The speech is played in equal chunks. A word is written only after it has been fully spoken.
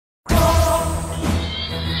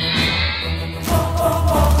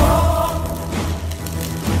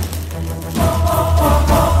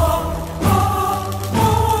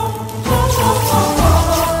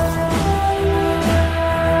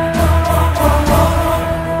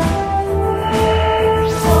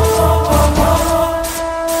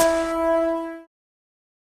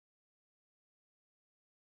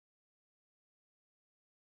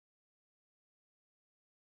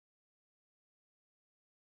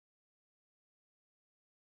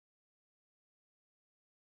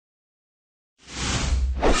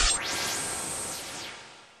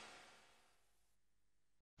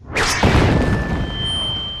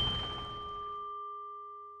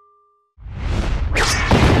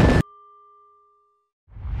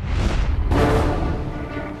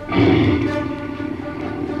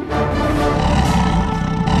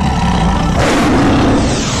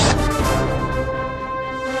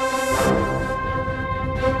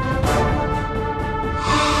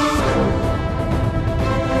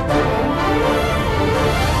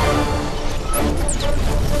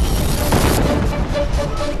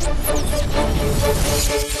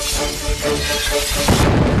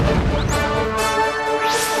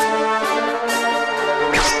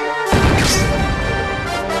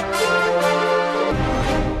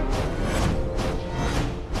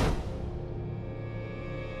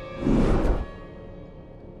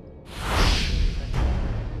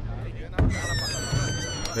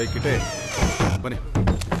ಕಿಟೆ ಬನ್ನಿ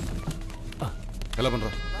ಎಲ್ಲ ಬನ್ರ.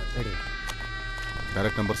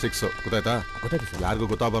 Direct number 6 ಗೊತ್ತಾಯ್ತಾ? ಗೊತ್ತಾಯ್ತು ಸರ್. ಯಾರಿಗೂ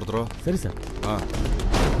ಗೊತ್ತಾಗಬಾರ್ದ್ರು. ಸರಿ ಸರ್. ಹಾ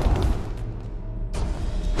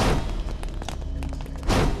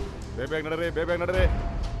ಬೇಗ ನಡ್ರಿ, ಬೇಗ ನಡ್ರಿ,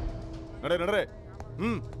 ನಡ್ರಿ.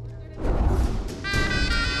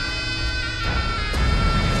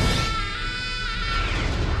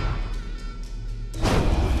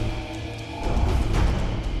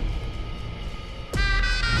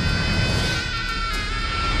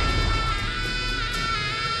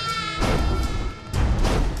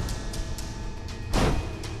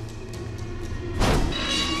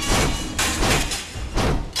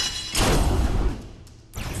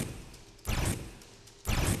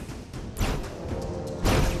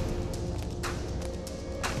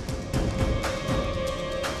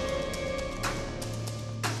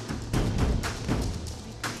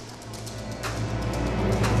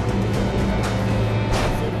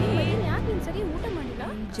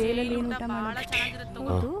 ಜೈಲಲ್ಲಿ ಏನು ಊಟ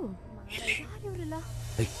ಮಾಡೋದು?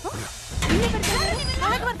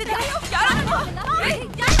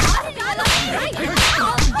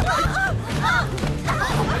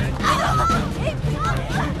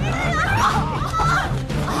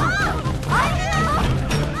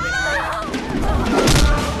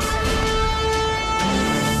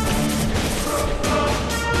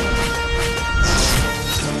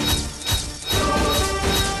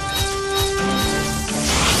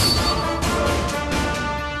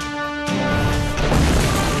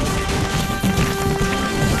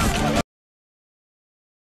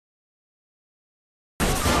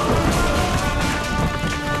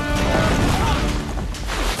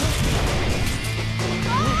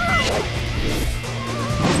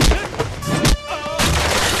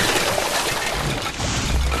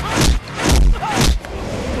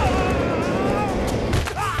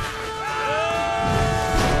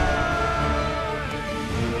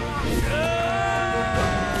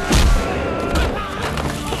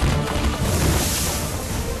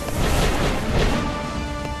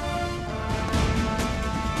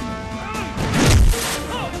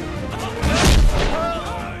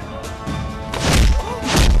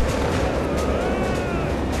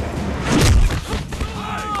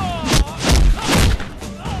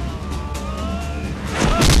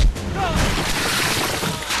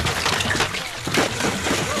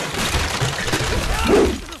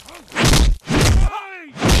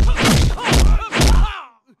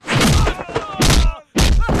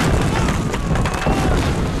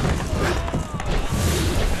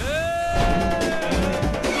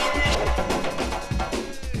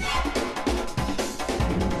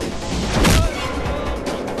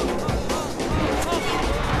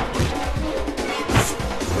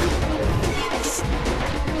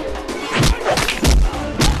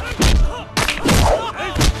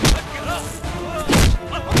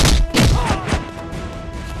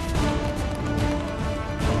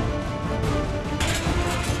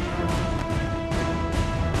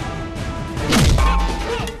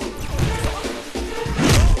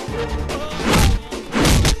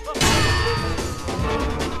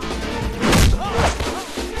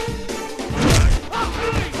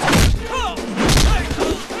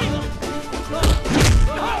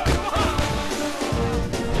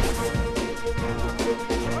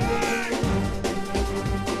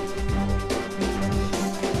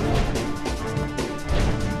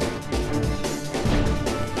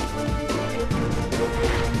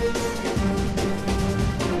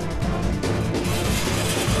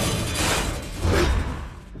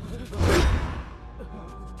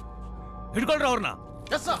 ಹಿಡ್ಕೊಳ್ರಿ ಅವ್ರನ್ನ.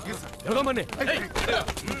 ಬನ್ನಿ.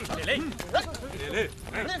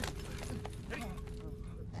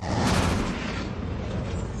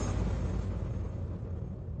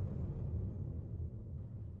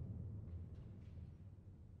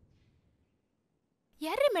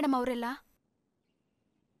 ಯಾರ್ರೀ ಮೇಡಮ್ ಅವರೆಲ್ಲ?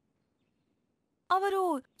 ಅವರು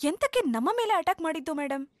ಎಂತಕ್ಕೆ ನಮ್ಮ ಮೇಲೆ ಅಟ್ಯಾಕ್ ಮಾಡಿದ್ದು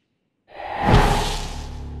ಮೇಡಮ್?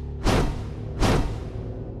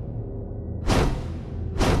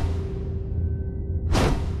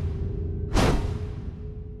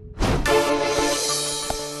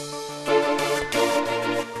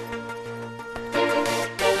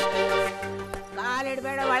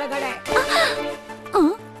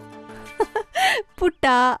 ಪುಟ್ಟ,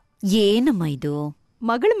 ಏನಮ್ಮ ಇದು?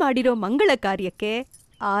 ಮಗಳು ಮಾಡಿರೋ ಮಂಗಳ ಕಾರ್ಯಕ್ಕೆ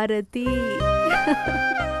ಆರತಿ.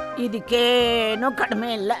 ಇದಕ್ಕೇನು ಕಡಿಮೆ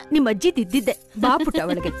ಇಲ್ಲ. ನಿಮ್ಮ ಅಜ್ಜಿ ದಿದ್ದಿದ್ದೆ ಬಾ ಪುಟ್ಟ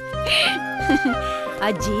ಒಳಗೆ.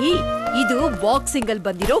 ಅಜ್ಜಿ ಇದು ಬಾಕ್ಸಿಂಗ್ ಅಲ್ಲಿ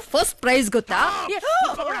ಬಂದಿರೋ ಫಸ್ಟ್ ಪ್ರೈಸ್ ಗೊತ್ತಾ?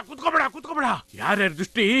 ಕುತ್ಕೋಬೇಡ. ಯಾರ್ಯಾರ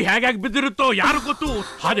ದೃಷ್ಟಿ ಹೇಗಾಗಿ ಬಿದ್ದಿರುತ್ತೋ ಯಾರು ಗೊತ್ತು.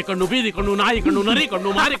 ಹಾದಿ ಕಣ್ಣು, ಬೀದಿ ಕಣ್ಣು, ನಾಯಿ ಕಣ್ಣು, ನರಿ ಕಣ್ಣು,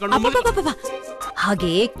 ಮಾರಿ ಕಣ್ಣು,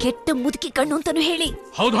 ಹಾಗೆ ಕೆಟ್ಟ ಮುದುಕಿ ಕಣ್ಣು ಅಂತಾನು ಹೇಳಿ.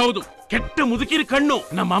 ಹೌದು, ಕೆಟ್ಟ ಮುದುಕಿನ ಕಣ್ಣು.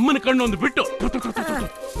 ನಮ್ಮ ಅಮ್ಮನ ಕಣ್ಣು ಒಂದು ಬಿಟ್ಟು.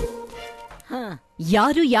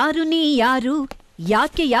 ಯಾರು ನೀ ಯಾರು,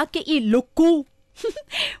 ಯಾಕೆ ಈ ಲುಕ್ಕು?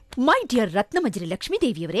 ಮೈ ಡಿಯರ್ ರತ್ನಮಂಜರಿ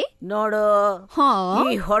ಲಕ್ಷ್ಮೀದೇವಿಯವರೇ ನೋಡು,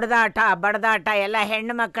 ಈ ಹೊಡೆದಾಟ ಬಡದಾಟ ಎಲ್ಲ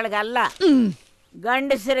ಹೆಣ್ಣು ಮಕ್ಕಳಿಗಲ್ಲ,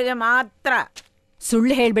 ಗಂಡಸರಿಗೆ ಮಾತ್ರ.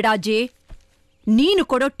 ಸುಳ್ಳು ಹೇಳ್ಬೇಡ ಅಜ್ಜಿ. ನೀನು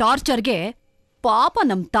ಕೊಡೋ ಟಾರ್ಚರ್ಗೆ ಪಾಪ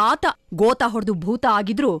ನಮ್ ತಾತ ಗೋತಾ ಹೊಡೆದು ಭೂತ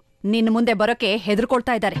ಆಗಿದ್ರು ನಿನ್ನ ಮುಂದೆ ಬರೋಕೆ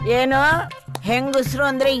ಹೆದರ್ಕೊಳ್ತಾ ಇದ್ದಾರೆ. ಏನು ಹೆಂಗಸ್ರು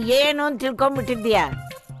ಅಂದ್ರೆ ಏನು ಅಂತ ತಿಳ್ಕೊಂಡ್ಬಿಟ್ಟಿದ್ಯಾ?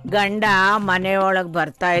 ಗಂಡ ಮನೆಯೊಳಗ್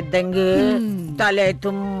ಬರ್ತಾ ಇದ್ದಂಗೆ ತಲೆ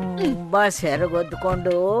ತುಂಬಾ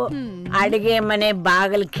ಸೆರಗೊದ್ಕೊಂಡು ಅಡಿಗೆ ಮನೆ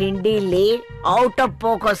ಬಾಗಿಲು ಕಿಂಡಿಲಿ ಔಟ್ ಆಫ್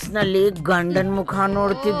ಫೋಕಸ್ ನಲ್ಲಿ ಗಂಡನ್ ಮುಖ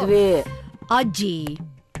ನೋಡ್ತಿದ್ವಿ. ಅಜ್ಜಿ,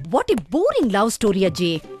 what A boring love story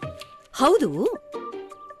ಅಜ್ಜಿ. ಹೌದು,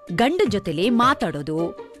 ಗಂಡನ್ ಜೊತೆಲಿ ಮಾತಾಡೋದು,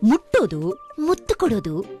 ಮುಟ್ಟೋದು, ಮುತ್ತು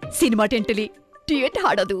ಕೊಡೋದು, ಸಿನಿಮಾ ಟೆಂಟಲಿ ಟಿಯೇಟ್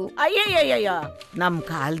ಹಾಡೋದು. ಅಯ್ಯಯ್ಯಯ್ಯ, ನಮ್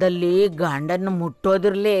ಕಾಲದಲ್ಲಿ ಗಂಡನ್ನು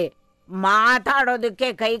ಮುಟ್ಟೋದಿರ್ಲಿ, ಮಾತಾಡೋದಕ್ಕೆ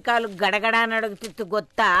ಕೈ ಕಾಲು ಗಡಗಡ ನಡಗ್ತಿತ್ತು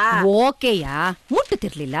ಗೊತ್ತಾ? ಓಕೆಯ,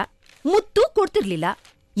 ಮುಟ್ಟುತ್ತಿರ್ಲಿಲ್ಲ, ಮುತ್ತು ಕೊಡ್ತಿರ್ಲಿಲ್ಲ,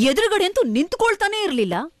 ಎದುರುಗಡೆ ಅಂತೂ ನಿಂತ್ಕೊಳ್ತಾನೆ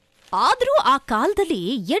ಇರ್ಲಿಲ್ಲ. ಆದ್ರೂ ಆ ಕಾಲದಲ್ಲಿ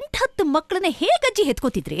 8-10 ಮಕ್ಕಳನ್ನ ಹೇಗಜ್ಜಿ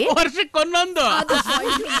ಹೆತ್ಕೋತಿದ್ರಿ? ವರ್ಷಕ್ಕೊಂದೊಂದು.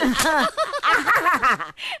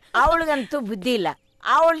 ಅವಳಿಗಂತೂ ಬುದ್ಧಿ ಇಲ್ಲ.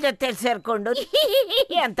 ಅವಳ ಜೊತೆ ಸೇರ್ಕೊಂಡು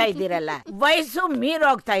ಅಂತ ಇದ್ದೀರಲ್ಲ, ವಯಸ್ಸು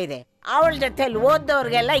ಮೀರೋಗ್ತಾ ಇದೆ. ಅವಳ ಜೊತೆಲಿ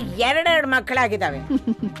ಓದೋರ್ಗೆಲ್ಲ 2 ಮಕ್ಕಳಾಗಿದ್ದಾವೆ.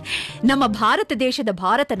 ನಮ್ಮ ಭಾರತ ದೇಶದ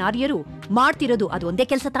ಭಾರತ ನಾರಿಯರು ಮಾಡ್ತಿರೋದು ಅದು ಒಂದೇ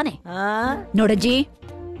ಕೆಲಸ ತಾನೆ. ನೋಡಜ್ಜಿ,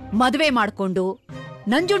 ಮದುವೆ ಮಾಡ್ಕೊಂಡು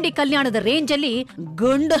ನಂಜುಂಡಿ ಕಲ್ಯಾಣದ ರೇಂಜ್ ಅಲ್ಲಿ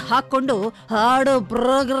ಗಂಡು ಹಾಕೊಂಡು ಹಾಡೋ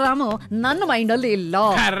ಪ್ರೋಗ್ರಾಮು ನನ್ನ ಮೈಂಡಲ್ಲಿ ಇಲ್ಲ.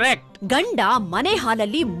 ಗಂಡ ಮನೆ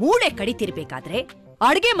ಹಾಲಲ್ಲಿ ಮೂಳೆ ಕಡಿತಿರ್ಬೇಕಾದ್ರೆ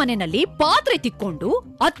ಅಡ್ಗೆ ಮನೆಯಲ್ಲಿ ಪಾತ್ರೆ ತಿಕ್ಕೊಂಡು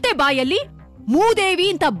ಅತ್ತೆ ಬಾಯಲ್ಲಿ ಮೂದೇವಿ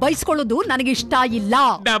ಅಂತ ಬೈಸ್ಕೊಳ್ಳೋದು ನನಗಿಷ್ಟ ಇಲ್ಲ.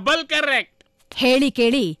 Double correct. ಹೇಳಿ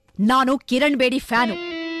ಕೇಳಿ, ನಾನು ಕಿರಣ್ ಬೇಡಿ ಫ್ಯಾನು.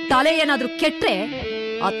 ತಲೆ ಏನಾದ್ರೂ ಕೆಟ್ರೆ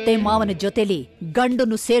ಅತ್ತೆ ಮಾವನ ಜೊತೆಲಿ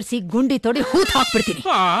ಗಂಡನ್ನು ಸೇರ್ಸಿ ಗುಂಡಿ ತೊಡಿ ಹೂತ್ ಹಾಕ್ಬಿಡ್ತೀನಿ.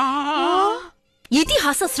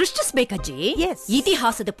 ಇತಿಹಾಸ ಸೃಷ್ಟಿಸ್ಬೇಕಜ್ಜಿ.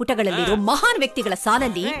 ಇತಿಹಾಸದ ಪುಟಗಳಲ್ಲಿರೋ ಮಹಾನ್ ವ್ಯಕ್ತಿಗಳ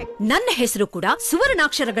ಸಾಲಲ್ಲಿ ನನ್ನ ಹೆಸರು ಕೂಡ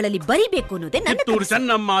ಸುವರ್ಣಾಕ್ಷರಗಳಲ್ಲಿ ಬರಿಬೇಕು ಅನ್ನೋದೇ ನನ್ನ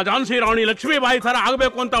ಚೆನ್ನಮ್ಮ, ಝಾನ್ಸಿ ರಾಣಿ ಲಕ್ಷ್ಮೀಬಾಯಿ ತರ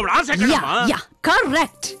ಆಗಬೇಕು ಅಂತ ಅವಳ ಆಸೆ.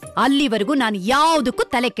 ಕರೆಕ್ಟ್. ಅಲ್ಲಿವರೆಗೂ ನಾನು ಯಾವುದಕ್ಕೂ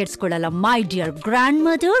ತಲೆ ಕೆಡ್ಸ್ಕೊಳ್ಳಲ್ಲ my dear grand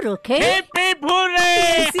mother. Okay,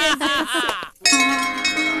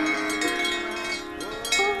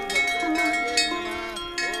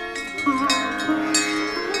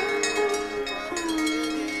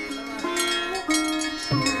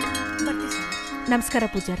 ನಮಸ್ಕಾರ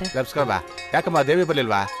ಪೂಜಾರ. ನಮಸ್ಕಾರ ಬಾ. ಯಾಕಮ್ಮ ದೇವಿ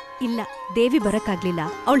ಬರ್ಲಿಲ್ವಾ? ಇಲ್ಲ, ದೇವಿ ಬರಕ್ಕಾಗ್ಲಿಲ್ಲ.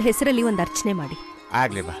 ಅವಳ ಹೆಸರಲ್ಲಿ ಒಂದು ಅರ್ಚನೆ ಮಾಡಿ.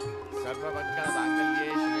 ಆಗ್ಲಿ ಬಾ.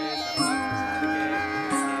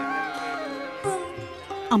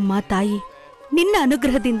 ಅಮ್ಮ ತಾಯಿ, ನಿನ್ನ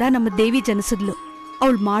ಅನುಗ್ರಹದಿಂದ ನಮ್ಮ ದೇವಿ ಜನಿಸಿದ್ಲು.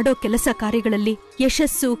 ಅವಳು ಮಾಡೋ ಕೆಲಸ ಕಾರ್ಯಗಳಲ್ಲಿ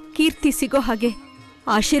ಯಶಸ್ಸು ಕೀರ್ತಿ ಸಿಗೋ ಹಾಗೆ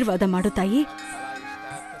ಆಶೀರ್ವಾದ ಮಾಡು ತಾಯಿ.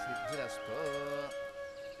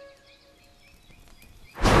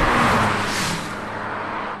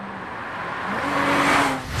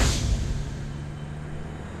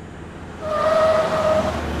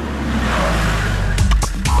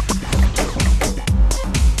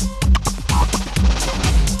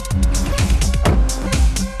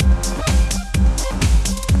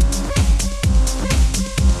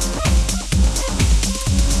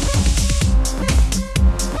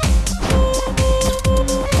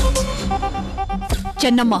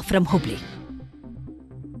 ಚೆನ್ನಮ್ಮ ಫ್ರಮ್ ಹುಬ್ಳಿ.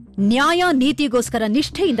 ನ್ಯಾಯ ನೀತಿಗೋಸ್ಕರ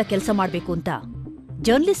ನಿಷ್ಠೆಯಿಂದ ಕೆಲಸ ಮಾಡಬೇಕು ಅಂತ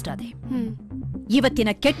ಜರ್ನಲಿಸ್ಟ್ ಆದೆ. ಇವತ್ತಿನ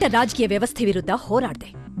ಕೆಟ್ಟ ರಾಜಕೀಯ ವ್ಯವಸ್ಥೆ ವಿರುದ್ಧ ಹೋರಾಡ್ದೆ.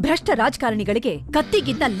 ಭ್ರಷ್ಟ ರಾಜಕಾರಣಿಗಳಿಗೆ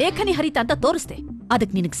ಕತ್ತಿಗಿಂತ ಲೇಖನಿ ಹರಿತ ಅಂತ ತೋರಿಸ್ದೆ.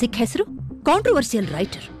 ಅದಕ್ ನಿನಗ್ ಸಿಕ್ಕ ಹೆಸರು ಕಾಂಟ್ರವರ್ಸಿಯಲ್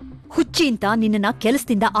ರೈಟರ್. ಹುಚ್ಚಿ ಅಂತ ನಿನ್ನ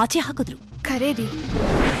ಕೆಲಸದಿಂದ ಆಚೆ ಹಾಕಿದ್ರು. ಖರೇರಿ.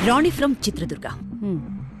 ರಾಣಿ ಫ್ರಮ್ ಚಿತ್ರದುರ್ಗ.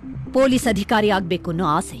 ಪೊಲೀಸ್ ಅಧಿಕಾರಿ ಆಗ್ಬೇಕು ಅನ್ನೋ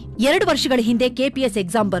ಆಸೆ. 2 ವರ್ಷಗಳ ಹಿಂದೆ KPS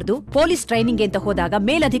ಎಕ್ಸಾಮ್ ಬರ್ದು ಪೊಲೀಸ್ ಟ್ರೈನಿಂಗ್ ಅಂತ ಹೋದಾಗ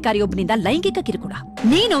ಮೇಲಧಿಕಾರಿಯೊಬ್ಬನಿಂದ ಲೈಂಗಿಕ ಕಿರುಕುಳ.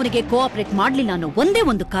 ನೀನ್ ಅವನಿಗೆ ಕೋಆಪರೇಟ್ ಮಾಡ್ಲಿಲ್ಲ ಅನ್ನೋ ಒಂದೇ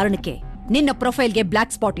ಒಂದು ಕಾರಣಕ್ಕೆ ನಿನ್ನ ಪ್ರೊಫೈಲ್ಗೆ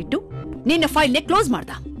ಬ್ಲಾಕ್ ಸ್ಪಾಟ್ ಇಟ್ಟು ನಿನ್ನ ಫೈಲ್ನೆ ಕ್ಲೋಸ್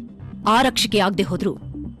ಮಾಡ್ದ. ಆರಕ್ಷಕೆ ಆಗದೆ ಹೋದ್ರು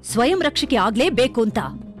ಸ್ವಯಂ ರಕ್ಷಕೆ ಆಗ್ಲೇಬೇಕು ಅಂತ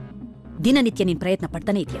ದಿನನಿತ್ಯ ನೀನ್ ಪ್ರಯತ್ನ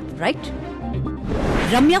ಪಡ್ತಾನೆ ಇದೆಯಾ, ರೈಟ್?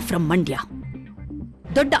 ರಮ್ಯಾ ಫ್ರಮ್ ಮಂಡ್ಯ.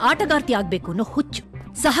 ದೊಡ್ಡ ಆಟಗಾರ್ತಿ ಆಗ್ಬೇಕು ಅನ್ನೋ ಹುಚ್ಚು.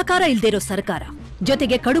 ಸಹಕಾರ ಇಲ್ದೇ ಇರೋ ಸರ್ಕಾರ,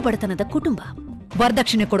 ಜೊತೆಗೆ ಕಡುಬಡತನದ ಕುಟುಂಬ.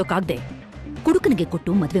 ವರದಕ್ಷಿಣೆ ಕೊಡೋಕಾಗ್ದೆ ಕುಡುಕನಿಗೆ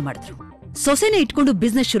ಕೊಟ್ಟು ಮದ್ವೆ ಮಾಡಿದ್ರು. ಸೊಸೆನೆ ಇಟ್ಕೊಂಡು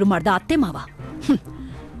ಬಿಸ್ನೆಸ್ ಶುರು ಮಾಡ್ದ ಅತ್ತೆ ಮಾವ.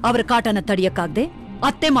 ಅವರ ಕಾಟನ ತಡಿಯಕ್ಕಾಗ್ದೆ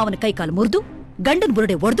ಅತ್ತೆ ಮಾವನ ಕೈಕಾಲು ಮುರಿದು ಗಂಡನ್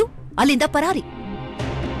ಬುರುಡೆ ಒಡೆದು ಅಲ್ಲಿಂದ ಪರಾರಿ.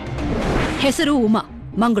 ಹೆಸರು ಉಮಾ,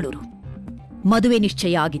 ಮಂಗಳೂರು. ಮದುವೆ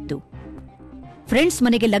ನಿಶ್ಚಯ ಆಗಿತ್ತು. ಫ್ರೆಂಡ್ಸ್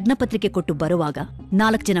ಮನೆಗೆ ಲಗ್ನ ಪತ್ರಿಕೆ ಕೊಟ್ಟು ಬರುವಾಗ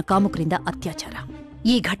 4 ಜನ ಕಾಮುಕರಿಂದ ಅತ್ಯಾಚಾರ.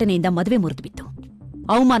 ಈ ಘಟನೆಯಿಂದ ಮದುವೆ ಮುರಿದು ಬಿತ್ತು.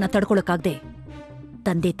 ಅವಮಾನ ತಡ್ಕೊಳಕ್ಕಾಗ್ದೆ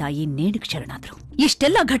ತಂದೆ ತಾಯಿ ನೇಣಿಗೆ ಶರಣಾದ್ರು.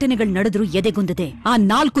 ಇಷ್ಟೆಲ್ಲ ಘಟನೆಗಳು ನಡೆದ್ರು ಎದೆಗುಂದದೆ ಆ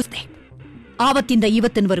 4 ಆವತ್ತಿಂದ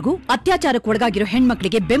ಇವತ್ತಿನವರೆಗೂ ಅತ್ಯಾಚಾರಕ್ಕೆ ಒಳಗಾಗಿರೋ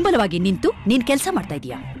ಹೆಣ್ಮಕ್ಳಿಗೆ ಬೆಂಬಲವಾಗಿ ನಿಂತು ನೀನ್ ಕೆಲಸ ಮಾಡ್ತಾ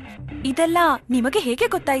ಇದೀಯಾ. ಇದೆಲ್ಲ ನಿಮಗೆ ಹೇಗೆ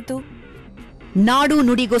ಗೊತ್ತಾಯ್ತು? ನಾಡು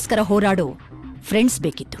ನುಡಿಗೋಸ್ಕರ ಹೋರಾಡೋ ಫ್ರೆಂಡ್ಸ್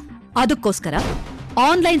ಬೇಕಿತ್ತು. ಅದಕ್ಕೋಸ್ಕರ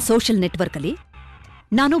ಆನ್ಲೈನ್ ಸೋಷಿಯಲ್ ನೆಟ್ವರ್ಕ್ ಅಲ್ಲಿ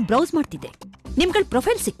ನಾನು ಬ್ರೌಸ್ ಮಾಡ್ತಿದ್ದೆ. ನಿಮ್ಗಳ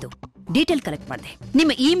ಪ್ರೊಫೈಲ್ ಸಿಕ್ತು. ಡೀಟೇಲ್ ಕಲೆಕ್ಟ್ ಮಾಡಿದೆ.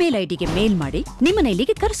 ನಿಮ್ಮ ಇಮೇಲ್ ಐಡಿಗೆ ಮೇಲ್ ಮಾಡಿ ನಿಮ್ಮನ್ನ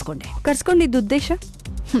ಇಲ್ಲಿಗೆ ಕರ್ಸ್ಕೊಂಡಿದ್ದ ಉದ್ದೇಶ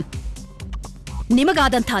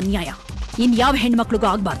ನಿಮಗಾದಂಥ ಅನ್ಯಾಯ ಇನ್ಯಾವ ಹೆಣ್ಮಕ್ಳಿಗೂ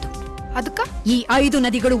ಆಗ್ಬಾರ್ದು. ಅದಕ್ಕ ಈ 5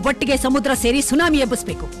 ನದಿಗಳು ಒಟ್ಟಿಗೆ ಸಮುದ್ರ ಸೇರಿ ಸುನಾಮಿ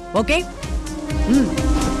ಎಬ್ಬಿಸ್ಬೇಕು. ಓಕೆ?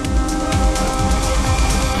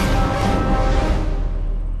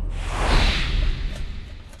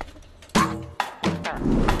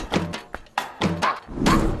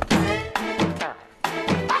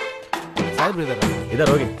 ಇದರ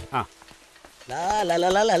ಹೋಗಿ.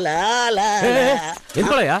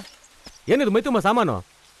 ನಿಂತ್ಕೊಳ್ಳಯ್ಯ. ಏನಿದು ಮೈ ತುಂಬ ಸಾಮಾನು?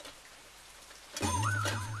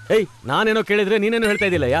 ಏಯ್, ನಾನೇನೋ ಕೇಳಿದ್ರೆ ನೀನೇನೋ ಹೇಳ್ತಾ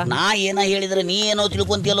ಇದ್ದಿಲ್ಲಯ್ಯ. ನಾ ಏನೋ ಹೇಳಿದ್ರೆ ನೀ ಏನೋ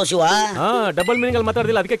ತಿಳ್ಕೊಂತಿಯಲ್ಲೋ ಶಿವ. ಡಬಲ್ ಮೀನಿಂಗ್ ಅಲ್ಲಿ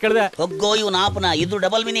ಮಾತಾಡ್ದಿಲ್ಲ, ಅದಕ್ಕೆ ಕೇಳಿದೆ. ಹೋಗೋ ಇವ್ ನಾಪನ ಇದು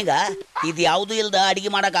ಡಬಲ್ ಮೀನಿಂಗ. ಇದು ಯಾವ್ದು ಇಲ್ದ ಅಡಿಗೆ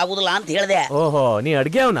ಮಾಡಕ್ ಆಗುದಿಲ್ಲ ಅಂತ ಹೇಳ್ದೆ. ಓಹೋ, ನೀ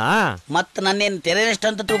ಅಡ್ಗೆ ಅವನಾ? ಮತ್ ನನ್ನೇನ್ ಟೆರರಿಸ್ಟ್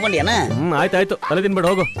ಅಂತ ತಿಳ್ಕೊಂಡ್ಯಾನ? ಆಯ್ತಾಯ್ತು, ತಲೆ ತಿನ್ಬಿಡು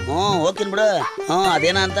ಹೋಗು. ಹೋಗ್ತೀನಿ ಬಿಡು.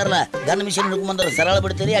 ಅದೇನ ಅಂತಾರಲ್ಲ, ಗನ್ ಮಿಷಿನ್ ಹಿಡ್ಕೊಂಡ್ಬಂದ್ರೆ ಸರಳ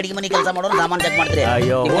ಬಿಡ್ತೀರಿ, ಅಡಿಗೆ ಮನೆ ಕೆಲಸ ಮಾಡೋರು ಸಾಮಾನ್ ಚೆಕ್ ಮಾಡ್ತೀರಿ.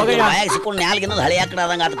 ಬಾಯಾಗ ಸಿಕ್ಕೊಂಡು ನ್ಯಾಲ್ಗಿನ್ನೋದು ಹಳೆ ಹಾಕಡ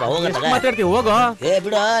ಆದಂಗ ಆತಪ್ಪ. ಹೋಗೋ. ಏ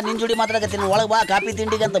ಬಿಡ, ನಿನ್ ಜೋಡಿ ಮಾತಾಡಕತ್ತೀನಿ. ಒಳಗ್ ಬಾ, ಕಾಫಿ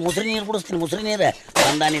ತಿಂಡಿಗೆ ಅಂತ ಮುಸ್ರಿ ನೀರು ಕುಡಿಸ್ತೀನಿ. ಮುಸ್ರಿ ನೀರು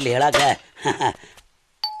ಬಂದಾನಿಲ್ಲಿ ಹೇಳಾಕ.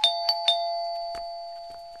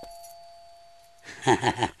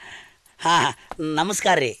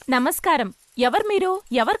 నమస్కారం రే. నమస్కారం. ఎవరు మీరు?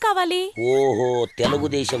 ఎవరు కావాలి? ఓహో, తెలుగు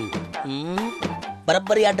దేశం.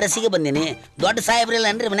 ಬರಬ್ಬರಿ ಅಡ್ರೆಸ್ಸಿಗೆ ಬಂದಿನಿ. ದೊಡ್ಡ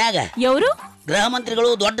ಸಾಹೇಬ್ರಿಲ್ಲನ್ರಿ ಮನ್ಯಾಗ? ఎవరు? ಗೃಹ ಮಂತ್ರಿಗಳು,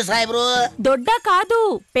 ದೊಡ್ಡ ಸಾಹೇಬ್ರು. ದೊಡ್ಡ ಕಾದು,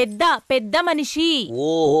 ಪೆದ್ದ ಪೆದ್ದ ಮನುಷಿ.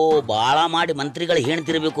 ಓಹೋ, ಬಾಳ ಮಾಡಿ ಮಂತ್ರಿಗಳು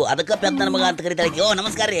ಹೇಳ್ತಿರ್ಬೇಕು, ಅದಕ್ಕ ಪೆದ್ದನ ಮಗ ಅಂತ ಕರಿತಾಳೆ. ಓ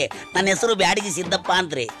ನಮಸ್ಕಾರ ರೀ, ನನ್ನ ಹೆಸರು ಬ್ಯಾಡಗಿ ಸಿದ್ದಪ್ಪ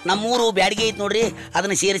ಅಂತ್ರಿ. ನಮ್ಮೂರು ಬ್ಯಾಡಗಿ ಐತ್ ನೋಡ್ರಿ,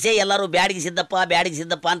 ಅದನ್ನ ಸೇರಿಸೇ ಎಲ್ಲಾರು ಬ್ಯಾಡಗಿ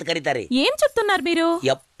ಸಿದ್ದಪ್ಪ ಅಂತ ಕರೀತಾರೆ. ಏನ್ చెప్తున్నారు మీరు?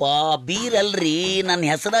 ಯಪ್ಪ ಬೀರಲ್ರಿ, ನನ್ನ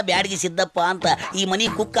ಹೆಸರ ಬ್ಯಾಡಗಿ ಸಿದ್ದಪ್ಪ ಅಂತ. ಈ ಮನಿ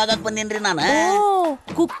ಕುಕ್ ಆಗಕ್ ಬಂದೇನ್ರಿ ನಾನು.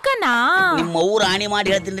 ಕುಕ್ಕನಾ? ನಿಮ್ಮ ಊರು ಆಣಿ ಮಾಡಿ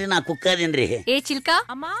ಹೇಳ್ತೀನ್ರಿ, ನಾ ಕುಕ್ ಅದೇನ್ರಿ. ಏ ಚಿಲ್ಕಾ,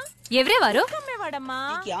 ಅಮ್ಮ ಎವ್ರೇವಾರು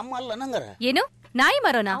ಅಮ್ಮ ಅಲ್ಲ ನಂಗರ. ಏನು ನಾಯಿ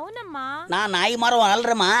ಮಾರೋನಾ? ನಾ ನಾಯಿ ಮಾರವ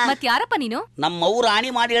ಅಲ್ರಮ್ಮ. ಮತ್ ಯಾರಪ್ಪ ನೀನು? ನಮ್ಮ ಊರು ಆಣಿ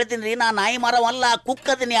ಮಾಡಿ ಹೇಳ್ತೀನ್ರಿ, ನಾ ನಾಯಿ ಮಾರವ ಅಲ್ಲ, ಕುಕ್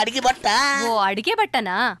ಅದೀನಿ. ಅಡಿಗೆ ಭಟ್ಟ. ಓ, ಅಡಿಗೆ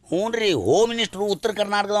ಭಟ್ಟನಾ? ಹ್ಞೂನ್ರಿ, ಹೋಮ್ ಮಿನಿಸ್ಟರ್ ಉತ್ತರ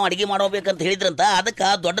ಕರ್ನಾಟಕದ ಅಡಿಗೆ ಮಾಡೋಬೇಕಂತ ಹೇಳಿದ್ರಂತ, ಅದಕ್ಕ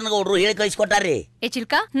ದೊಡ್ಡನಗೌಡ್ರು ಹೇಳಿ ಕಳಿಸ್ಕೊಟ್ಟಾರ್ರಿ. ఏ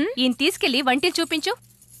చిల్కా ఈయన తీసుకెళ్లి వంటిల్ చూపించు.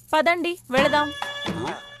 పదండి వెళదాం.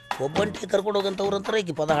 ಒಬ್ಬಂಟಿ ಕರ್ಕೊಂಡು ಹೋಗಂತವ್ರಂತಾರ,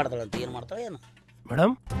 ಈಕಿ ಪದ ಹಾಡ್ತಾಳಂತ. ಏನ್ ಮಾಡ್ತಾಳೆ ಏನು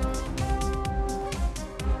ಮೇಡಮ್?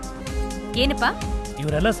 ಏನಪ್ಪ?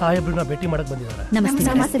 ಇವರೆಲ್ಲ ಸಾಹೇಬ್ರನ್ನ ಭೇಟಿ ಮಾಡಕ್ ಬಂದಿದ್ದಾರೆ.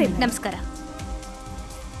 ನಮಸ್ಕಾರ.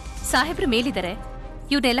 ಸಾಹೇಬ್ರು ಮೇಲಿದ್ದಾರೆ,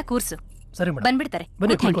 ಇವ್ರನ್ನೆಲ್ಲ ಕೂರ್ಸು. ಸರಿ ಮೇಡಮ್, ಬಂದ್ಬಿಡ್ತಾರೆ.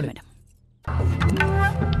 ಬನ್ನಿ ಕೂತ್ಕೊಳ್ಳಿ. ಮೇಡಮ್,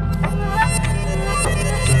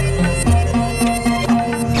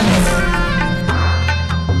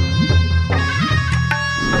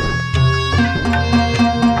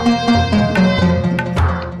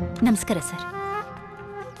 ನಮಸ್ಕಾರ ಸರ್.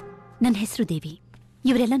 ನನ್ನ ಹೆಸರು ದೇವಿ,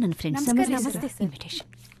 ಇವರೆಲ್ಲ ನನ್ನ ಫ್ರೆಂಡ್ಸ್. ಇನ್ವಿಟೇಷನ್.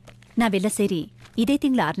 ನಾವೆಲ್ಲ ಸೇರಿ ಇದೇ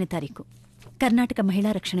ತಿಂಗಳ 6ನೇ ತಾರೀಕು ಕರ್ನಾಟಕ ಮಹಿಳಾ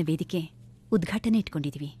ರಕ್ಷಣಾ ವೇದಿಕೆ ಉದ್ಘಾಟನೆ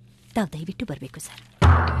ಇಟ್ಕೊಂಡಿದೀವಿ. ತಾವು ದಯವಿಟ್ಟು ಬರಬೇಕು ಸರ್.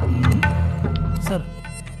 ಸರ್,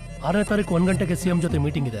 6ನೇ ತಾರೀಕು 1 ಗಂಟೆಗೆ ಸಿಎಂ ಜೊತೆ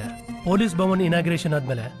ಮೀಟಿಂಗ್ ಇದೆ. ಪೊಲೀಸ್ ಭವನ್ ಇನಾಗ್ರೇಷನ್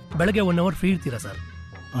ಆದ್ಮೇಲೆ ಬೆಳಗ್ಗೆ 1 ಅವರ್ ಫ್ರೀ ಇರ್ತೀರಾ ಸರ್?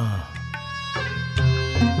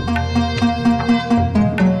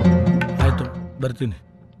 ಆಯ್ತು, ಬರ್ತೀನಿ.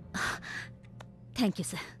 Thank you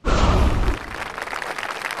sir.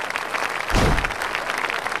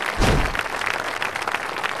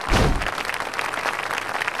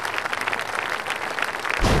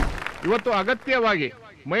 ಇವತ್ತು ಅಗತ್ಯವಾಗಿ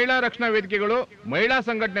ಮಹಿಳಾ ರಕ್ಷಣಾ ವೇದಿಕೆಗಳು, ಮಹಿಳಾ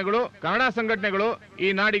ಸಂಘಟನೆಗಳು, ಕನ್ನಡ ಸಂಘಟನೆಗಳು ಈ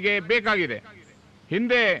ನಾಡಿಗೆ ಬೇಕಾಗಿದೆ.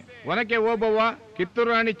 ಹಿಂದೆ ಒನಕೆ ಓಬವ್ವ, ಕಿತ್ತೂರು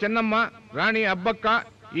ರಾಣಿ ಚೆನ್ನಮ್ಮ, ರಾಣಿ ಅಬ್ಬಕ್ಕ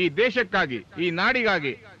ಈ ದೇಶಕ್ಕಾಗಿ, ಈ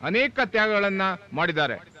ನಾಡಿಗಾಗಿ ಅನೇಕ ತ್ಯಾಗಗಳನ್ನ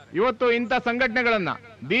ಮಾಡಿದ್ದಾರೆ. ಇವತ್ತು ಇಂಥ ಸಂಘಟನೆಗಳನ್ನ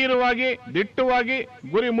ಧೀರವಾಗಿ, ದಿಟ್ಟವಾಗಿ,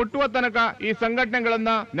 ಗುರಿ ಮುಟ್ಟುವ ತನಕ ಈ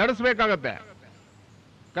ಸಂಘಟನೆಗಳನ್ನ ನಡೆಸಬೇಕಾಗತ್ತೆ.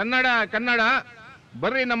 ಕನ್ನಡ ಕನ್ನಡ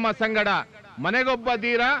ಬರ್ರಿ ನಮ್ಮ ಸಂಗಡ, ಮನೆಗೊಬ್ಬ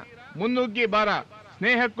ಧೀರ, ಮುನ್ನುಗ್ಗಿ ಬಾರ,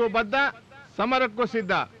 ಸ್ನೇಹಕ್ಕೂ ಬದ್ಧ, ಸಮರಕ್ಕೂ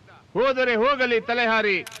ಸಿದ್ಧ, ಹೋದರೆ ಹೋಗಲಿ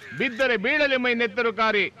ತಲೆಹಾರಿ, ಬಿದ್ದರೆ ಬೀಳಲಿ ಮೈ ನೆತ್ತರು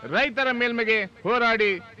ಕಾರಿ, ರೈತರ ಮೇಲ್ಮೆಗೆ ಹೋರಾಡಿ,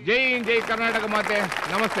 ಜೈ ಹಿಂದ್, ಜೈ ಕರ್ನಾಟಕ ಮಾತೆ,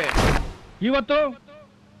 ನಮಸ್ತೆ. ಇವತ್ತು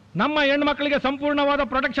ನಮ್ಮ ಹೆಣ್ಮಕ್ಳಿಗೆ ಸಂಪೂರ್ಣವಾದ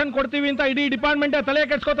ಪ್ರೊಟೆಕ್ಷನ್ ಕೊಡ್ತೀವಿ ಅಂತ ಇಡೀ ಡಿಪಾರ್ಟ್ಮೆಂಟ್ ತಲೆ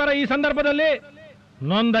ಕೆಡ್ಸ್ಕೋತಾರೆ. ಈ ಸಂದರ್ಭದಲ್ಲಿ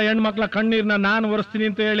ನೊಂದ ಹೆಣ್ಮಕ್ಳ ಕಣ್ಣೀರ್ನ ನಾನು ಒರೆಸ್ತೀನಿ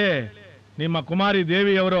ಅಂತ ಹೇಳಿ ನಿಮ್ಮ ಕುಮಾರಿ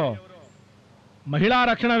ದೇವಿಯವರು ಮಹಿಳಾ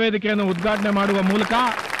ರಕ್ಷಣಾ ವೇದಿಕೆಯನ್ನು ಉದ್ಘಾಟನೆ ಮಾಡುವ ಮೂಲಕ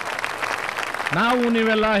ನಾವು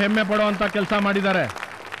ನೀವೆಲ್ಲ ಹೆಮ್ಮೆ ಪಡುವಂತ ಕೆಲಸ ಮಾಡಿದ್ದಾರೆ.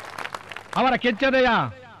 ಅವರ ಕೆಚ್ಚದೆಯ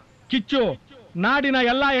ಕಿಚ್ಚು ನಾಡಿನ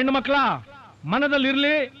ಎಲ್ಲ ಹೆಣ್ಮಕ್ಳ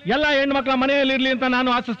ಮನದಲ್ಲಿರ್ಲಿ, ಎಲ್ಲ ಹೆಣ್ಮಕ್ಳ ಮನೆಯಲ್ಲಿರ್ಲಿ ಅಂತ ನಾನು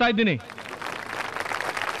ಆಶಿಸ್ತಾ ಇದ್ದೀನಿ.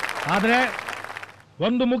 ಆದ್ರೆ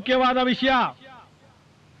ಒಂದು ಮುಖ್ಯವಾದ ವಿಷಯ,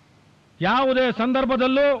 ಯಾವುದೇ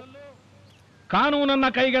ಸಂದರ್ಭದಲ್ಲೂ ಕಾನೂನನ್ನ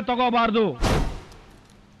ಕೈಗೆ ತಗೋಬಾರ್ದು.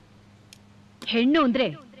 ಹೆಣ್ಣು ಅಂದ್ರೆ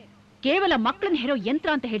ಕೇವಲ ಮಕ್ಕಳನ್ನ ಹೆರೋ ಯಂತ್ರ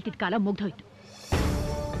ಅಂತ ಹೇಳ್ತಿದ್ ಕಾಲ ಮುಗ್ದೋಯ್ತು.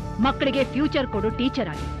 ಮಕ್ಕಳಿಗೆ ಫ್ಯೂಚರ್ ಕೊಡು ಟೀಚರ್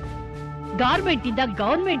ಆಗಿ, ಗಾರ್ಮೆಂಟ್ ಇಂದ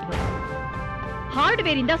ಗವರ್ಮೆಂಟ್ ವರೆಗೂ,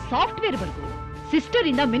 ಹಾರ್ಡ್ವೇರ್ ಇಂದ ಸಾಫ್ಟ್ವೇರ್ ವರೆಗೂ, ಸಿಸ್ಟರ್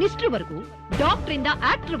ಇಂದ ಮಿನಿಸ್ಟರ್ ವರೆಗೂ, ಡಾಕ್ಟರ್ ಇಂದ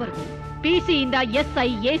ಆಕ್ಟರ್ ವರೆಗೂ, ಪಿಸಿ ಇಂದ ಎಸ್ಐ,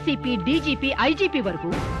 ಎಸಿಪಿ, ಡಿಜಿಪಿ, ಐಜಿಪಿ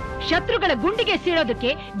ವರೆಗೂ, ಶತ್ರುಗಳ ಗುಂಡಿಗೆ ಸೀಳೋದಕ್ಕೆ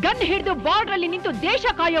ಗನ್ ಹಿಡಿದು ಬಾರ್ಡರ್ ಅಲ್ಲಿ ನಿಂತು ದೇಶ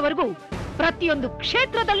ಕಾಯೋವರೆಗೂ ಪ್ರತಿಯೊಂದು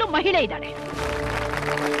ಕ್ಷೇತ್ರದಲ್ಲೂ ಮಹಿಳೆ ಇದ್ದಾಳೆ.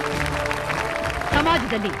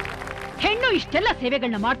 ಸಮಾಜದಲ್ಲಿ ಹೆಣ್ಣು ಇಷ್ಟೆಲ್ಲ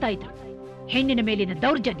ಸೇವೆಗಳನ್ನ ಮಾಡ್ತಾ ಇದ್ರು. ಹೆಣ್ಣಿನ ಮೇಲಿನ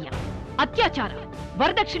ದೌರ್ಜನ್ಯ, ಅತ್ಯಾಚಾರ,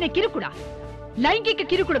 ವರದಕ್ಷಿಣೆ ಕಿರುಕುಳ, ಲೈಂಗಿಕ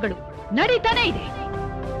ಕಿರುಕುಳಗಳು ನಡೀತಾನೆ ಇದೆ.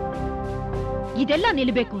 ಇದೆಲ್ಲ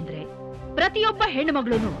ನಿಲ್ಲಬೇಕು ಅಂದ್ರೆ ಪ್ರತಿಯೊಬ್ಬ ಹೆಣ್ಣು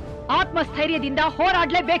ಮಗಳನ್ನು ಆತ್ಮಸ್ಥೈರ್ಯದಿಂದ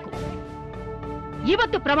ಹೋರಾಡಲೇಬೇಕು.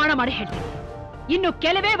 ಇವತ್ತು ಪ್ರಮಾಣ ಮಾಡಿ ಹೇಳ್ತೀನಿ, ಇನ್ನು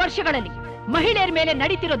ಕೆಲವೇ ವರ್ಷಗಳಲ್ಲಿ ಮಹಿಳೆಯರ ಮೇಲೆ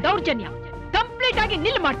ನಡೀತಿರೋ ದೌರ್ಜನ್ಯ ಕಂಪ್ಲೀಟ್ ಆಗಿ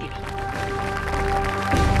ನಿಲ್ ಮಾಡ್ತೀವಿ.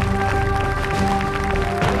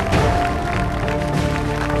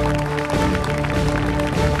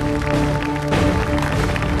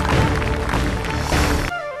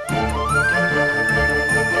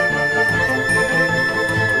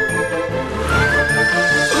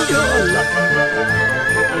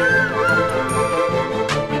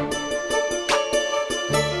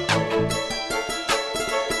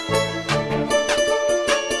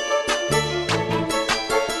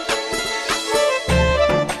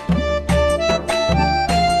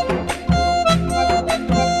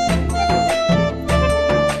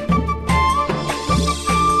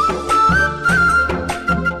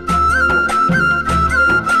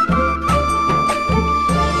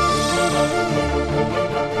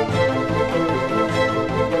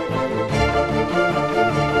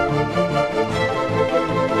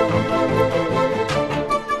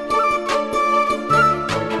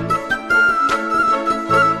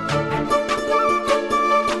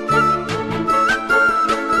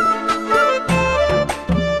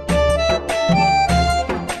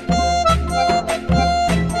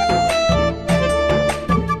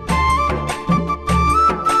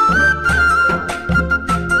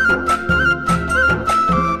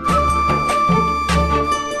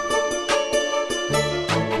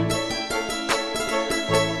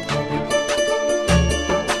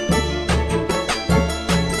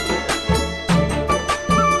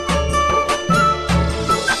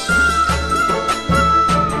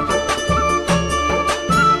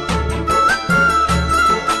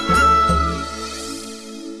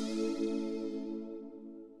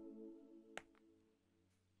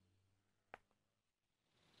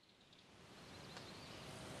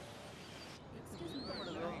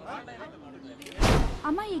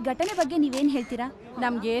 ಅಮ್ಮ, ಈ ಘಟನೆ ಬಗ್ಗೆ ನೀವೇನ್ ಹೇಳ್ತೀರಾ?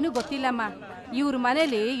 ನಮ್ಗೇನು ಗೊತ್ತಿಲ್ಲಮ್ಮ. ಇವ್ರ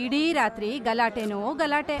ಮನೇಲಿ ಇಡೀ ರಾತ್ರಿ ಗಲಾಟೆನೋ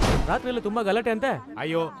ಗಲಾಟೆ. ರಾತ್ರಿಯಲ್ಲಿ ತುಂಬಾ ಗಲಾಟೆ ಅಂತೆ.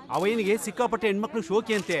 ಅಯ್ಯೋ, ಅವನಿಗೆ ಸಿಕ್ಕಾಪಟ್ಟೆ ಹೆಣ್ಮಕ್ಳು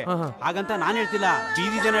ಶೋಕಿ ಅಂತೆ. ಹಾಗಂತ ನಾನ್ ಹೇಳ್ತಿಲ್ಲ,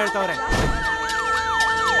 ಬೀದಿ ಜನ ಹೇಳ್ತಾವ್ರೆ.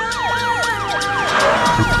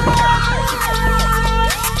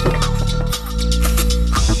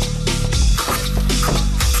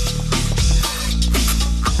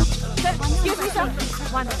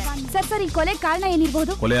 ಸರ್, ಈ ಕೊಲೆ ಕಾರಣ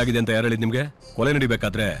ಏನಿರ್ಬೋದು? ಕೊಲೆ ಆಗಿದೆ ಅಂತ ಯಾರು ಹೇಳಿದ್ ನಿಮ್ಗೆ? ಕೊಲೆ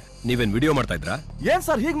ನಡಿಬೇಕಾದ್ರೆ ನೀವೇನ್ ವಿಡಿಯೋ ಮಾಡ್ತಾ ಇದ್ರಾ? ಏನ್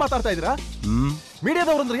ಸರ್ ಹೀಗ್ ಮಾತಾಡ್ತಾ ಇದ್ರಾ?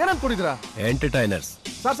 ಮೀಡಿಯಾದವ್ರು ಅಂದ್ರೆ ಏನ್ ಅನ್ಕೊಂಡಿದ್ರಾ? ಎಂಟರ್ಟೈನರ್ಸ್.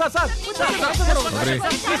 ಸರ್ ನೋಡ್ರಿ,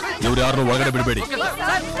 ಇವ್ರು ಯಾರನ್ನು ಒಳಗಡೆ ಬಿಡಬೇಡಿ.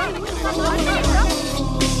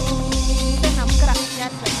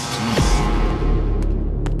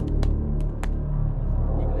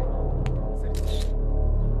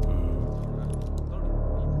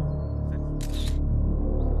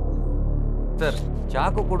 ಸರ್,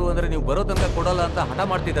 ಚಾಕು ಕೊಡು ಅಂದ್ರೆ ನೀವು ಬರೋ ತನಕ ಕೊಡಲ್ಲ ಅಂತ ಹಠ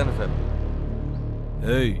ಮಾಡ್ತಿದ್ದಾನೆ ಸರ್.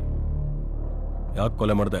 ಏಯ್, ಯಾಕೆ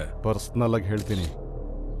ಕೊಲೆ ಮಾಡಿದೆ? ಪರ್ಸನಲ್ ಆಗಿ ಹೇಳ್ತೀನಿ.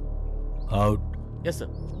 ಔಟ್. Yes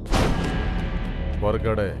sir.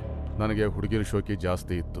 ಹೊರಗಡೆ ನನಗೆ ಹುಡುಗಿರ ಶೋಕಿ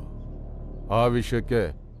ಜಾಸ್ತಿ ಇತ್ತು. ಆ ವಿಷಯಕ್ಕೆ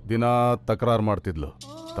ದಿನಾ ತಕರಾರು ಮಾಡ್ತಿದ್ಲು.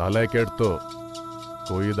 ತಲೆ ಕೆಡ್ತು,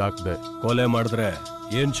 ಕೊಯ್ದಾಕ್ದೆ. ಕೊಲೆ ಮಾಡಿದ್ರೆ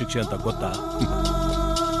ಏನ್ ಶಿಕ್ಷೆ ಅಂತ ಗೊತ್ತಾ?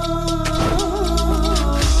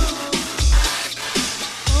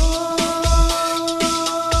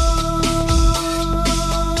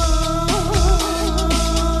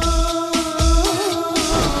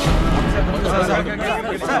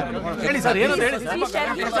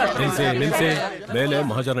 ನಿಲ್ಸಿ. ಮೇಲೆ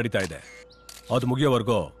ಮಹಾಜ ನಡೀತಾ ಇದೆ. ಅದು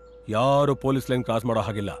ಮುಗಿಯೋವರೆಗೂ ಯಾರು ಪೊಲೀಸ್ ಲೈನ್ ಕ್ರಾಸ್ ಮಾಡೋ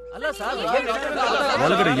ಹಾಗಿಲ್ಲ.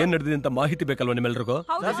 ಒಳಗಡೆ ಏನ್ ನಡೆದಿದೆ ಅಂತ ಮಾಹಿತಿ ಬೇಕಲ್ವ ನಿಮ್ಮೆಲ್ರಿಗೂ?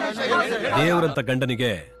 ದೇವರಂತ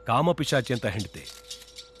ಗಂಡನಿಗೆ ಕಾಮಪಿಶಾಚಿ ಅಂತ ಹೆಂಡತಿ.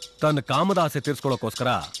 ತನ್ನ ಕಾಮದ ಆಸೆ ತೀರ್ಸ್ಕೊಳ್ಳೋಕೋಸ್ಕರ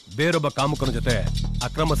ಬೇರೊಬ್ಬ ಕಾಮಕನ ಜೊತೆ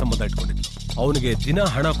ಅಕ್ರಮ ಸಂಬಂಧ ಇಟ್ಕೊಂಡಿದ್ಲು. ಅವನಿಗೆ ದಿನ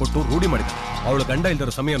ಹಣ ಕೊಟ್ಟು ರೂಢಿ ಮಾಡಿದ. ಅವಳು ಗಂಡ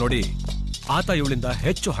ಇಲ್ದಿರೋ ಸಮಯ ನೋಡಿ ಆತ ಇವಳಿಂದ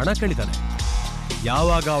ಹೆಚ್ಚು ಹಣ ಕೇಳಿದ್ದಾನೆ.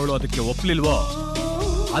 ಯಾವಾಗ ಅವಳು ಅದಕ್ಕೆ ಒಪ್ಲಿಲ್ವೋ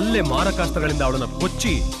ಅಲ್ಲೇ ಮಾರಕಾಸ್ತ್ರಗಳಿಂದ ಅವಳನ್ನ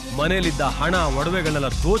ಕೊಚ್ಚಿ ಮನೆಯಲ್ಲಿದ್ದ ಹಣ ಒಡವೆಗಳನ್ನೆಲ್ಲ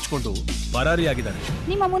ದೋಚ್ಕೊಂಡು ಪರಾರಿಯಾಗಿದ್ದಾನೆ.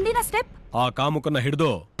 ನಿಮ್ಮ ಮುಂದಿನ ಸ್ಟೆಪ್? ಆ ಕಾಮುಕನ್ನ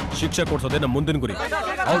ಹಿಡಿದು ಶಿಕ್ಷೆ ಕೊಡ್ಸೋದೇ ನಮ್ಮ ಮುಂದಿನ ಗುರಿ.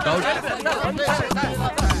 Out out.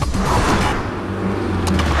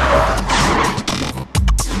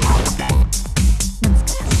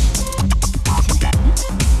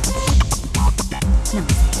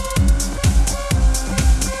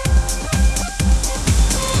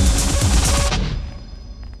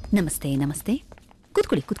 ನಮಸ್ತೆ ನಮಸ್ತೆ.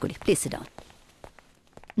 ಕೂತ್ಕೊಳ್ಳಿ ಕೂತ್ಕೊಳ್ಳಿ, please sit down.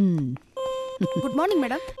 Good morning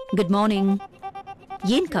madam. Good morning.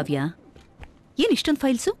 ಏನ್ ಕಾವ್ಯ, ಏನ್ ಇಷ್ಟೊಂದು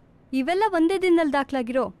ಫೈಲ್ಸು? ಇವೆಲ್ಲ ಒಂದೇ ದಿನದಲ್ಲಿ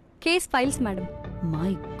ದಾಖಲಾಗಿರೋ ಕೇಸ್ ಫೈಲ್ಸ್ ಮೇಡಮ್.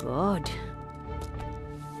 ಮೈ ಗಾಡ್.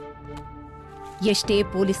 ಎಷ್ಟೇ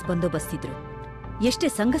ಪೊಲೀಸ್ ಬಂದೋಬಸ್ತ್ ಇದ್ರು, ಎಷ್ಟೇ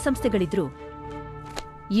ಸಂಘ ಸಂಸ್ಥೆಗಳಿದ್ರು,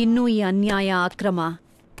 ಇನ್ನೂ ಈ ಅನ್ಯಾಯ, ಅಕ್ರಮ,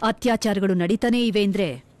 ಅತ್ಯಾಚಾರಗಳು ನಡೀತಾನೇ ಇವೆ ಅಂದ್ರೆ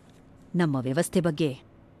ನಮ್ಮ ವ್ಯವಸ್ಥೆ ಬಗ್ಗೆ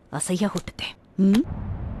ಅಸಹ್ಯ ಹುಟ್ಟುತ್ತೆ.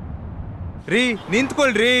 ರೀ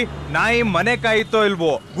ನಿಂತ್ಕೊಳ್ರಿ. ನಾಯಿ ಮನೆ ಕಾಯ್ತೋ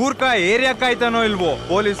ಇಲ್ವೋ, ಗೂರ್ಖಾ ಏರಿಯಾ ಕಾಯ್ತಾನೋ ಇಲ್ವೋ,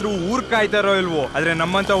 ಪೊಲೀಸರು ಊರ್ ಕಾಯ್ತಾರೋ ಇಲ್ವೋ, ಆದ್ರೆ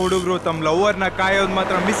ನಮ್ಮಂತ ಹುಡುಗರು ತಮ್ಮ ಲವರ್ನ ಕಾಯೋದ್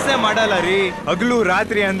ಮಾತ್ರ ಮಿಸ್ಸೇ ಮಾಡಲ್ಲ ರೀ. ಹಗಲು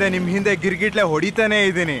ರಾತ್ರಿ ಅಂದೆ ನಿಮ್ ಹಿಂದೆ ಗಿರ್ಗಿಟ್ಲೆ ಹೊಡಿತಾನೆ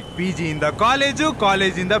ಇದೀನಿ. PG ಇಂದ ಕಾಲೇಜು,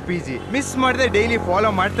 ಕಾಲೇಜಿಂದ PG ಮಿಸ್ ಮಾಡದೆ ಡೈಲಿ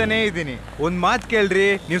ಫಾಲೋ ಮಾಡ್ತಾನೆ ಇದೀನಿ. ಒಂದ್ ಮಾತ್ ಕೇಳ್ರಿ,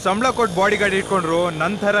 ನೀವ್ ಸಂಬಳ ಕೊಟ್ಟು ಬಾಡಿ ಗಾರ್ಡ್ ಇಟ್ಕೊಂಡ್ರು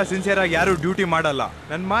ನನ್ ತರ ಸಿನ್ಸಿಯರ್ ಆಗಿ ಯಾರು ಡ್ಯೂಟಿ ಮಾಡಲ್ಲ.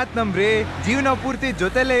 ನನ್ ಮಾತ್ ನಂಬ್ರಿ, ಜೀವನ ಪೂರ್ತಿ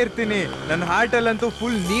ಜೊತೆಲೇ ಇರ್ತೀನಿ. ನನ್ ಹಾರ್ಟ್ ಅಲ್ಲಂತೂ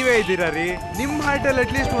ಫುಲ್ ನೀವೇ ಇದ್ದೀರಾ ರೀ. ನಿಮ್ ಹಾರ್ಟ್ ಅಲ್ಲಿ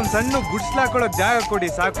ಅಟ್ಲೀಸ್ಟ್ ಒಂದ್ ಸಣ್ಣ ಗುಡ್ಸ್ಲಾಕೊಳಕ್ ಜಾಗ ಕೊಡಿ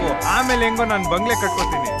ಸಾಕು. ಆಮೇಲೆ ಹೆಂಗೋ ನಾನ್ ಬಂಗ್ಲೆ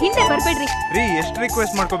ಕಟ್ಕೋತೀನಿ. ಹಿಂದೆ ಬರ್ಬೇಡ್ರಿ ರೀ. ಎಷ್ಟ್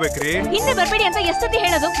ರಿಕ್ವೆಸ್ಟ್ ಮಾಡ್ಕೋಬೇಕ್ರಿ? ಹಿಂದೆ ಬರ್ಬೇಡಿ ಅಂತ ಎಷ್ಟೊತ್ತಿ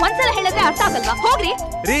ಹೇಳೋದು? ಒಂದ್ಸಲ ಹೇಳಿದ್ರೆ ಅರ್ಥ ಆಗಲ್ವಾ? ಹೋಗ್ರಿ.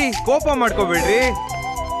 ರೀ ಕೋಪ ಮಾಡ್ಕೋಬೇಡ್ರಿ.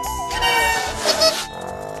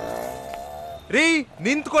 ರೀ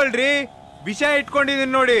ನಿಂತ್ಕೊಳ್ರಿ. ವಿಷಯ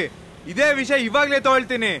ಇಟ್ಕೊಂಡಿದೀನಿ ನೋಡಿ. ಇದೇ ವಿಷಯ ಇವಾಗ್ಲೇ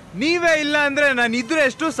ತಗೊಳ್ತೀನಿ. ನೀವೇ ಇಲ್ಲ ಅಂದ್ರೆ ನಾನು ಇದ್ರೆ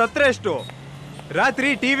ಎಷ್ಟು ಸತ್ರ ಎಷ್ಟು. ರಾತ್ರಿ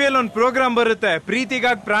ಟಿವಿಯಲ್ಲಿ ಒಂದು ಪ್ರೋಗ್ರಾಮ್ ಬರುತ್ತೆ,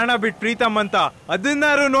 ಪ್ರೀತಿಗಾಗಿ ಪ್ರಾಣ ಬಿಟ್ ಪ್ರೀತಮ್ ಅಂತ.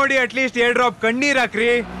 ಅದನ್ನಾರು ನೋಡಿ ಅಟ್ಲೀಸ್ಟ್ 2 ಡ್ರಾಪ್ ಕಣ್ಣೀರ್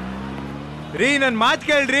ಹಾಕ್ರಿ. ರೀ ನನ್ ಮಾತ್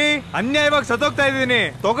ಕೇಳ್ರಿ. ಅನ್ಯಾಯವಾಗಿ ಸತ್ತೋಗ್ತಾ ಇದೀನಿ,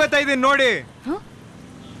 ತಗೋತಾ ಇದೀನಿ ನೋಡಿ.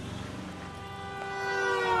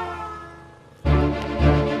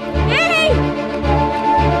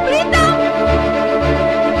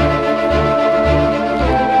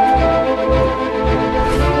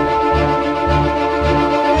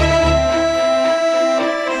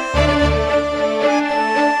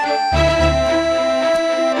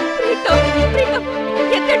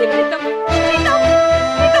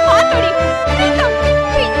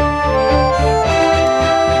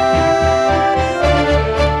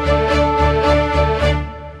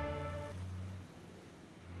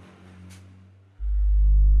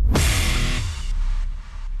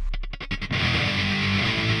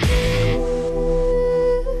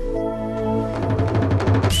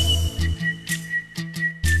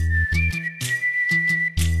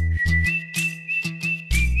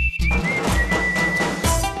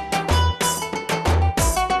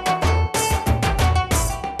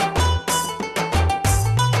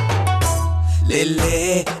 ಲೆಲ್ಲೆ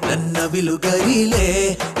ನನ್ನ ಬಿಲುಗರಿಲೆ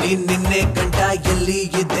ನಿನ್ನೆ ಗಂಟ ಎಲ್ಲಿ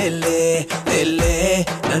ಇದ್ದೆಲ್ಲೆ. ಲೆಲ್ಲೆ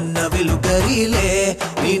ನನ್ನ ಬಿಲುಗರಿಲೆ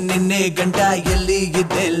ನಿನ್ನೆ ಗಂಟ ಎಲ್ಲಿ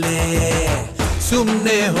ಇದ್ದೆಲ್ಲೆ.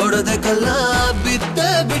 ಸುಮ್ನೆ ಹೊಡೆದೆ ಕಲ್ಲ ಬಿದ್ದೆ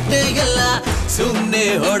ಬಿಟ್ಟೆ ಎಲ್ಲ, ಸುಮ್ನೆ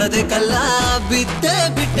ಹೊಡೆದೆ ಕಲ್ಲ ಬಿದ್ದೆ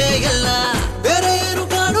ಬಿಟ್ಟೆ ಎಲ್ಲ. ಬೇರೆ ಏನು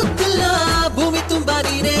ಕಾಣುತ್ತಿಲ್ಲ ಭೂಮಿ ತುಂಬಾ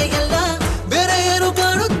ನೀನೇ ಎಲ್ಲ, ಬೇರೆ ಏನು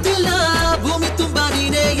ಕಾಣುತ್ತಿಲ್ಲ ಭೂಮಿ ತುಂಬಾ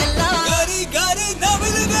ನೀನೇ ಎಲ್ಲ. ಗರಿ ಗರಿ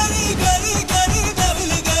ನವಿಲು ಗರಿ ಗರಿ ಗರಿ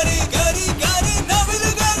ನವಿಲು ಗರಿ ಗರಿ ಗರಿ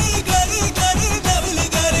ನವಿಲು ಗರಿ ಗರಿ ಗರಿ ನವಿಲು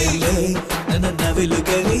ಗರಿ. ನನ್ನ ನವಿಲು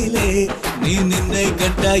ಗರಿಲೆ ನೀ ನಿನ್ನೆ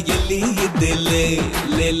ಗಂಟ ಎಲ್ಲಿ ಇದ್ದೆಲ್ಲೆ.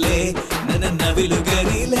 ಲೆಲ್ಲೆ ನನ್ನ ನವಿಲು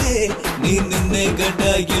ಗರಿಲೆ ನೀ ನಿನ್ನೆ ಗಂಟ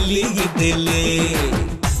ಎಲ್ಲಿ ಇದ್ದೆಲ್ಲೆ.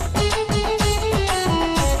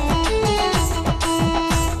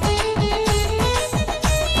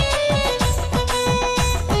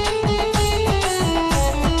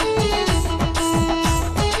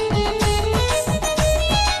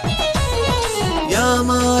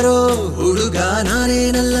 ಯಾಮಾರೋ ಹುಡುಗ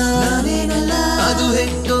ನಾನೇನಲ್ಲ, ಅದು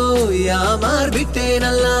ಹೆಂಗೋ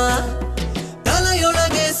ಯಾಮಾರ್ಬಿಟ್ಟೇನಲ್ಲ.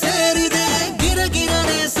 ತಲೆಯೊಳಗೆ ಸೇರಿದೆ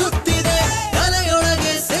ಗಿರಗಿರನೆ ಸುತ್ತಿದೆ,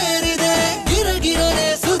 ತಲೆಯೊಳಗೆ ಸೇರಿದೆ ಗಿರಗಿರನೆ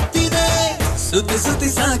ಸುತ್ತಿದೆ. ಸುತ್ತಿ ಸುತ್ತಿ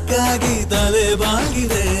ಸಾಕಾಗಿ ತಲೆ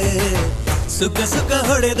ಬಾಗಿದೆ, ಸುಖ ಸುಖ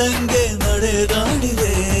ಹೊಡೆದಂಗೆ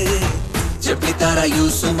ನಡೆದಾಡಿದೆ. ಚಪ್ಪಲಿ ತರ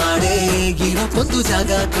ಯೂಸು ಮಾಡೇ ಗಿರೋಕೊಂದು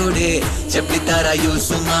ಜಾಗ ಕೊಡೆ, ಚಪ್ಪಲಿ ತರ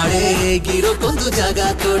ಯೂಸು ಮಾಡೇ ಗಿರೋಕೊಂದು ಜಾಗ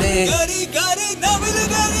ಕೊಡೆ. ಗರಿ ಗರಿ ನವಿಲು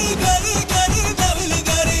ಗರಿ ಗರಿ ಗರಿ ನವಿಲು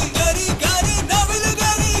ಗರಿ ಗರಿ ಗರಿ ನವಿಲು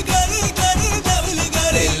ಗರಿ ಗರಿ ಗರಿ ನವಿಲು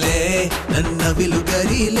ಗರಿ. ನನ್ನ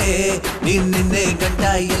ವಿಲುಗರಿಲೆ ನಿನ್ನೆ ಗಂಟ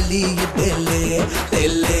ಎಲ್ಲಿ ಇದ್ದೆಲೆ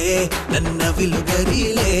ಲೆಲ್ಲೆ ನನ್ನ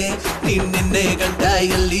ವಿಲುಗರಿಲೆ ನಿನ್ನೆ ಗಂಟ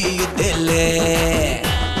ಎಲ್ಲಿ ಇದ್ದೆಲೆ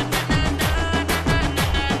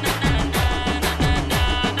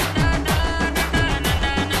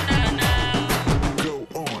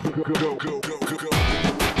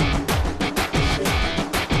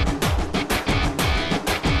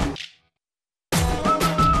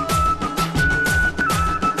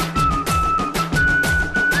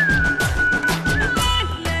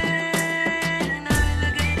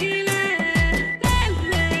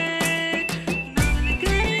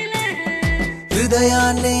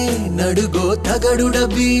ಹೃದಯಾನೇ ನಡುಗೋ ತಗಡು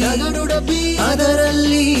ಡಬ್ಬಿ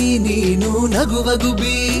ಅದರಲ್ಲಿ ನೀನು ನಗುವ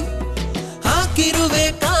ಗುಬಿ ಹಾಕಿರುವೆ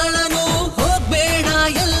ಕಾಳನು ಹೋಗ್ಬೇಡ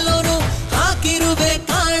ಎಲ್ಲೋನು ಹಾಕಿರುವೆ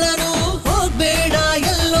ಕಾಳನು ಹೋಗ್ಬೇಡ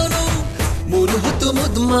ಎಲ್ಲೋನು ಮೂರು ಹೊತ್ತು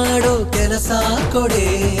ಮುದ್ದು ಮಾಡೋ ಕೆಲಸ ಕೊಡೆ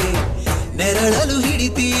ನೆರಳಲು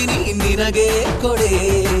ಹಿಡಿತೀನಿ ನಿನಗೆ ಕೊಡೆ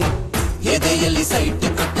ಎದೆಯಲ್ಲಿ ಸೈಟ್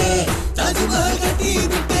ಕೊಟ್ಟೆ ತಾಜ್ಮಹಲ್ ಕಟ್ಟಿ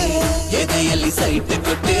ಬಿಟ್ಟೆ ಎದೆಯಲ್ಲಿ ಸೈಟ್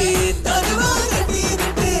ಕೊಟ್ಟೆ ತಾಜ್ಮಹಲ್ ಕಟ್ಟಿ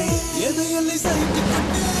ಬಿಟ್ಟೆ ಎದೆಯಲ್ಲಿ ಸೈಟ್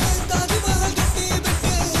ಕೊಟ್ಟೆ ತಾಜ್ಮಹಲ್ ಕಟ್ಟಿ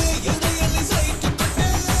ಬಿಟ್ಟೆ ಎದೆಯಲ್ಲಿ ಸೈಟ್ ಕೊಟ್ಟೆ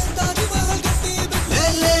ತಾಜ್ಮಹಲ್ ಕಟ್ಟಿ ಬಿಟ್ಟೆ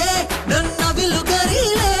ಲೆಲ್ಲೆ ನನ್ನ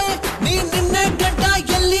ವಿಲುಗರಿಲೆ ನಿನ್ನೆ ಗಂಟ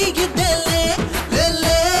ಎಲ್ಲಿ ಇದ್ದೆಲೆ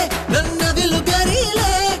ಲೆಲ್ಲೆ ನನ್ನ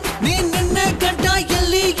ವಿಲುಗರಿಲೆ ನಿನ್ನೆ ಗಂಟ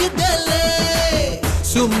ಎಲ್ಲಿ ಇದ್ದೆಲೆ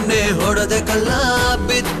ಸುಮ್ನೆ ಹೊಡೆದೆ ಕಲ್ಲ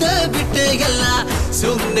ಬಿದ್ದೆ ಬಿಟ್ಟೆ ಎಲ್ಲ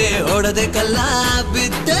ಸುಮ್ನೆ ಹೊಡೆದೆ ಕಲ್ಲ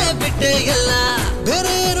ಬಿದ್ದೆ ಬಿಟ್ಟೆ ಎಲ್ಲ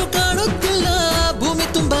ಬೇರೆ ಏನು ಕಾಣುತ್ತಿಲ್ಲ ಭೂಮಿ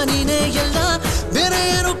ತುಂಬಾ ನೀನೇ ಎಲ್ಲ ಬೇರೆ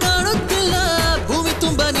ಏನು ಕಾಣುತ್ತಿಲ್ಲ ಭೂಮಿ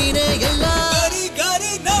ತುಂಬಾ ನೀನೇ ಎಲ್ಲ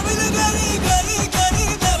ಗರಿ ನವಿಲು ಗರಿ ಗರಿ ಗರಿ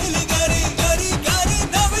ನವಿಲು ಗರಿ ಗರಿ ಗರಿ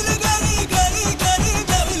ನವಿಲು ಗರಿ ಗರಿ ಗರಿ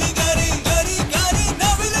ನವಿಲು ಗರಿ ಗರಿ ಗರಿ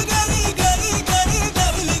ನವಿಲು ಗರಿ ಗರಿ ಗರಿ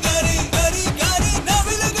ನವಿಲು ಗರಿ ಗರಿ ಗರಿ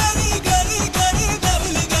ನವಿಲು ಗರಿ ಗರಿ ಗರಿ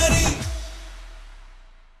ನವಿಲು ಗರಿ.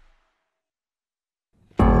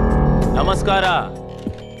 ನಮಸ್ಕಾರ,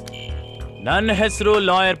 ನನ್ನ ಹೆಸರು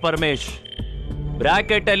ಲಾಯರ್ ಪರಮೇಶ್.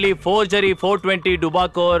 ಬ್ರಾಕೆಟ್ ಅಲ್ಲಿ ಫೋರ್ಜರಿ 420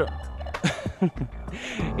 ಡುಬಾಕೋರ್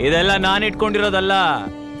ಇದೆಲ್ಲ ನಾನು ಇಟ್ಕೊಂಡಿರೋದಲ್ಲ,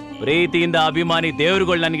 ಪ್ರೀತಿಯಿಂದ ಅಭಿಮಾನಿ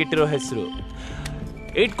ದೇವ್ರುಗಳು ನನಗಿಟ್ಟಿರೋ ಹೆಸರು.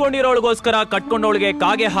 ಇಟ್ಕೊಂಡಿರೋಳಿಗೋಸ್ಕರ ಕಟ್ಕೊಂಡವಳಿಗೆ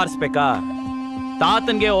ಕಾಗೆ ಹಾರಿಸ್ಬೇಕಾ?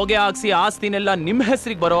 ತಾತನ್ಗೆ ಹೊಗೆ ಹಾಕ್ಸಿ ಆಸ್ತಿನೆಲ್ಲ ನಿಮ್ಮ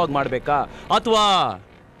ಹೆಸರಿಗೆ ಬರೋವಾಗ ಮಾಡ್ಬೇಕಾ? ಅಥವಾ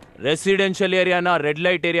ರೆಸಿಡೆನ್ಷಿಯಲ್ ಏರಿಯಾನ ರೆಡ್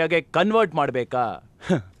ಲೈಟ್ ಏರಿಯಾಗೆ ಕನ್ವರ್ಟ್ ಮಾಡ್ಬೇಕಾ?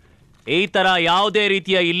 ಈ ತರ ಯಾವುದೇ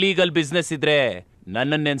ರೀತಿಯ ಇಲ್ಲೀಗಲ್ ಬಿಸ್ನೆಸ್ ಇದ್ರೆ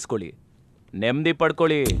ನನ್ನನ್ನು ನೆನ್ಸ್ಕೊಳ್ಳಿ, ನೆಮ್ಮದಿ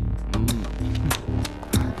ಪಡ್ಕೊಳ್ಳಿ.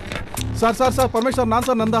 ಸರ್ ಪರಮೇಶ್ವರ್ ನಾನ್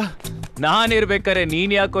ಸರ್ ನಂದ. ನಾನಿರ್ಬೇಕಾರೆ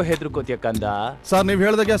ನೀನ್ ಯಾಕೋ ಹೆದರ್ಕೋತಿಯ ಕಂದ? ಸರ್ ನೀವು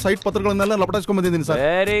ಹೇಳಿದಾಗೆ ಸೈಟ್ ಪತ್ರಗಳನ್ನೆಲ್ಲ ಲಪಟಾಯಿಸ್ಕೊಂಡ್ ಬಂದಿದ್ದೀನಿ ಸರ್.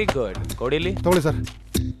 Very good, ಕೊಡಿಲಿ. ತಗೊಳ್ಳಿ ಸರ್.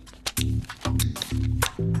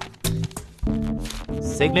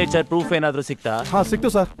 ಸಿಗ್ನೇಚರ್ ಪ್ರೂಫ್ ಏನಾದ್ರೂ ಸಿಕ್ತಾ? ಹಾ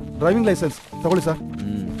ಸಿಕ್ತು ಸರ್, ಡ್ರೈವಿಂಗ್ ಲೈಸೆನ್ಸ್ ತಗೊಳ್ಳಿ ಸರ್.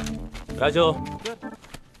 ರಾಜು,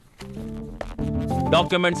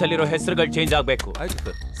 ಡಾಕ್ಯುಮೆಂಟ್ಸ್ ಅಲ್ಲಿರೋ ಹೆಸರುಗಳು ಚೇಂಜ್ ಆಗ್ಬೇಕು.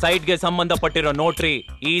 ಸೈಟ್ಗೆ ಸಂಬಂಧಪಟ್ಟಿರೋ ನೋಟ್ರಿ,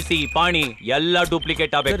 ಇಸಿ, ಪಾಣಿ ಎಲ್ಲ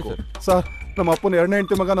ಡೂಪ್ಲಿಕೇಟ್ ಆಗಬೇಕು. ಸರ್ ನಮ್ಮ ಅಪ್ಪನ 2ನೇ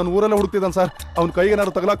ಹೆಂಡತಿ ಮಗ ನಾನು ಊರೆಲ್ಲ ಹುಡುಕ್ತಿದ್ದಾನೆ ಸರ್. ಅವ್ನ ಕೈಗೆ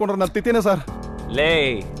ಏನಾದ್ರು ತಗಲಾಕೊಂಡ್ರೆ ನಾನು ತಿತ್ತೀನಿ ಸರ್. ಲೇ,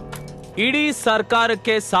 ಇಡೀ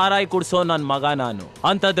ಸರ್ಕಾರಕ್ಕೆ ಸಾರಾಯಿ ಕುಡ್ಸೋ ನನ್ ಮಗ ನಾನು,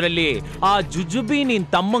 ಅಂತದ್ರಲ್ಲಿ ಆ ಜುಜುಬಿ ನಿನ್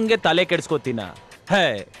ತಮ್ಮಂಗೆ ತಲೆ ಕೆಡ್ಸ್ಕೋತೀನ? ಹೇ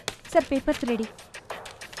ಸರ್, ಪೇಪರ್ಸ್ ರೆಡಿ.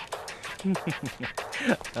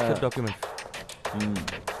 ಡಾಕ್ಯುಮೆಂಟ್,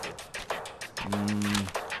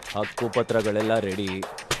 ಹಕ್ಕು ಪತ್ರಗಳೆಲ್ಲ ರೆಡಿ.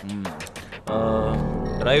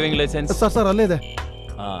 ಡ್ರೈವಿಂಗ್ ಲೈಸೆನ್ಸ್ ಸರ್ ಅಲ್ಲೇ ಇದೆ.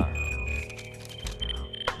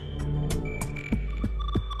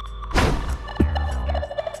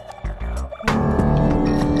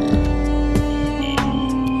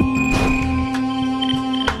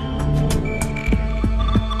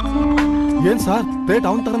 ಏನ್ ಸರ್ ಡೇಟ್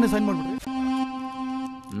ಅವನ್ ತರನೇ ಸೈನ್ ಮಾಡ್ಬಿಡ್ರಿ.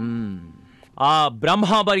 ಆ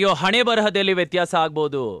ಬ್ರಹ್ಮ ಬರೆಯೋ ಹಣೆ ಬರಹದಲ್ಲಿ ವ್ಯತ್ಯಾಸ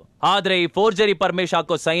ಆಗ್ಬೋದು, ಆದ್ರೆ ಈ ಫೋರ್ಜರಿ ಪರಮೇಶ್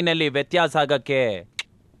ಹಾಕೋ ಸೈನ್ ಅಲ್ಲಿ ವ್ಯತ್ಯಾಸ ಆಗಕ್ಕೆ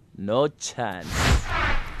ನೋ ಚಾನ್ಸ್.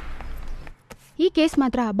 ಈ ಕೇಸ್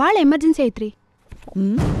ಮಾತ್ರ ಬಾಳ ಎಮರ್ಜೆನ್ಸಿ ಐತ್ರಿ.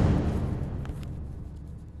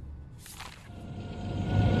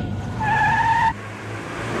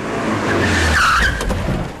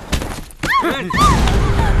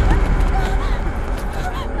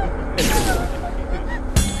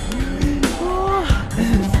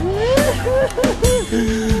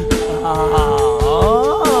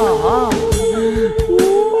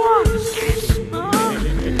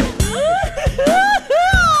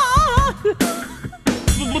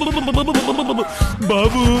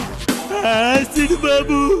 ಬಾಬು, ಆಸಿಡ್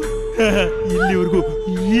ಬಾಬು, ಇಲ್ಲಿವರೆಗೂ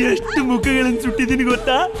ಎಷ್ಟು ಮುಖಗಳನ್ನು ಸುಟ್ಟಿದ್ದೀನಿ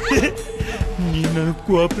ಗೊತ್ತಾ? ನೀನ್ ನನಗೆ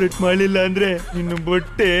ಕೋಆಪರೇಟ್ ಮಾಡಲಿಲ್ಲ ಅಂದ್ರೆ ನಿನ್ನ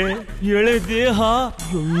ಬಟ್ಟೆ ಎಳೆ ದೇಹ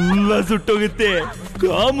ಎಲ್ಲ ಸುಟ್ಟೋಗುತ್ತೆ.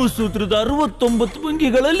 ಕಾಮಸೂತ್ರದ 69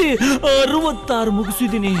 ಭಂಗಿಗಳಲ್ಲಿ 66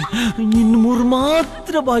 ಮುಗಿಸಿದೀನಿ. ಇನ್ನು 3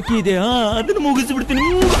 ಮಾತ್ರ ಬಾಕಿ ಇದೆ. ಅದನ್ನು ಮುಗಿಸ್ಬಿಡ್ತೀನಿ.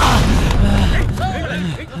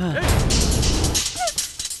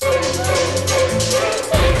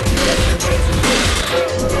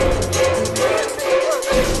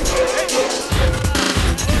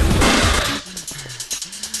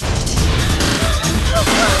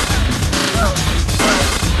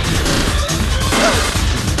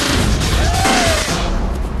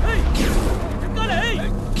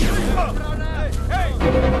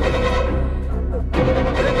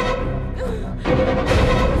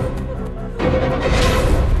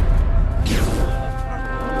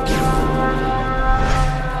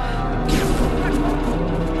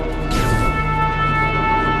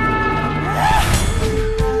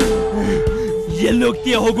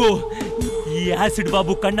 ಎಲ್ಲೋಗ್ತೀಯ ಹೋಗು. ಈ ಆಸಿಡ್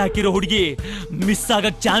ಬಾಬು ಕಣ್ಣು ಹಾಕಿರೋ ಹುಡುಗಿ ಮಿಸ್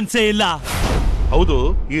ಆಗಕ್ ಚಾನ್ಸೇ ಇಲ್ಲ. ಹೌದು,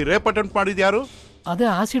 ಈ ರೇಪ್ ಅಟೆಂಪ್ಟ್ ಮಾಡಿದ್ ಯಾರು? ಅದೇ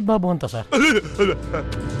ಆಸಿಡ್ ಬಾಬು ಅಂತ ಸರ್.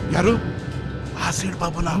 ಯಾರು? ಆಸಿಡ್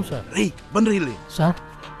ಬಾಬುನಾ? ರೀ ಬನ್ರಿ ಇಲ್ಲಿ. ಸರ್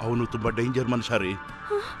ಅವನು ತುಂಬಾ ಡೇಂಜರ್ ಮನುಷ್ಯ ರೀ.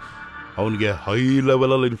 ಅವನಿಗೆ ಹೈ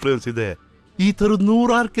ಲೆವೆಲ್ ಅಲ್ಲಿ ಇನ್ಫ್ಲೂಯೆನ್ಸ್ ಇದೆ. ಈ ತರದ್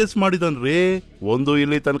 106 ಕೇಸ್ ಮಾಡಿದನ್ರಿ. ಒಂದು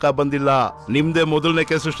ಇಲ್ಲಿ ತನಕ ಬಂದಿಲ್ಲ. ನಿಮ್ದೇ ಮೊದಲನೇ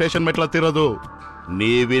ಕೇಸ್ ಸ್ಟೇಷನ್ ಮೆಟ್ಲತ್ತಿರೋದು.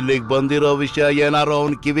 ನೀವಿಲ್ಲಿಗೆ ಬಂದಿರೋ ವಿಷಯ ಏನಾರು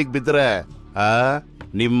ಅವನ್ ಕಿವಿಗ್ ಬಿದ್ರೆ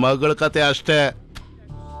ನಿಮ್ ಮಗಳ ಕತೆ ಅಷ್ಟೇ.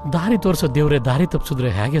 ದಾರಿ ತೋರಿಸೋ ದೇವ್ರೆ ದಾರಿ ತಪ್ಪಿಸಿದ್ರೆ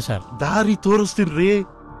ಹೇಗೆ ಸರ್? ದಾರಿ ತೋರಿಸ್ತೀನ್ರಿ.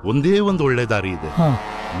 ಒಂದೇ ಒಂದು ಒಳ್ಳೆ ದಾರಿ ಇದೆ.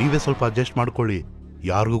 ನೀವೇ ಸ್ವಲ್ಪ ಅಡ್ಜಸ್ಟ್ ಮಾಡ್ಕೊಳ್ಳಿ.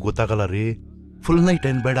 ಯಾರಿಗೂ ಗೊತ್ತಾಗಲ್ಲ ರೀ. ಫುಲ್ ನೈಟ್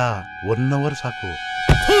ಏನ್ ಬೇಡ, 1 hour ಸಾಕು.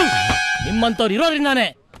 ನಿಮ್ಮಂತವ್ರು ಇರೋದ್ರಿಂದಾನೆ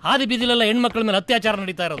ಹಾದಿ ಬೀದಿಲೆಲ್ಲ ಹೆಣ್ಮಕ್ಳ ಮೇಲೆ ಅತ್ಯಾಚಾರ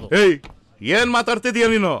ನಡೀತಾ ಇರೋದು. ಏಯ್, ಏನ್ ಮಾತಾಡ್ತಿದೀಯ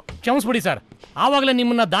ನೀನು? ಕ್ಷಮಿಸ್ಬಿಡಿ ಸರ್. ಆವಾಗಲೇ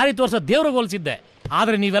ನಿಮ್ಮನ್ನ ದಾರಿ ತೋರಿಸೋ ದೇವ್ರಿಗೆ ಹೋಲಿಸಿದ್ದೆ.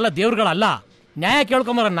 ಆದ್ರೆ ನೀವೆಲ್ಲ ದೇವ್ರುಗಳಲ್ಲ. ನ್ಯಾಯ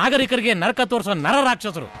ಕೇಳ್ಕೊಂಬರೋ ನಾಗರಿಕರಿಗೆ ನರಕ ತೋರಿಸೋ ನರ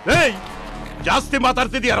ರಾಕ್ಷಸರು. ಏಯ್, ಜಾಸ್ತಿ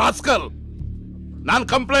ಮಾತಾಡ್ತಿದೀಯ ರಾಸ್ಕಲ್. ನಾನ್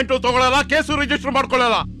ಕಂಪ್ಲೇಂಟ್ ತಗೊಳಲ್ಲ, ಕೇಸು ರಿಜಿಸ್ಟರ್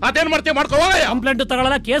ಮಾಡ್ಕೊಳ್ಳಲ್ಲ. ಅದೇನ್ ಮಾಡ್ತೀಯ ಮಾಡ್ಕೋ. ಕಂಪ್ಲೇಂಟ್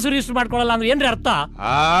ತಗೊಳಲ್ಲ, ಕೇಸು ರಿಜಿಸ್ಟರ್ ಮಾಡ್ಕೊಳ್ಳಲ್ಲ ಅಂದ್ರೆ ಏನ್ರಿ ಅರ್ಥ?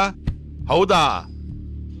 ಹೌದಾ?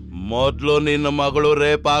 ಮೊದ್ಲು ನಿನ್ನ ಮಗಳು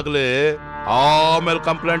ರೇಪ್ ಆಗ್ಲಿ, ಆಮೇಲೆ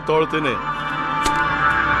ಕಂಪ್ಲೇಂಟ್ ತೊಗೊಳ್ತೀನಿ.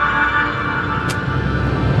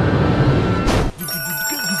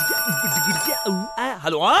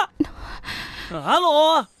 ಹಲೋ ಹಲೋ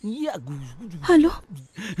ಹಲೋ,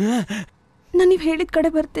 ನಾನು ನೀವು ಹೇಳಿದ ಕಡೆ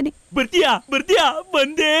ಬರ್ತೀನಿ. ಬರ್ತೀಯಾ? ಬರ್ತೀಯಾ?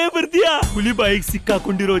 ಬಂದೇ ಬರ್ತೀಯಾ? ಹುಲಿ ಬಾಯಿಗೆ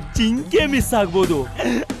ಸಿಕ್ಕಾಕೊಂಡಿರೋ ಜಿಂಕೆ ಮಿಸ್ ಆಗ್ಬೋದು.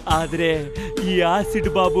 ಆದ್ರೆ ಈ ಆಸಿಡ್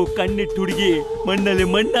ಬಾಬು ಕಣ್ಣಿಟ್ಟು ಹುಡುಗಿ ಮಣ್ಣಲ್ಲಿ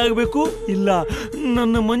ಮಣ್ಣಾಗಬೇಕು, ಇಲ್ಲ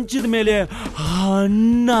ನನ್ನ ಮಂಚದ ಮೇಲೆ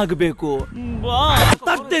ಹಣ್ಣಾಗಬೇಕು.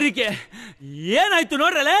 ತಪ್ಪರಿಕೆ ಏನಾಯ್ತು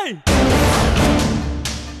ನೋಡ್ರಲ್ಲ.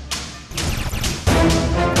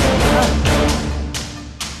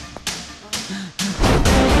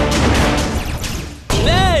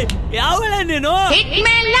 ಯಾವಳ ನೀನು?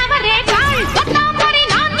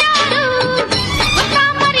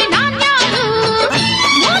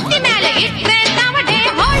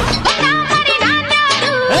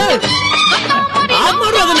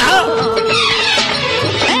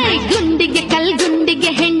 ಗುಂಡಿಗೆ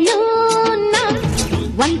ಕಲ್ಗುಂಡಿಗೆ ಹೆಣ್ಣು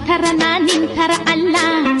ಒಂಥರ ನಿಂಥರ ಅಲ್ಲ.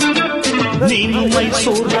 ನೀನು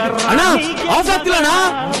ಮೈಸೂರ ಅಣ್ಣ ಆಫ್ ಆಗ್ತಿಲ್ಲ.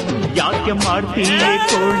 ಯಾಕೆ ಮಾಡ್ತೀಯ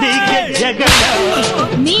ಕೋಳಿಗೆ ಜಗಳ?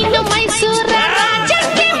 ನೀನು ಮೈಸೂರ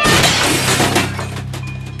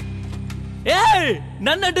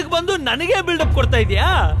ನನ್ನ ಅಡ್ಡಕ್ಕೆ ಬಂದು ನನಗೆ ಬಿಲ್ಡಪ್ ಕೊಡ್ತಾ ಇದೀಯಾ?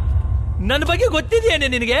 ನನ್ನ ಬಗ್ಗೆ ಗೊತ್ತಿದೆಯೇನೆ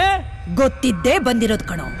ನಿನಗೆ? ಗೊತ್ತಿದ್ದೇ ಬಂದಿರೋದು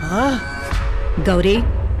ಕಣೋ. ಗೌರಿ,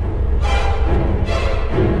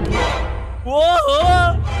 ಓಹೋ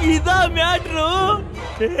ಇದಾ ಮ್ಯಾಟ್ರು.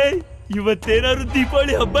 ಇವತ್ತೇನಾದ್ರು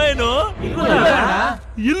ದೀಪಾವಳಿ ಹಬ್ಬ ಏನೋ?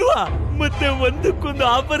 ಇಲ್ವಾ? ಮತ್ತೆ ಒಂದಕ್ಕೊಂದು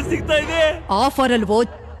ಆಫರ್ ಸಿಗ್ತಾ ಇದೆ. ಆಫರ್ ಅಲ್ವೋ?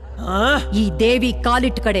 ಈ ದೇವಿ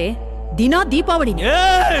ಕಾಲಿಟ್ ಕಡೆ ದಿನ ದೀಪಾವಳಿ.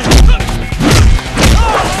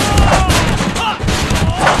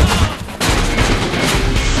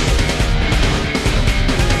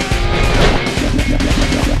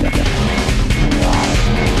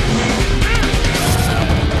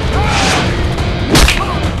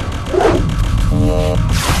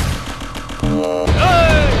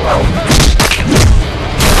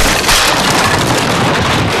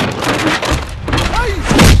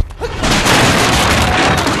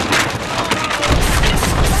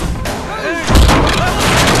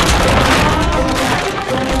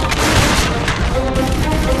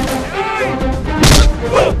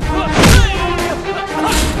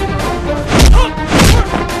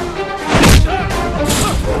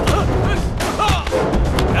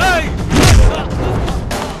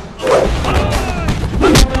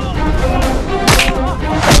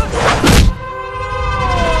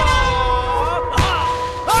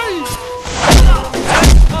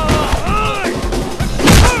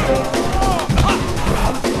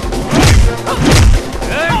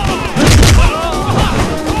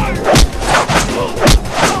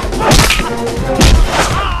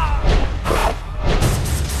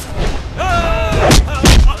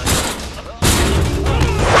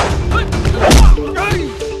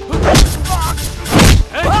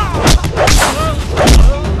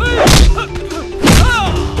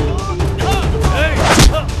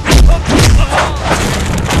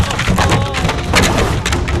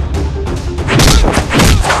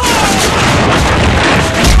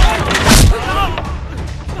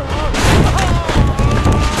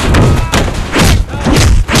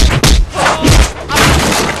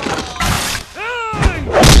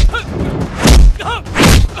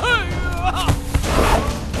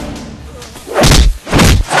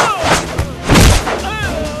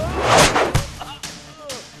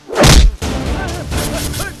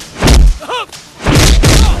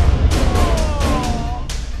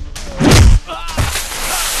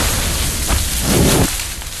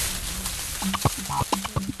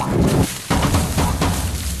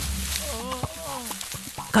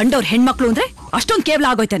 ಕಂಡವ್ರ ಹೆಣ್ಮಕ್ಳು ಅಂದ್ರೆ ಅಷ್ಟೊಂದು ಕೇವಲ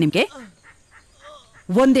ಆಗೋಯ್ತಾ ನಿಮ್ಗೆ?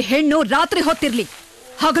 ಒಂದು ಹೆಣ್ಣು ರಾತ್ರಿ ಹೊತ್ತಿರ್ಲಿ,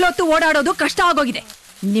 ಹಗಲೊತ್ತು ಓಡಾಡೋದು ಕಷ್ಟ ಆಗೋಗಿದೆ.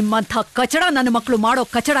 ನಿಮ್ಮಂಥ ಕಚಡ ನನ್ನ ಮಕ್ಕಳು ಮಾಡೋ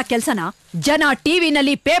ಕಚಡ ಕೆಲ್ಸನ ಜನ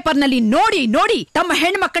ಟಿವಿನಲ್ಲಿ ಪೇಪರ್ನಲ್ಲಿ ನೋಡಿ ನೋಡಿ ತಮ್ಮ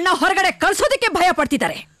ಹೆಣ್ಮಕ್ಕಳನ್ನ ಹೊರಗಡೆ ಕಳ್ಸೋದಕ್ಕೆ ಭಯ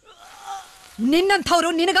ಪಡ್ತಿದ್ದಾರೆ.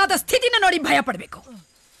 ನಿನ್ನಂಥವ್ರು ನಿನಗಾದ ಸ್ಥಿತಿನ ನೋಡಿ ಭಯ ಪಡ್ಬೇಕು.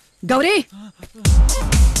 ಗೌರಿ,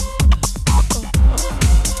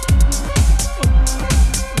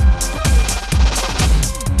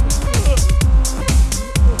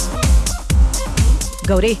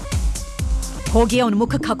 ಗೌರಿ, ಹೋಗಿ ಅವನ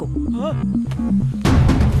ಮುಖಕ್ಕೆ ಹಾಕು.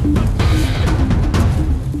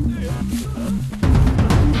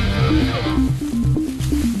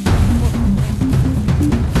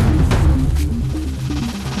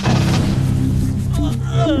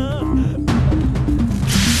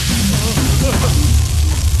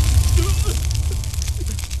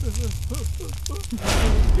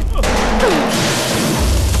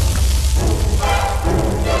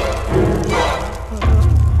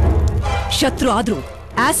 ಶತ್ರು ಆದ್ರೂ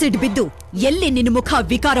ಆಸಿಡ್ ಬಿದ್ದು ಎಲ್ಲಿ ನಿನ್ನ ಮುಖ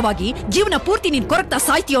ವಿಕಾರವಾಗಿ ಜೀವನ ಪೂರ್ತಿ ನೀನ್ ಕೊರಗ್ತಾ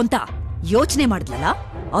ಸಾಯ್ತೀಯೋ ಅಂತ ಯೋಚನೆ ಮಾಡಿದ್ಲಲ್ಲ,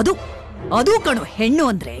 ಅದು ಕಣು ಹೆಣ್ಣು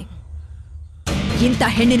ಅಂದ್ರೆ. ಇಂಥ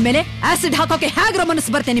ಹೆಣ್ಣಿನ ಮೇಲೆ ಆಸಿಡ್ ಹಾಕೋಕೆ ಹೇಗ್ರ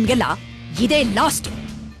ಮನಸ್ಸು ಬರ್ತೆ ನಿಮ್ಗೆಲ್ಲ? ಇದೇ ಲಾಸ್ಟ್.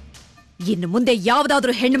 ಇನ್ನು ಮುಂದೆ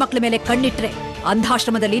ಯಾವ್ದಾದ್ರೂ ಹೆಣ್ಣು ಮಕ್ಳ ಮೇಲೆ ಕಣ್ಣಿಟ್ರೆ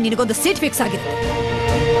ಅಂಧಾಶ್ರಮದಲ್ಲಿ ನಿನಗೊಂದು ಸೀಟ್ ಫಿಕ್ಸ್ ಆಗಿದೆ.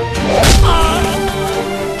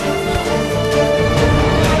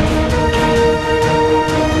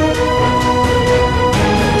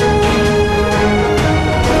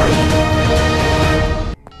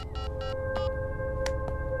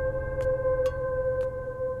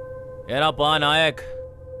 ಏನಪ್ಪ ನಾಯಕ್,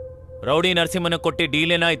 ರೌಡಿ ನರಸಿಂಹನ ಕೊಟ್ಟಿ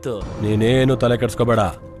ಡೀಲ್ ಏನಾಯ್ತು? ನೀನೇನು ತಲೆ ಕೆಡ್ಸ್ಕೋಬೇಡ,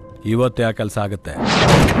 ಇವತ್ತೇ ಆ ಕೆಲಸ ಆಗುತ್ತೆ.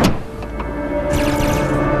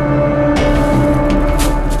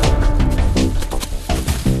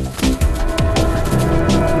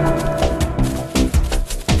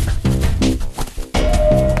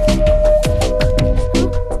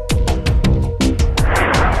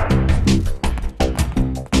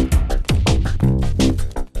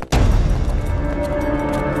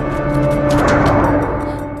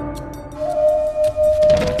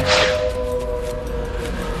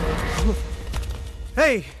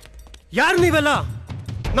 ಯಾರು ನೀವೆಲ್ಲ?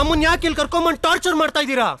 ನಮ್ಮನ್ನ ಯಾಕೆ ಇಲ್ಲಿ ಕರ್ಕೊಂಬಂದು ಟಾರ್ಚರ್ ಮಾಡ್ತಾ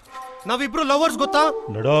ಇದ್ದೀರಾ? ನಾವಿಬ್ರು ಲವರ್ಸ್ ಗೊತ್ತಾ?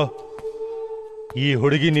 ನೋಡೋ, ಈ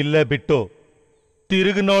ಹುಡುಗಿನಿಲ್ಲೇ ಬಿಟ್ಟು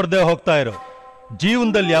ತಿರುಗಿ ನೋಡ್ದೆ ಹೋಗ್ತಾ ಇರೋ.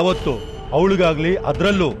 ಜೀವನದಲ್ಲಿ ಯಾವತ್ತು ಅವಳಿಗಾಗ್ಲಿ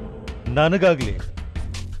ಅದ್ರಲ್ಲೂ ನನಗಾಗ್ಲಿ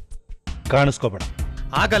ಕಾಣಿಸ್ಕೋಬೇಡ.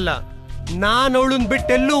 ಆಗಲ್ಲ, ನಾನು ಅವಳನ್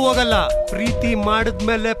ಬಿಟ್ಟೆಲ್ಲೂ ಹೋಗಲ್ಲ. ಪ್ರೀತಿ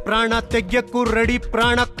ಮಾಡಿದ್ಮೇಲೆ ಪ್ರಾಣ ತೆಗ್ಯಕ್ಕೂ ರೆಡಿ,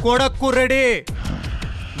 ಪ್ರಾಣ ಕೊಡಕ್ಕೂ ರೆಡಿ.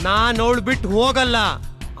 ನಾನು ಅವಳು ಬಿಟ್ಟು ಹೋಗಲ್ಲ.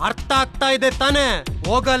 ಅರ್ಥ ಆಗ್ತಾ ಇದೆ ತಾನೆ?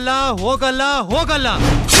 ಹೋಗಲ್ಲ ಹೋಗಲ್ಲ ಹೋಗಲ್ಲ.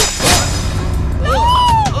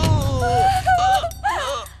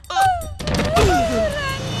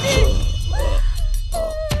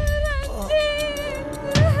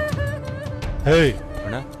 ಹೇ,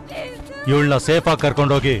 ಇವಳನ್ನ ಸೇಫ್ ಆಗಿ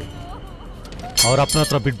ಕರ್ಕೊಂಡೋಗಿ ಅವ್ರ ಅಪ್ಪನ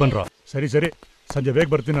ಹತ್ರ ಬಿಟ್ಟು ಬನ್ರ. ಸರಿ ಸರಿ, ಸಂಜೆ ಬೇಗ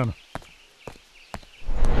ಬರ್ತೀನಿ ನಾನು.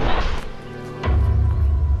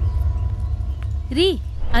 ರೀ,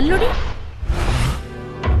 ಅಲ್ಲೋಡಿ.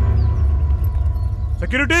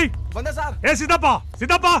 ಸೆಕ್ಯೂರಿಟಿ ಬಂದೆ ಸರ್. ಏ ಸಿದ್ದಪ್ಪ,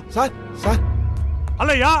 ಸಿದ್ದಪ್ಪ ಸರ್. ಸರ್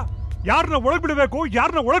ಅಲ್ಲಯ್ಯ, ಯಾರನ್ನ ಒಳಗ್ ಬಿಡಬೇಕು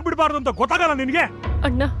ಯಾರನ್ನ ಒಳಗ್ ಬಿಡಬಾರ್ದು ಅಂತ ಗೊತ್ತಾಗಲ್ಲ ನಿನ್ಗೆ?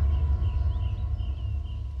 ಅಣ್ಣ,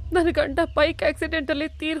 ನನ್ನ ಗಂಡ ಬೈಕ್ ಆಕ್ಸಿಡೆಂಟ್ ಅಲ್ಲಿ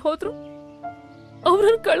ತೀರ್ ಹೋದ್ರು.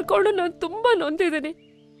 ಅವ್ರನ್ನ ಕಳ್ಕೊಂಡು ನಾನು ತುಂಬಾ ನೊಂದಿದ್ದೀನಿ.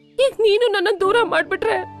 ಈಗ ನೀನು ನನ್ನ ದೂರ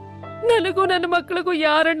ಮಾಡ್ಬಿಟ್ರೆ ನನಗೂ ನನ್ನ ಮಕ್ಕಳಿಗೂ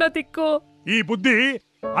ಯಾರಣ್ಣ ದಿಕ್ಕು? ಈ ಬುದ್ಧಿ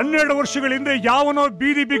 12 ವರ್ಷಗಳ ಹಿಂದೆ ಯಾವನೋ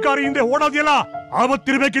ಬೀದಿ ಬಿಕಾರಿ ಹಿಂದೆ ಓಡೋದಿಲ್ಲ,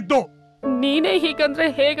 ಆವತ್ತಿರ್ಬೇಕಿತ್ತು. ನೀನೇ ಹೀಗಂದ್ರೆ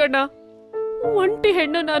ಹೇಗಣ್ಣ? ಒಂಟಿ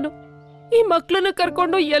ಹೆಣ್ಣು ನಾನು. ಈ ಮಕ್ಕಳನ್ನ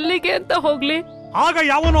ಕರ್ಕೊಂಡು ಎಲ್ಲಿಗೆ ಅಂತ ಹೋಗ್ಲಿ? ಆಗ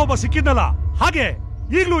ಯಾವನೋ ಒಬ್ಬ ಸಿಕ್ಕಿದ್ನಲ್ಲ, ಹಾಗೆ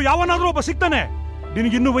ಈಗ್ಲೂ ಯಾವನಾದ್ರೂ ಒಬ್ಬ ಸಿಗ್ತಾನೆ.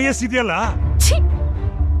 ನಿನಗಿನ್ನೂ ವಯಸ್ಸಿದೆಯಲ್ಲ.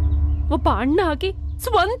 ಒಬ್ಬ ಅಣ್ಣ ಆಗಿ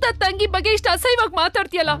ಸ್ವಂತ ತಂಗಿ ಬಗ್ಗೆ ಇಷ್ಟ ಅಸಹ್ಯವಾಗಿ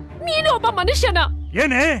ಮಾತಾಡ್ತೀಯಲ್ಲ, ನೀನು ಒಬ್ಬ ಮನುಷ್ಯನ?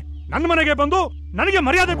 ಏನೇ ನನ್ನ ಮನೆಗೆ ಬಂದು ನನಗೆ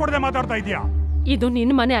ಮರ್ಯಾದೆ ಕೊಡದೆ ಮಾತಾಡ್ತಾ ಇದೀಯಾ? ಇದು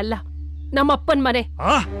ನಿನ್ ಮನೆ ಅಲ್ಲ, ನಮ್ಮಪ್ಪನ್ ಮನೆ.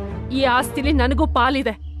 ಈ ಆಸ್ತಿಲಿ ನನಗೂ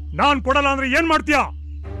ಪಾಲಿದೆ. ನಾನ್ ಕೊಡಲ್ಲ ಅಂದ್ರೆ ಏನ್ ಮಾಡ್ತೀಯಾ?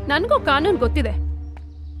 ನನ್ಗೂ ಕಾನೂನು ಗೊತ್ತಿದೆ.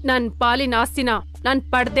 ನನ್ ಪಾಲಿನ ಆಸ್ತಿನ ನಾನ್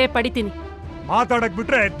ಪಡಿತೀನಿ. ಮಾತಾಡಕ್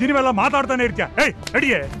ಬಿಟ್ರೆ ದಿನವೆಲ್ಲ ಮಾತಾಡ್ತಾನೆ ಇರ್ತೀಯ. ಏಯ್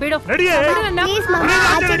ನಡಿಯೇ, ಬಿಡು. ನಡಿಯೇ.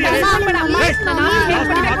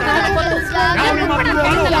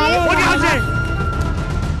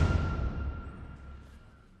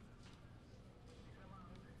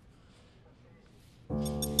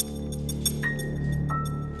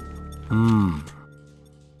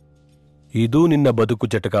 ಇದು ನಿನ್ನ ಬದುಕು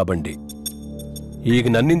ಚಟಕ ಬಂಡಿ. ಈಗ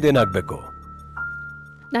ನನ್ನಿಂದೇನಾಗ್ಬೇಕು?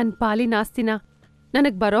 ನನ್ ಪಾಲಿನ ಆಸ್ತಿನ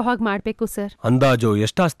ನನಗ್ ಬರೋ ಹಾಗೆ ಮಾಡ್ಬೇಕು ಸರ್. ಅಂದಾಜು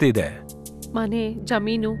ಎಷ್ಟಾಸ್ತಿ ಇದೆ? ಮನೆ,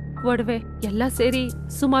 ಜಮೀನು, ಒಡವೆ ಎಲ್ಲ ಸೇರಿ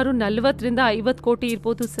ಸುಮಾರು 40 ರಿಂದ 50 ಕೋಟಿ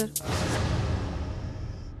ಇರ್ಬೋದು ಸರ್.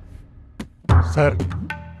 ಸರ್,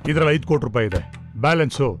 ಇದರಲ್ಲಿ 5 ಕೋಟಿ ರೂಪಾಯಿ ಇದೆ.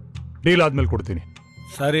 ಬ್ಯಾಲೆನ್ಸು ಡೀಲ್ ಆದ್ಮೇಲೆ ಕೊಡ್ತೀನಿ.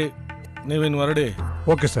 ಸರಿ, ನೀವಿನ್ ಹೊರಡಿ.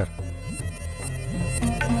 Okay sir.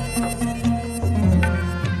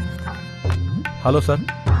 Hello sir.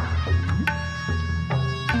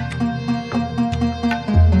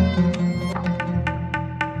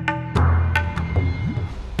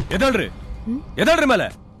 ಎದಳ್ರಿ ಮೇಲೆ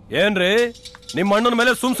ಏನ್ರಿ ನಿಮ್ಮ ಅಣ್ಣನ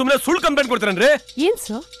ಮೇಲೆ ಸುಮ್ನೆ ಸುಳ್ಳು ಕಂಪ್ಲೇಂಟ್ ಕೊಡ್ತೀರನ್ರಿ? ಏನ್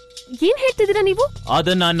ಸರ್, ಏನ್ ಹೇಳ್ತಿದ್ದೀರಾ ನೀವು?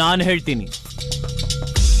 ಅದನ್ನ ನಾನು ಹೇಳ್ತೀನಿ.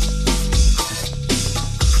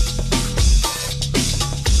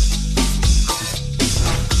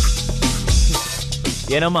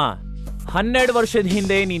 ಏನಮ್ಮ, 12 ವರ್ಷದ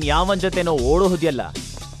ಹಿಂದೆ ನೀನ್ ಯಾವನ್ ಜೊತೆನೋ ಓಡೋದ್ಯಲ್ಲ,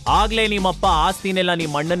 ಆಗ್ಲೇ ನಿಮ್ಮಪ್ಪ ಆಸ್ತಿನೆಲ್ಲ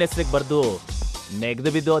ನಿಮ್ಮ ಅಣ್ಣನ ಹೆಸರಿಗೆ ಬರ್ದು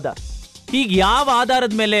ನೆಗ್ದು ಬಿದ್ದೋದ. ಈಗ ಯಾವ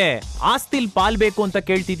ಆಧಾರದ ಮೇಲೆ ಆಸ್ತಿಲ್ ಪಾಲ್ಬೇಕು ಅಂತ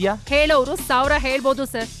ಕೇಳ್ತಿದ್ಯಾ? ಹೇಳೋರು 1000 ಹೇಳ್ಬೋದು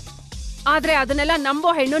ಸರ್, ಆದ್ರೆ ಅದನ್ನೆಲ್ಲ ನಂಬೋ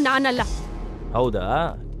ಹೆಣ್ಣು ನಾನಲ್ಲ. ಹೌದಾ?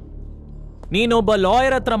 ನೀನೊಬ್ಬ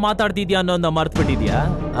ಲಾಯರ್ ಹತ್ರ ಮಾತಾಡ್ತಿದ್ಯಾ ಅನ್ನೋದನ್ನ ಮರ್ತ್ಬಿಟ್ಟಿದ್ಯಾ?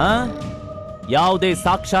 ಯಾವುದೇ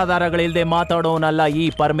ಸಾಕ್ಷ್ಯಾಧಾರಗಳಿಲ್ದೆ ಮಾತಾಡೋನಲ್ಲ ಈ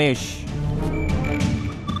ಪರಮೇಶ್.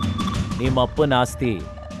 ನಿಮ್ಮಪ್ಪನ ಆಸ್ತಿ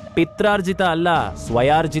ಪಿತ್ರಾರ್ಜಿತ ಅಲ್ಲ,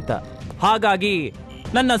 ಸ್ವಯಾರ್ಜಿತ. ಹಾಗಾಗಿ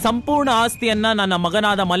ನನ್ನ ಸಂಪೂರ್ಣ ಆಸ್ತಿಯನ್ನ ನನ್ನ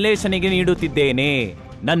ಮಗನಾದ ಮಲ್ಲೇಶನಿಗೆ ನೀಡುತ್ತಿದ್ದೇನೆ.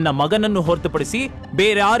 ನನ್ನ ಮಗನನ್ನು ಹೊರತುಪಡಿಸಿ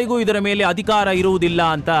ಬೇರೆ ಯಾರಿಗೂ ಇದರ ಮೇಲೆ ಅಧಿಕಾರ ಇರುವುದಿಲ್ಲ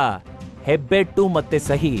ಅಂತ ಹೆಬ್ಬೆಟ್ಟು ಮತ್ತೆ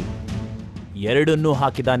ಸಹಿ ಎರಡನ್ನೂ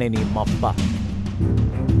ಹಾಕಿದಾನೆ ನಿಮ್ಮಪ್ಪ.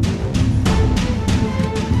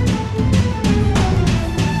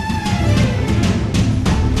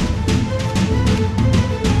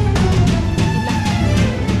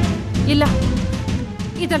 ಇಲ್ಲ,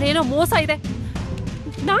 ಇದಲ್ಲೇನೋ ಮೋಸ ಇದೆ.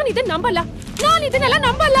 ನಾನಿದನ್ನ ನಂಬಲ್ಲ, ನಾನಿದನ್ನೆಲ್ಲ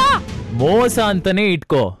ನಂಬಲ್ಲ. ಮೋಸ ಅಂತಾನೆ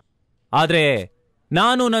ಇಟ್ಕೋ, ಆದ್ರೆ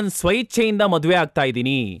ನಾನು ನನ್ನ ಸ್ವಇಚ್ಛೆಯಿಂದ ಮದುವೆ ಆಗ್ತಾ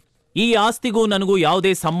ಇದ್ದೀನಿ, ಈ ಆಸ್ತಿಗೂ ನನಗೂ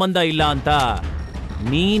ಯಾವುದೇ ಸಂಬಂಧ ಇಲ್ಲ ಅಂತ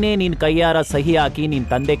ನೀನೇ ನಿನ್ ಕೈಯಾರ ಸಹಿ ಹಾಕಿ ನಿನ್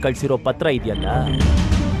ತಂದೆ ಕಳ್ಸಿರೋ ಪತ್ರ ಇದೆಯಲ್ಲ,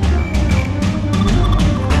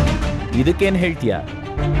 ಇದಕ್ಕೇನ್ ಹೇಳ್ತೀಯ?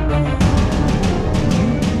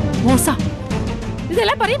 ಮೋಸ,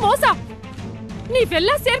 ಇದೆಲ್ಲ ಬರೀ ಮೋಸ.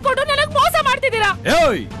 ನೀವೆಲ್ಲ ಸೇರ್ಕೊಂಡು ನನಗ್ ಮೋಸ ಮಾಡ್ತಿದ್ದೀರಾ.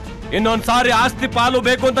 ಇನ್ನೊಂದ್ ಸಾರಿ ಆಸ್ತಿ ಪಾಲು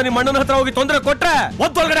ಬೇಕು ಅಂತ ನಿಮ್ಮ ಅಣ್ಣನ ಹತ್ರ ಹೋಗಿ ತೊಂದರೆ ಕೊಟ್ರೆ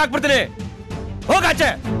ಒಳಗಡೆ ಹಾಕ್ಬಿಡ್ತೀನಿ.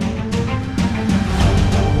 ಹೋಗಾಚೆ.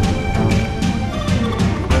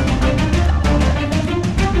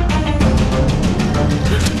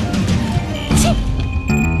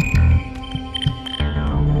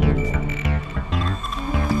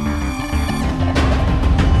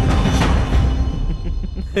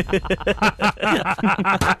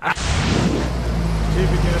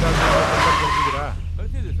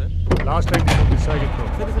 ಲಾಸ್ಟ್ ಟೈಮ್ ಮಿಸ್ ಆಗಿತ್ತು.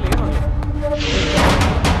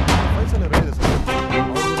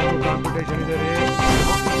 ಕಾಂಪಿಟೇಷನ್ ಇದೆ ರೀ,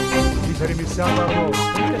 ಈ ಸರಿ ಮಿಸ್ ಆಗಬಾರ್ದು.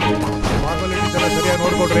 ಫಾರ್ಮಾಲಿಟೀಸ್ ಎಲ್ಲ ಸರಿಯಾಗಿ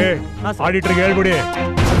ನೋಡ್ಕೊಡ್ರಿ. ಆಡಿಟರ್ಗೆ ಹೇಳ್ಬಿಡಿ,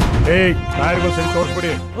 ಯಾರಿಗೂ ಸರಿ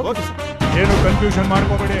ತೋರಿಸ್ಬಿಡಿ, ಏನು ಕನ್ಫ್ಯೂಷನ್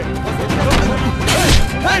ಮಾಡ್ಕೋಬೇಡಿ.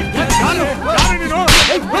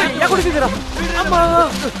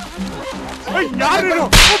 ಯಾರು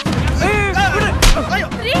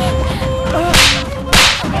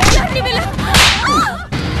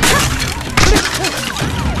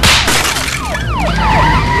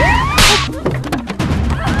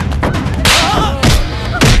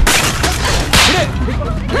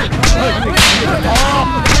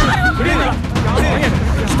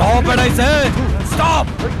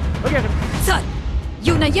ಸರ್,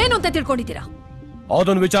 ಇವ್ನ ಏನು ಅಂತ ತಿಳ್ಕೊಂಡಿದ್ದೀರಾ?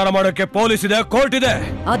 ಅದನ್ನು ವಿಚಾರ ಮಾಡೋಕೆ ಪೊಲೀಸ್ ಇದೆ, ಕೋರ್ಟ್ ಇದೆ.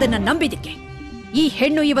 ಅದನ್ನ ನಂಬಿದಕ್ಕೆ ಈ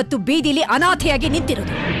ಹೆಣ್ಣು ಇವತ್ತು ಬೀದಿಲಿ ಅನಾಥೆಯಾಗಿ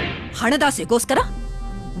ನಿಂತಿರೋದು. ಹಣದಾಸೆಗೋಸ್ಕರ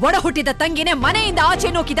ಒಡ ಹುಟ್ಟಿದ ತಂಗಿನೇ ಮನೆಯಿಂದ ಆಚೆ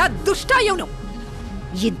ನೂಕಿದ ದುಷ್ಟ ಇವನು.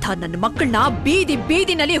 ಇಂಥ ನನ್ನ ಮಕ್ಕಳನ್ನ ಬೀದಿ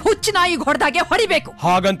ಬೀದಿನಲ್ಲಿ ಹುಚ್ಚು ನಾಯಿಗೆ ಹೊಡೆದಾಗೆ ಹೊಡಿಬೇಕು.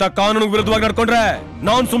 ಹಾಗಂತ ಕಾನೂನು ವಿರುದ್ಧವಾಗಿ ನಡ್ಕೊಂಡ್ರೆ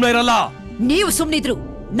ನಾನ್ ಸುಮ್ನೆ ಇರಲ್ಲ. ನೀವು ಸುಮ್ನಿದ್ರು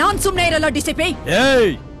ನಾನ್ ಸುಮ್ನೆ ಇರಲ್ಲ. ಡಿಸಿಪಿ,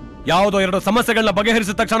 ಯಾವುದೋ 2 ಸಮಸ್ಯೆಗಳನ್ನ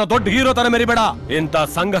ಬಗೆಹರಿಸಿದ ತಕ್ಷಣ ದೊಡ್ಡ ಹೀರೋ ತರ ಮೆರಿಬೇಡ. ಇಂಥ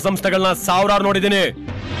ಸಂಘ ಸಂಸ್ಥೆಗಳನ್ನ 1000 ನೋಡಿದ್ದೀನಿ.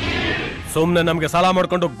 ಸುಮ್ನೆ ನಮ್ಗೆ ಸಾಲ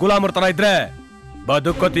ಮಾಡ್ಕೊಂಡು ಗುಲಾಮರ ತರ ಇದ್ರೆ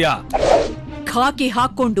ಬದುಕೋತೀಯ. ಖಾಕಿ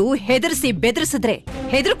ಹಾಕೊಂಡು ಹೆದರ್ಸಿ ಬೆದರ್ಸಿದ್ರೆ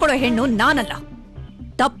ಹೆದರ್ಕೊಡೋ ಹೆಣ್ಣು ನಾನಲ್ಲ.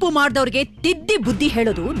 ತಪ್ಪು ಮಾಡ್ದವ್ರಿಗೆ ತಿದ್ದಿ ಬುದ್ಧಿ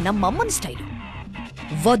ಹೇಳೋದು ನಮ್ಮಮ್ಮನ ಸ್ಟೈಲು,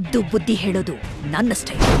 ಒದ್ದು ಬುದ್ಧಿ ಹೇಳೋದು ನನ್ನ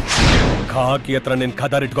ಸ್ಟೈಲ್. ಖಾಕಿ ಹತ್ರ ನಿನ್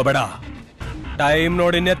ಖದಾರ್ ಇಟ್ಕೋಬೇಡ. ಟೈಮ್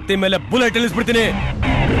ನೋಡಿ ನೆತ್ತಿ ಮೇಲೆ ಬುಲೆಟ್ ಇಳಿಸ್ಬಿಡ್ತೀನಿ.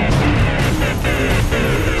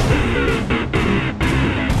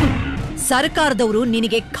 ಸರ್ಕಾರದವರು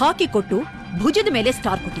ನಿನಗೆ ಖಾಕಿ ಕೊಟ್ಟು ಭುಜದ ಮೇಲೆ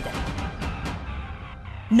ಸ್ಟಾರ್ ಕೊಟ್ಟಿದ್ದಾರೆ.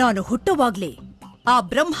 ನಾನು ಹುಟ್ಟುವಾಗ್ಲೇ ಆ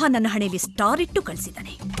ಬ್ರಹ್ಮ ನನ್ನ ಹಣೆಯಲ್ಲಿ ಸ್ಟಾರ್ ಇಟ್ಟು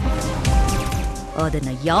ಕಳಿಸಿದ್ದಾನೆ.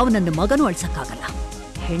 ಅದನ್ನ ಯಾವ ನನ್ನ ಮಗನೂ ಅಳ್ಸಕ್ಕಾಗಲ್ಲ.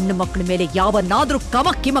 ಹೆಣ್ಣು ಮಕ್ಕಳ ಮೇಲೆ ಯಾವನ್ನಾದ್ರೂ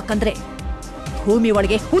ಕಮಕ್ ಕಿಮಕ್ ಅಂದ್ರೆ ಭೂಮಿ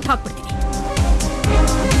ಒಳಗೆ ಹೂತ್ ಹಾಕ್ಬಿಡ್ತೀನಿ.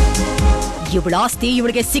 ಇವಳ ಆಸ್ತಿ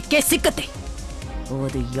ಇವಳಿಗೆ ಸಿಕ್ಕೇ ಸಿಕ್ಕತ್ತೆ.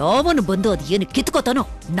 ಅದು ಯಾವನು ಬಂದು ಅದು ಏನು ಕಿತ್ಕೋತಾನೋ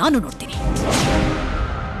ನಾನು ನೋಡ್ತೀನಿ.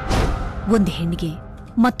 ಒಂದು ಹೆಣ್ಣಿಗೆ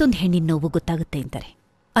ಮತ್ತೊಂದು ಹೆಣ್ಣಿನ ನೋವು ಗೊತ್ತಾಗುತ್ತೆ ಅಂತಾರೆ.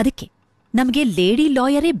 ಅದಕ್ಕೆ ನಮಗೆ ಲೇಡಿ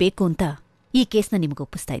ಲಾಯರೇ ಬೇಕು ಅಂತ ಈ ಕೇಸ್ನ ನಿಮ್ಗೆ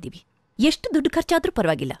ಒಪ್ಪಿಸ್ತಾ ಇದ್ದೀವಿ. ಎಷ್ಟು ದುಡ್ಡು ಖರ್ಚಾದ್ರೂ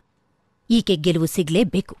ಪರವಾಗಿಲ್ಲ, ಈಕೆ ಗೆಲುವು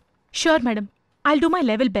ಸಿಗ್ಲೇಬೇಕು. Sure madam, I will do my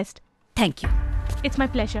level best. Thank you. It's my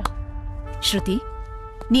pleasure. ಶ್ರುತಿ,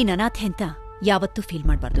 ನೀನ್ ಅನಾಥೆ ಅಂತ ಯಾವತ್ತೂ ಫೀಲ್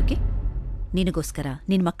ಮಾಡಬಾರ್ದು. ನಿನಗೋಸ್ಕರ,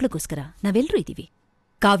 ನಿನ್ ಮಕ್ಳಿಗೋಸ್ಕರ ನಾವೆಲ್ಲರೂ ಇದ್ದೀವಿ.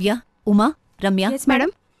 ಕಾವ್ಯ, ಉಮಾ, ರಮ್ಯಾ,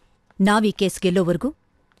 ಮೇಡಮ್, ನಾವೀ ಕೇಸ್ ಗೆಲ್ಲೋವರೆಗೂ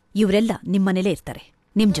ಇವರೆಲ್ಲ ನಿಮ್ಮನೇಲೇ ಇರ್ತಾರೆ,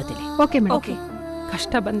 ನಿಮ್ ಜೊತೆಲೆ. Okay madam. ಓಕೆ.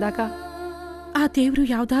 ಕಷ್ಟ ಬಂದಾಗ ಆ ದೇವ್ರು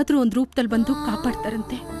ಯಾವ್ದಾದ್ರೂ ಒಂದ್ ರೂಪದಲ್ಲಿ ಬಂದು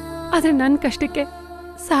ಕಾಪಾಡ್ತಾರಂತೆ. ಆದ್ರೆ ನನ್ ಕಷ್ಟಕ್ಕೆ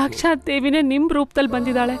ಸಾಕ್ಷಾತ್ ದೇವಿನೇ ನಿಮ್ ರೂಪದಲ್ಲಿ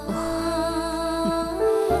ಬಂದಿದ್ದಾಳೆ.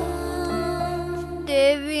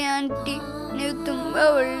 ದೇವಿ ಆಂಟಿ, ನೀವು ತುಂಬಾ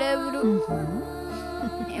ಒಳ್ಳೆಯವರು.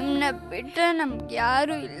 ನಿಮ್ನ ಬಿಟ್ರೆ ನಮ್ಗೆ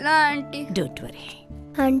ಯಾರು ಇಲ್ಲ aunty. Don't worry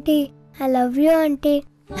aunty, I love you aunty.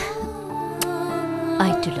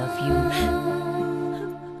 I to love you.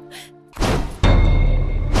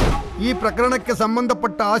 ಈ ಪ್ರಕರಣಕ್ಕೆ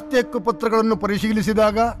ಸಂಬಂಧಪಟ್ಟ ಆಸ್ತಿ ಹಕ್ಕು ಪತ್ರಗಳನ್ನು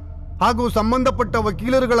ಪರಿಶೀಲಿಸಿದಾಗ ಹಾಗೂ ಸಂಬಂಧಪಟ್ಟ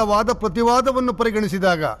ವಕೀಲರುಗಳ ವಾದ ಪ್ರತಿವಾದವನ್ನು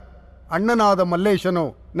ಪರಿಗಣಿಸಿದಾಗ ಅಣ್ಣನಾದ ಮಲ್ಲೇಶನು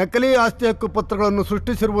ನಕಲಿ ಆಸ್ತಿ ಹಕ್ಕು ಪತ್ರಗಳನ್ನು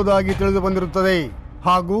ಸೃಷ್ಟಿಸಿರುವುದಾಗಿ ತಿಳಿದು ಬಂದಿರುತ್ತದೆ.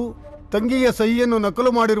 ಹಾಗೂ ತಂಗಿಯ ಸಹಿಯನ್ನು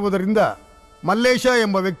ನಕಲು ಮಾಡಿರುವುದರಿಂದ ಮಲ್ಲೇಶ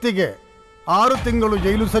ಎಂಬ ವ್ಯಕ್ತಿಗೆ 6 ತಿಂಗಳು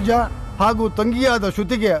ಜೈಲು ಸಜಾ ಹಾಗೂ ತಂಗಿಯಾದ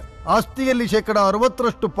ಶ್ರುತಿಗೆ ಆಸ್ತಿಯಲ್ಲಿ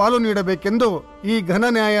 60% ಪಾಲು ನೀಡಬೇಕೆಂದು ಈ ಘನ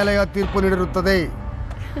ನ್ಯಾಯಾಲಯ ತೀರ್ಪು ನೀಡಿರುತ್ತದೆ.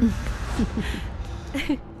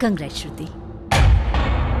 ಕಂಗ್ರಾಟ್ ಶ್ರುತಿ.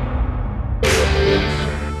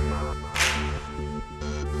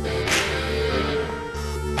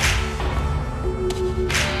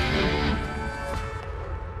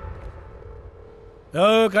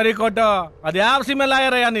 ಕರಿಕೋಟ ಅದ್ಯಾವ ಸಿಮೆ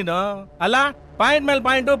ಲಾಯರಯ್ಯ ನೀನು? ಅಲ್ಲ, ಪಾಯಿಂಟ್ ಮೇಲೆ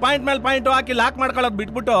ಪಾಯಿಂಟ್ ಹಾಕಿ ಲಾಕ್ ಮಾಡ್ಕೊಳ್ಳೋದು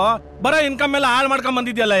ಬಿಟ್ಬಿಟ್ಟು ಬರೋ ಇನ್ಕಮ್ ಎಲ್ಲ ಹಾಳು ಮಾಡ್ಕೊಂಡ್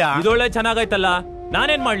ಬಂದಿದ್ಯಲ್ಲಯ್ಯ. ಇದೊಳ್ಳೆ ಚೆನ್ನಾಗೈತಲ್ಲ,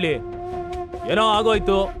 ನಾನೇನ್ ಮಾಡ್ಲಿ? ಏನೋ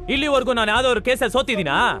ಆಗೋಯ್ತು. ಇಲ್ಲಿವರೆಗೂ ನಾನು ಯಾವ್ದಾದ್ರು ಕೇಸಲ್ಲಿ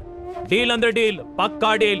ಸೋತಿದ್ದೀನಾ? ಡೀಲ್ ಅಂದ್ರೆ ಡೀಲ್,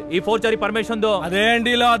 ಪಕ್ಕಾ ಡೀಲ್. ಈ ಫೋರ್ಜರಿ ಪರ್ಮಿಷನ್ ಅದೇನ್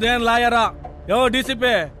ಡೀಲ್, ಅದೇನ್ ಲಾಯರ? ಯೋ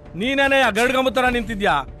ಡಿಸಿಪಿ, ನೀನೇನೇ ಗಡ್ಗಂಬ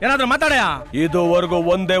ನಿಂತಿದ್ಯಾ? ಏನಾದ್ರೂ ಮಾತಾಡ್ಯಾ? ಇದುವರೆಗೂ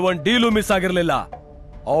ಒಂದೇ ಒಂದ್ ಡೀಲು ಮಿಸ್ ಆಗಿರ್ಲಿಲ್ಲ.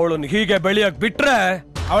 ಅವಳನ್ನ ಹೀಗೆ ಬೆಳೆಯಕ್ ಬಿಟ್ರೆ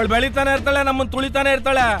ಅವಳು ಬೆಳಿತಾನೆ ಇರ್ತಾಳೆ, ನಮ್ಮನ್ ತುಳಿತಾನೆ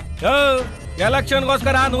ಇರ್ತಾಳೆ.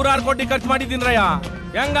 ಎಲೆಕ್ಷನ್ಗೋಸ್ಕರ 106 ಕೋಟಿ ಖರ್ಚು ಮಾಡಿದ್ದೀನ್ರಯ್ಯ.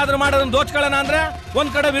 ಹೆಂಗಾದ್ರೂ ಮಾಡೋದನ್ನ ದೋಚ್ಕೊಳ್ಳೋಣ ಅಂದ್ರೆ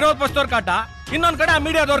ಒಂದ್ ಕಡೆ ವಿರೋಧ ಪಕ್ಷದವ್ರ ಕಾಟ, ಇನ್ನೊಂದ್ ಕಡೆ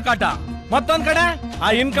ಮೀಡಿಯಾದವ್ರ ಕಾಟ, ಮತ್ತೊಂದ್ ಕಡೆ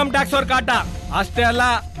ಆ ಇನ್ಕಮ್ ಟ್ಯಾಕ್ಸ್ ಅವ್ರ ಕಾಟ. ಅಷ್ಟೇ ಅಲ್ಲ,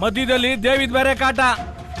 ಮಧ್ಯದಲ್ಲಿ ದೇವಿದ್ ಬೇರೆ ಕಾಟ.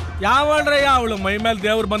 ಯಾವಳ್ರಯ್ಯ ಅವಳು ಮೈ ಮೇಲೆ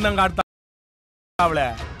ದೇವ್ರು ಬಂದಂಗ ಆಡ್ತಾ ಅವಳೆ.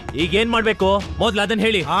 ಈಗೇನ್ ಮಾಡ್ಬೇಕು ಮೊದ್ಲು ಅದನ್ನ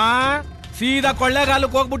ಹೇಳಿ. ಸೀದಾ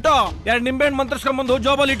ಕೊಳ್ಳೆಗಾಲಕ್ಕೆ ಹೋಗ್ಬಿಟ್ಟು 2 ನಿಂಬೆಹಣ್ಣು ಮಂತ್ರಿಸ್ಕೊಂಡ್ಬಂದು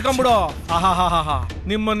ಜೋಬಲ್ಲಿ ಇಟ್ಕೊಂಡ್ಬಿಡು. ಆಹಾ,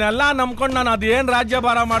 ನಿಮ್ಮನ್ನೆಲ್ಲಾ ನಂಬ್ಕೊಂಡು ನಾನು ಅದೇನ್ ರಾಜ್ಯ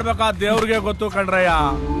ಭಾರ ಮಾಡ್ಬೇಕಾ ದೇವ್ರಿಗೆ ಗೊತ್ತು ಕಣ್ರಯ್ಯ.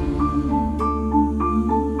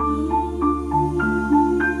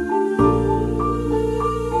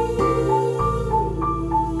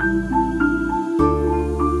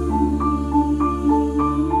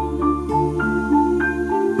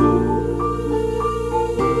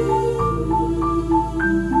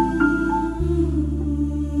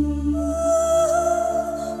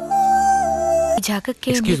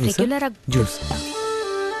 ಜಾಗಕ್ಕೆ ರೆಗ್ಯುಲರ್ ಆಗಿ ಜ್ಯೂಸ್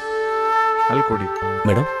ಅಲ್ಲಿ ಕೊಡಿ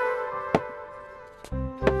ಮೇಡಮ್,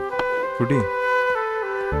 ಕುಡಿ.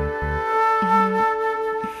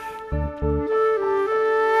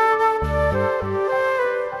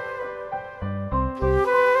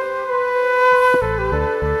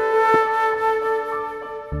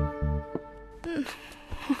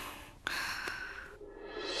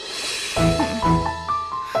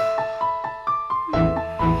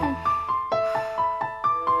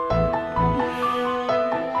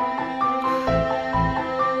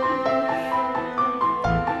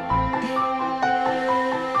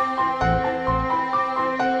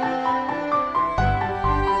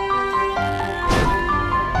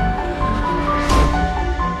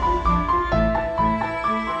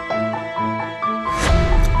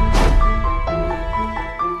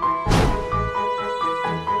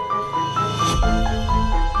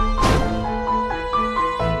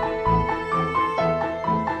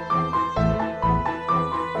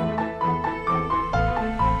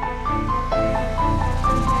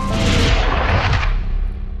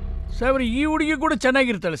 ಸಾಹೇಬ್ರೆ, ಈ ಹುಡುಗಿ ಕೂಡ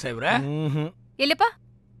ಚೆನ್ನಾಗಿರ್ತಾಳೆ ಸಾಹೇಬ್ರೆ. ಇಲ್ಲಪ್ಪ,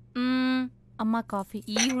 ಅಮ್ಮ ಕಾಫಿ.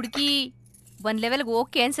 ಈ ಹುಡುಗಿ ಒಂದ್ ಲೆವೆಲ್ಗೆ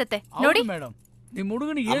ಓಕೆ ಅನ್ಸತ್ತೆ ನೋಡಿ ಮೇಡಮ್. ನಿಮ್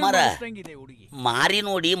ಹುಡುಗನಿಗೆ ಮಾರಿ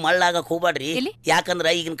ನೋಡಿ ಮಳ್ಳಾಗಕ್ ಹೋಗ್ಬೇಡ್ರಿ.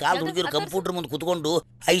 ಯಾಕಂದ್ರ ಈಗಿನ ಕಾಲ ಹುಡುಗಿರು ಕಂಪ್ಯೂಟರ್ ಮುಂದೆ ಕುತ್ಕೊಂಡು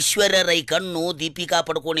ಐಶ್ವರ್ಯ ರೈ ಕಣ್ಣು, ದೀಪಿಕಾ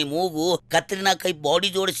ಪಡ್ಕೋಣಿ ಮೂಗು, ಕತ್ರಿನಾ ಕೈ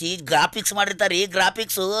ಬಾಡಿ ಜೋಡಿಸಿ ಗ್ರಾಫಿಕ್ಸ್ ಮಾಡಿರ್ತಾರಿ.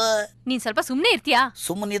 ಗ್ರಾಫಿಕ್ಸ್ ನೀನ್ ಸ್ವಲ್ಪ ಸುಮ್ನೆ ಇರ್ತೀಯಾ?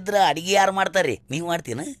 ಸುಮ್ಮನಿದ್ರ ಅಡಿಗೆ ಯಾರು ಮಾಡ್ತಾರಿ? ನೀವ್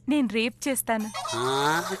ಮಾಡ್ತೀನ? ನೀನ್ ರೇಪ್ చేస్తాను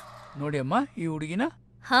ನೋಡಿ ಅಮ್ಮ ಈ ಹುಡುಗಿನ.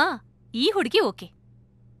 ಹಾ, ಈ ಹುಡುಗಿ ಓಕೆ.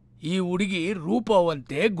 ಈ ಹುಡುಗಿ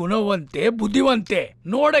ರೂಪವಂತೆ, ಗುಣವಂತೆ, ಬುದ್ಧಿವಂತೆ,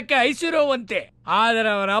 ನೋಡಕ್ಕೆ ಐಶ್ವರ್ಯವಂತೆ. ಆದರೆ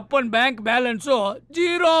ಅವರ ಅಪ್ಪನ್ ಬ್ಯಾಂಕ್ ಬ್ಯಾಲೆನ್ಸು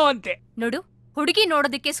 0 ಅಂತೆ. ನೋಡು, ಹುಡುಗಿ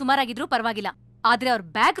ನೋಡೋದಕ್ಕೆ ಸುಮಾರಾಗಿದ್ರು ಪರವಾಗಿಲ್ಲ, ಆದ್ರೆ ಅವ್ರ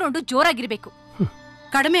ಬ್ಯಾಕ್ ಗ್ರೌಂಡ್ ಜೋರಾಗಿರ್ಬೇಕು.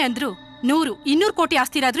 ಕಡಿಮೆ ಅಂದ್ರು 100-200 ಕೋಟಿ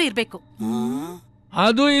ಆಸ್ತಿರಾದ್ರೂ ಇರ್ಬೇಕು.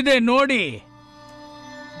 ಅದು ಇದೆ ನೋಡಿ.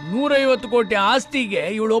 150 ಕೋಟಿ ಆಸ್ತಿಗೆ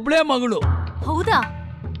ಇವಳೊಬ್ಳೇ ಮಗಳು. ಹೌದಾ?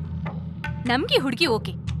 ನಮ್ಗೆ ಹುಡುಗಿ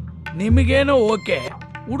ಓಕೆ. ನಿಮಗೇನೋ ಓಕೆ,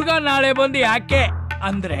 ಹುಡುಗ ನಾಳೆ ಬಂದು ಯಾಕೆ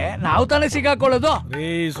ಅಂದ್ರೆ ನಾವು ತಾನೇ ಸಿಗಾಕೊಳ್ಳೋದು. ರೀ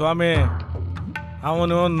ಸ್ವಾಮಿ,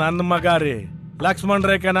 ಅವನು ನನ್ನ ಮಗ ರೀ. ಲಕ್ಷ್ಮಣ್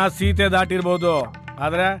ರೇಖೆನ ಸೀತೆ ದಾಟಿರ್ಬೋದು,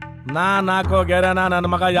 ಆದ್ರೆ ನಾನ್ ಹಾಕೋ ಗೆರೆನ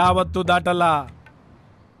ನನ್ನ ಮಗ ಯಾವತ್ತೂ ದಾಟಲ್ಲ.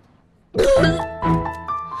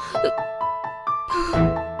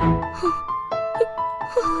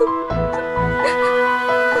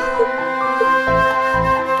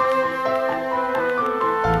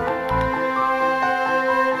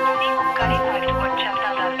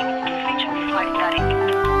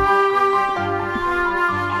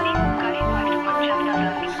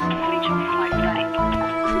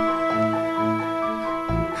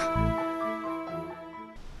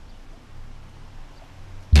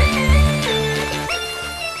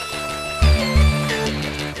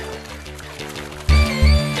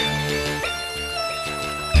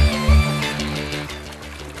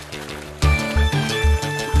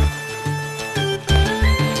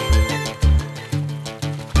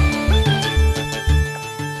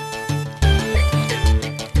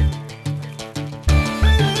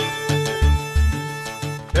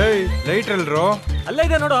 ಲೈಟ್ರಲ್ರೋ ಅಲ್ಲೇ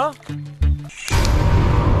ಇದೆ ನೋಡು.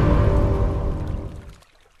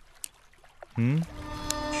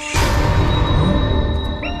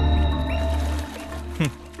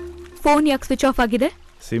 ಫೋನ್ ಯಾಕೆ ಸ್ವಿಚ್ ಆಫ್ ಆಗಿದೆ?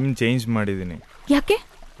 ಸಿಮ್ ಚೇಂಜ್ ಮಾಡಿದೀನಿ. ಯಾಕೆ?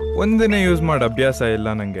 ಒಂದಿನ ಯೂಸ್ ಮಾಡಿ ಅಭ್ಯಾಸ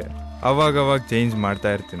ಇಲ್ಲ ನಂಗೆ, ಅವಾಗ ಚೇಂಜ್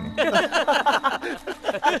ಮಾಡ್ತಾ ಇರ್ತೀನಿ.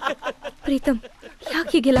 ಪ್ರೀತಮ್,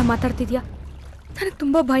 ಯಾಕೆ ಹೀಗೆಲ್ಲ ಮಾತಾಡ್ತಿದ್ಯಾ? ನನಗೆ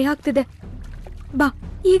ತುಂಬಾ ಭಯ ಆಗ್ತಿದೆ. ಬಾ,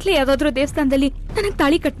 ಈಗ್ಲೇ ಯಾವ್ದಾದ್ರು ದೇವಸ್ಥಾನದಲ್ಲಿ ನನಗೆ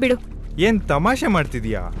ತಾಳಿ ಕಟ್ಬಿಡು. ಏನ್ ತಮಾಷೆ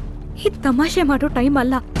ಮಾಡ್ತಿದ್ಯಾ? ಇದು ತಮಾಷೆ ಮಾಡೋ ಟೈಮ್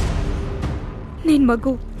ಅಲ್ಲ. ನಿನ್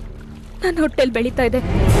ಮಗು ನನ್ನ ಹೊಟ್ಟೆಲ್ ಬೆಳೀತಾ ಇದೆ.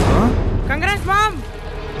 Congrats ma'am.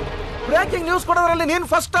 ಬ್ರೇಕಿಂಗ್ ನ್ಯೂಸ್ ಕೊಡೋದ್ರಲ್ಲಿ ನೀನ್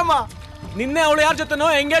ಫಸ್ಟ್ ಅಮ್ಮ. ನಿನ್ನೆ ಅವಳು ಯಾರ ಜೊತೆನೋ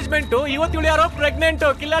ಎಂಗೇಜ್ಮೆಂಟ್, ಇವತ್ತು ಇವಳು ಯಾರೋ ಪ್ರೆಗ್ನೆಂಟ್.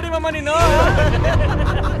 ಕಿಲ್ಲಾಡಿ ಮಮ್ಮ ನೀನು.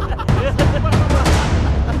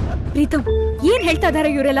 ಪ್ರೀತಮ್, ಏನ್ ಹೇಳ್ತಾ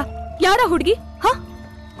ಇದಾರೆ ಇವರೆಲ್ಲ? ಯಾರ ಹುಡುಗಿ? ಹಾ,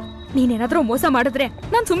 ನೀನೇನಾದ್ರೂ ಮೋಸ ಮಾಡಿದ್ರೆ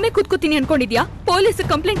ನಾನ್ ಸುಮ್ನೆ ಕೂತ್ಕೋತೀನಿ ಅನ್ಕೊಂಡಿದ್ಯಾ? ಪೊಲೀಸ್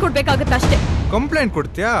ಕಂಪ್ಲೇಂಟ್ ಕೊಡ್ಬೇಕಾಗತ್ತ ಅಷ್ಟೇ. ಕಂಪ್ಲೇಂಟ್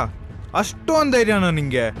ಕೊಡ್ತೀಯಾ? ಅಷ್ಟೊಂದ್ ಧೈರ್ಯನೋ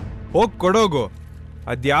ನಿಂಗೆ? ಹೋಗ್ ಕೊಡೋಗು.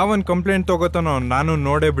 ಅದ್ಯಾವನ್ ಕಂಪ್ಲೇಂಟ್ ತಗೋತಾನೋ ನಾನು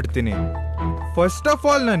ನೋಡೇ ಬಿಡ್ತೀನಿ. ಫಸ್ಟ್ ಆಫ್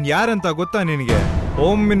ಆಲ್ ನಾನು ಯಾರಂತ ಗೊತ್ತಾ ನಿನಗೆ?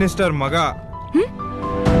 ಹೋಮ್ ಮಿನಿಸ್ಟರ್ ಮಗ.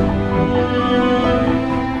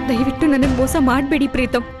 ದಯವಿಟ್ಟು ನನಗ್ ಮೋಸ ಮಾಡ್ಬೇಡಿ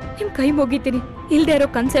ಪ್ರೀತಮ್, ನಿಮ್ ಕೈ ಮುಗಿತೀನಿ. ಇಲ್ದೇ ಇರೋ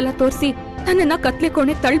ಕನ್ಸೆಲ್ಲ ತೋರಿಸಿ ನನ್ನನ್ನ ಕತ್ಲೆ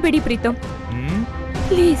ಕೋಣೆ ತಳ್ಬೇಡಿ ಪ್ರೀತಮ್,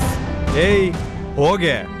 ಪ್ಲೀಸ್. ಏಯ್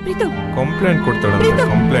ಹೋಗೆ, ಪ್ರೀತಮ್ ಕಂಪ್ಲೇಂಟ್ ಕೊಡ್ತಾಳೆ.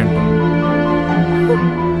 ಕಂಪ್ಲೇಂಟ್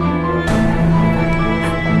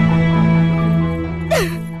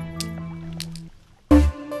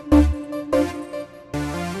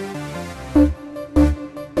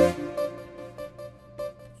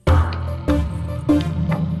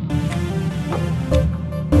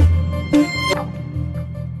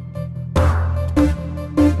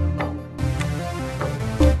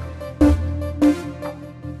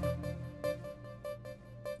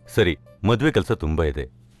ಸರಿ, ಮದುವೆ ಕೆಲಸ ತುಂಬಾ ಇದೆ,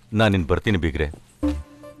 ನಾನಿನ್ ಬರ್ತೀನಿ ಬೀಗ್ರೆ.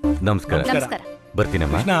 ನಮಸ್ಕಾರ.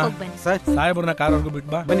 ಬರ್ತೀನಮ್ಮ. ಸಾಹೇಬ್ರನ್ನ ಕಾರ್ವರೆಗೂ ಬಿಟ್ಟು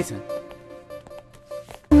ಬಾ. ಬನ್ನಿ ಸರ್.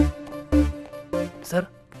 ಸರ್,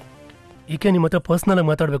 ಈಕೆ ನಿಮ್ಮ ಹತ್ರ ಪರ್ಸ್ನಲ್ ಆಗಿ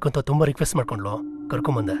ಮಾತಾಡ್ಬೇಕು ಅಂತ ತುಂಬಾ ರಿಕ್ವೆಸ್ಟ್ ಮಾಡ್ಕೊಂಡ್ಲು,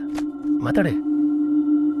 ಕರ್ಕೊಂಬಂದೆ. ಮಾತಾಡಿ.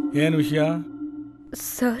 ಏನ್ ವಿಷಯ?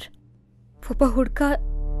 ಸರ್, ಒಬ್ಬ ಹುಡ್ಕ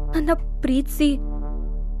ನನ್ನ ಪ್ರೀತಿಸಿ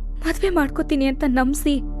ಮದ್ವೆ ಮಾಡ್ಕೋತೀನಿ ಅಂತ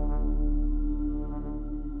ನಂಬಿಸಿ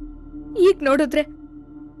ಈಗ ನೋಡಿದ್ರೆ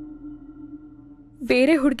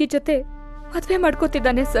ಬೇರೆ ಹುಡುಗಿ ಜೊತೆ ಮದ್ವೆ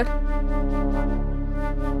ಮಾಡ್ಕೋತಿದ್ದಾನೆ ಸರ್.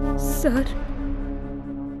 ಸರ್,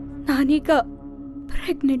 ನಾನೀಗ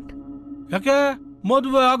ಪ್ರೆಗ್ನೆಂಟ್. ಯಾಕೆ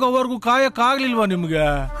ಮದುವೆ ಆಗೋವರೆಗೂ ಕಾಯಕ್ಕಾಗ್ಲಿಲ್ವಾ ನಿಮ್ಗೆ?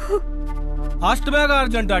 ಅಷ್ಟು ಬೇಗ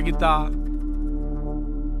ಅರ್ಜೆಂಟ್ ಆಗಿತ್ತಾ?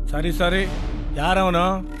 ಸರಿ ಸರಿ, ಯಾರವನು?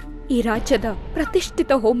 ಈ ರಾಜ್ಯದ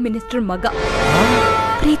ಪ್ರತಿಷ್ಠಿತ ಹೋಮ್ ಮಿನಿಸ್ಟರ್ ಮಗ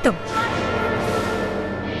ಪ್ರೀತಮ್.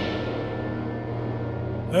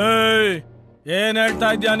 ಏಯ್, ಏನ್ ಹೇಳ್ತಾ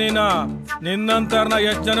ಇದ್ಯಾ ನೀನು? ನಿನ್ನಂತರ್ನ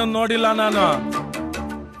ಎಷ್ಟ್ ಜನ ನೋಡಿಲ್ಲ ನಾನು.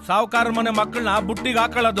 ಸಾವುಕಾರ ಮನೆ ಮಕ್ಕಳನ್ನ ಬುಟ್ಟಿಗೆ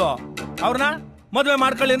ಹಾಕೊಳ್ಳೋದು, ಅವ್ರನ್ನ ಮದ್ವೆ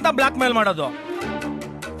ಮಾಡ್ಕೊಳ್ಳಿ ಅಂತ ಬ್ಲಾಕ್ ಮೇಲ್ ಮಾಡೋದು,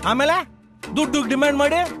 ಆಮೇಲೆ ದುಡ್ಡು ಡಿಮ್ಯಾಂಡ್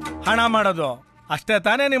ಮಾಡಿ ಹಣ ಮಾಡೋದು, ಅಷ್ಟೇ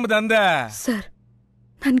ತಾನೇ ನಿಮ್ ದಂಧೆ? ಸರ್,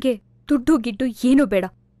 ನನ್ಗೆ ದುಡ್ಡು ಗಿಡ್ಡು ಏನೂ ಬೇಡ.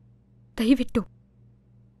 ದಯವಿಟ್ಟು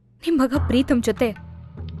ನಿಮ್ ಮಗ ಪ್ರೀತಮ್ ಜೊತೆ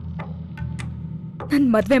ನನ್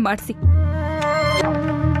ಮದ್ವೆ ಮಾಡಿಸಿ.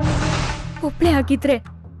 ಒಬ್ಳೆ ಆಗಿದ್ರೆ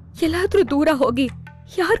ಎಲ್ಲಾದ್ರೂ ದೂರ ಹೋಗಿ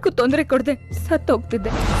ಯಾರಿಗೂ ತೊಂದರೆ ಕೊಡದೆ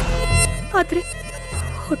ಸತ್ತೋಗ್ತಿದ್ದೆ. ಆದ್ರೆ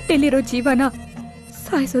ಹೊಟ್ಟೆಲಿರೋ ಜೀವನ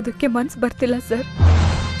ಸಾಯಿಸೋದಕ್ಕೆ ಮನ್ಸು ಬರ್ತಿಲ್ಲ ಸರ್.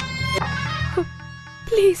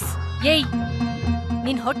 ಪ್ಲೀಸ್. ಏಯ್,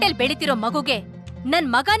 ನಿನ್ ಹೊಟ್ಟೆಲ್ ಬೆಳಿತಿರೋ ಮಗುಗೆ ನನ್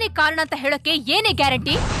ಮಗನೇ ಕಾರಣ ಅಂತ ಹೇಳೋಕೆ ಏನೇ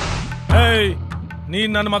ಗ್ಯಾರಂಟಿ? ಏಯ್,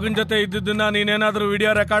 ನೀನ್ ನನ್ನ ಮಗನ್ ಜೊತೆ ಇದ್ದಿದ್ದನ್ನ ನೀನೇನಾದ್ರೂ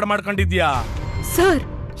ವಿಡಿಯೋ ರೆಕಾರ್ಡ್ ಮಾಡ್ಕೊಂಡಿದ್ಯಾ? ಸರ್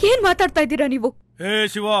ಏನ್ ಮಾತಾಡ್ತಾ ಇದ್ದೀರಾ ನೀವು? ಏ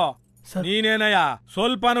ಶಿವ, ನೀನೇನಯ್ಯ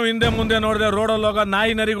ಸ್ವಲ್ಪನೂ ಹಿಂದೆ ಮುಂದೆ ನೋಡ್ದೆ ರೋಡಲ್ಲಿ ಹೋಗೋ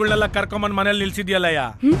ನಾಯಿ ನರಿಗಳನ್ನೆಲ್ಲ ಕರ್ಕೊಂಬಂದ್ ಮನೇಲಿ ನಿಲ್ಸಿದ್ಯಲ್ಲಯ್ಯ?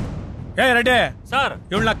 ಏ ರೆಡ್ಡಿ ಸರ್,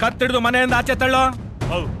 ಇವಳನ್ನ ಕತ್ತಿಡ್ದು ಮನೆಯಿಂದ ಆಚೆ ತಳ್ಳೋ.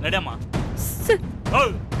 ನಡಿಯಮ್ಮ.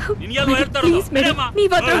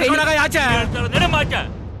 ಆಚೆ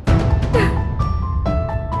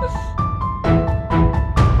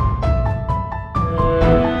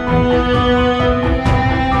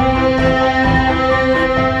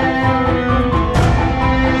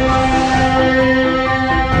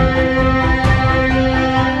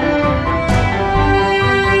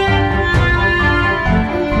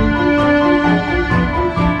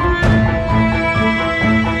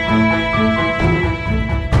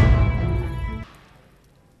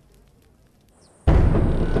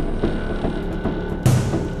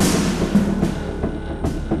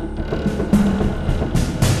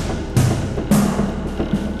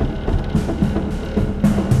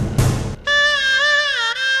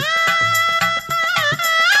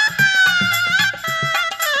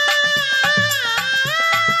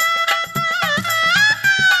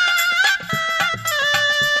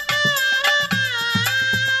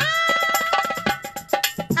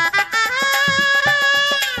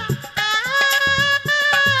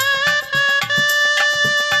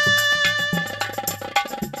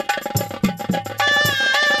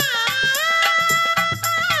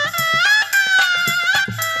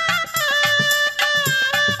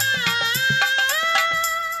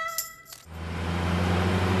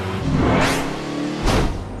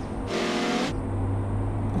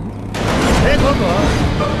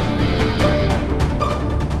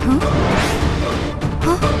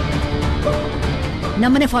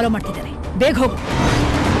ನಮ್ಮನೆ ಫಾಲೋ ಮಾಡ್ತಿದ್ದಾನೆ. ಬೇಗ ಹೋಗು.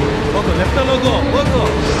 ಹೋಗು, ಲೆಫ್ಟ್ ಅಲ್ಲಿ ಹೋಗು, ಹೋಗು.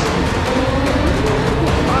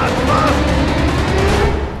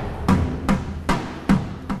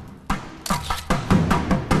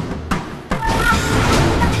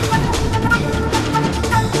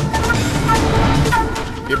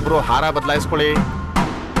 ಇಬ್ರು ಹಾರ ಬದಲಾಯಿಸ್ಕೊಳ್ಳಿ.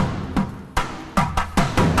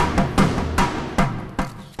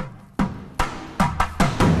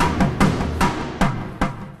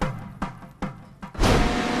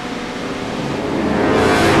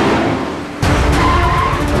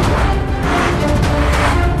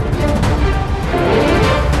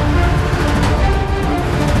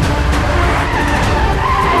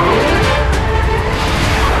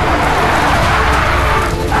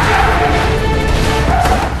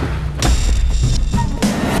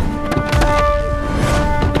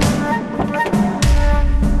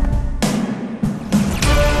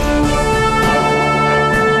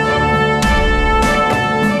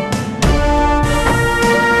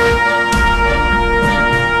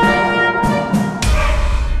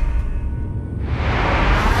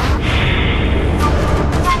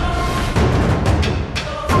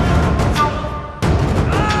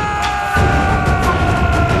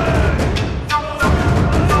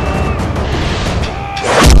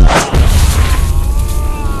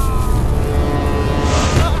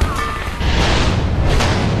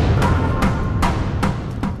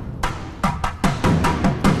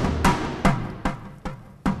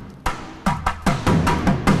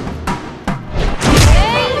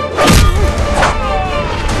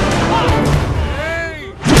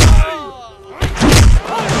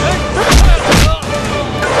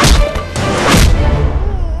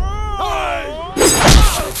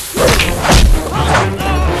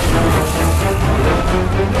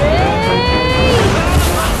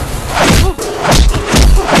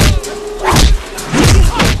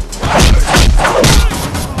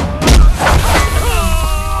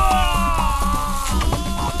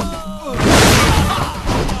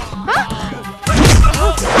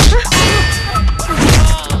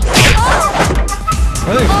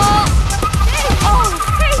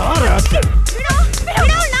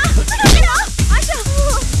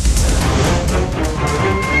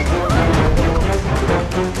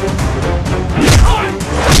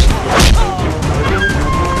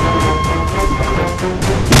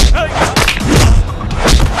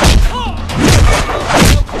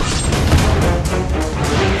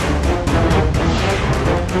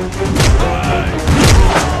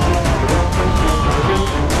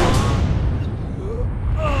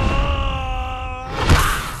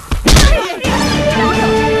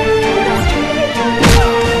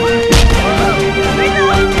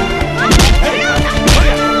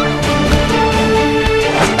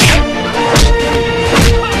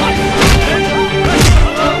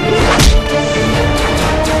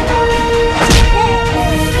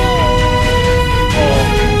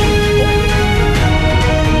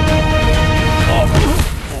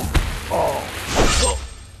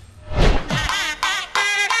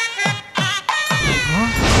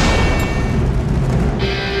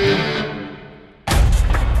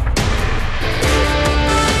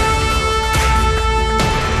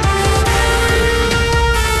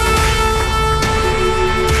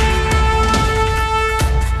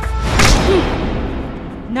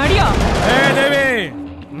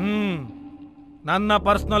 ನನ್ನ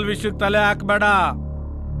ಪರ್ಸನಲ್ ವಿಷಯಕ್ಕೆ ತಲೆ ಹಾಕ್ಬೇಡ.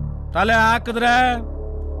 ತಲೆ ಹಾಕಿದ್ರೆ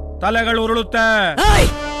ತಲೆಗಳು ಉರುಳುತ್ತೆ.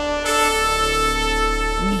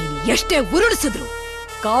 ನೀನ್ ಎಷ್ಟೇ ಉರುಳಿಸಿದ್ರು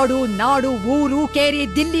ಕಾಡು ನಾಡು ಊರು ಕೇರಿ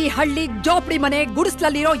ದಿಲ್ಲಿ ಹಳ್ಳಿ ಜೋಪಡಿ ಮನೆ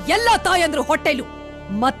ಗುಡಿಸ್ಲಲ್ಲಿರೋ ಎಲ್ಲಾ ತಾಯಂದ್ರು ಹೊಟ್ಟೆಲು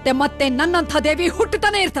ಮತ್ತೆ ಮತ್ತೆ ನನ್ನಂಥ ದೇವಿ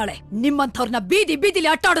ಹುಟ್ಟುತ್ತಾನೆ ಇರ್ತಾಳೆ. ನಿಮ್ಮಂಥವ್ರನ್ನ ಬೀದಿ ಬೀದಿಲಿ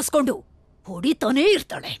ಅಟ್ಟಾಡಿಸ್ಕೊಂಡು ಹೊಡಿತಾನೇ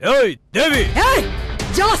ಇರ್ತಾಳೆ.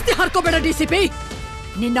 ಜಾಸ್ತಿ ಹರ್ಕೋಬೇಡ ಡಿಸಿಪಿ.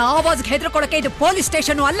 ನಿನ್ನ ಆವಾಜ್ಗೆ ಹೆದರ್ಕೊಳಕ್ಕೆ ಇದು ಪೊಲೀಸ್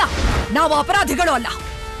ಸ್ಟೇಷನ್ ಅಲ್ಲ, ನಾವು ಅಪರಾಧಿಗಳು ಅಲ್ಲ.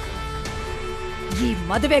 ಈ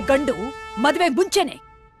ಮದುವೆ ಗಂಡು ಮದುವೆ ಮುಂಚೆನೆ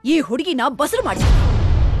ಈ ಹುಡುಗಿನ ಬಸರು ಮಾಡಿ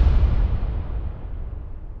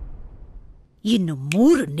ಇನ್ನು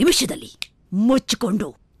 3 ನಿಮಿಷದಲ್ಲಿ ಮುಚ್ಚಿಕೊಂಡು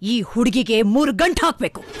ಈ ಹುಡುಗಿಗೆ 3 ಗಂಟೆ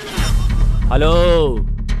ಹಾಕ್ಬೇಕು. ಹಲೋ,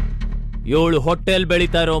 ಇವಳು ಹೊಟ್ಟೆಲ್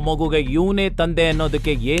ಬೆಳೀತಾ ಇರೋ ಮಗುಗೆ ಇವನೇ ತಂದೆ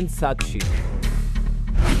ಅನ್ನೋದಕ್ಕೆ ಏನ್ ಸಾಕ್ಷಿ?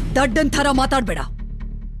 ದಡ್ಡನ್ ಥರ ಮಾತಾಡ್ಬೇಡ.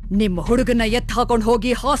 ನಿಮ್ಮ ಹುಡುಗನ ಎತ್ತ ಹಾಕೊಂಡು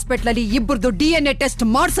ಹೋಗಿ ಹಾಸ್ಪಿಟ್ಲಲ್ಲಿ ಇಬ್ಬರದು DNA ಟೆಸ್ಟ್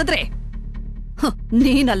ಮಾಡಿಸಿದ್ರೆ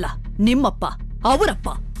ನೀನಲ್ಲ ನಿಮ್ಮಪ್ಪ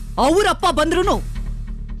ಅವರಪ್ಪ ಬಂದ್ರೂ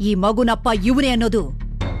ಈ ಮಗುನಪ್ಪ ಇವನೇ ಅನ್ನೋದು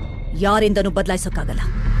ಯಾರಿಂದನೂ ಬದಲಾಯಿಸೋಕ್ಕಾಗಲ್ಲ.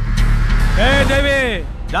 ಏ ದೇವಿ,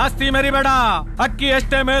 ಜಾಸ್ತಿ ಮೆರಿಬೇಡ. ಅಕ್ಕಿ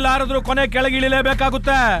ಎಷ್ಟೇ ಮೇಲೆ ಹಾರಿದ್ರು ಕೊನೆ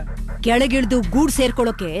ಕೆಳಗಿಳಿಲೇಬೇಕಾಗುತ್ತೆ. ಕೆಳಗಿಳಿದು ಗೂಡ್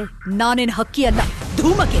ಸೇರ್ಕೊಳ್ಳೋಕೆ ನಾನೇನ್ ಹಕ್ಕಿ ಅಲ್ಲ,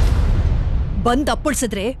 ಧೂಮಕೇತು. ಬಂದ್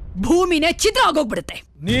ಅಪ್ಪಳಿಸಿದ್ರೆ ಭೂಮಿನೇ ಚಿತ್ರ ಆಗೋಗ್ಬಿಡುತ್ತೆ.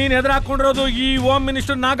 ನೀನ್ ಎದುರಾಕೊಂಡಿರೋದು ಈ ಹೋಮ್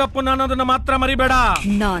ಮಿನಿಸ್ಟರ್ ನಾಗಪ್ಪನ ಅನ್ನೋದನ್ನ ಮಾತ್ರ ಮರಿಬೇಡ.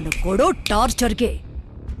 ನಾನು ಕೊಡೋ ಟಾರ್ಚರ್ಗೆ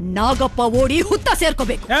ನಾಗಪ್ಪ ಓಡಿ ಹುತ್ತ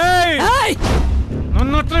ಸೇರ್ಕೋಬೇಕು.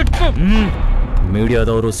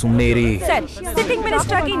 ಮೀಡಿಯಾದವರು ಸುಮ್ಮನೆ ಇರಿ. ಸರ್, ಸಿಟ್ಟಿಂಗ್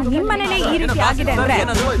ಮಿನಿಸ್ಟರ್ ಆಗಿ ನಿಮ್ಮನೇನೆ ಈ ರೀತಿ ಆಗಿದೆ ಅಂದ್ರೆ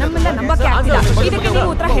ನಮ್ಮಿಂದ ನಂಬಕ್ಕೆ ಆಗ್ತಿಲ್ಲ. ಇದಕ್ಕೆ ನೀವು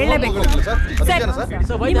ಉತ್ತರ ಹೇಳಲೇಬೇಕು. ಸರ್,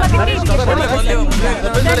 ನಿಮ್ಮ ಬಗ್ಗೆ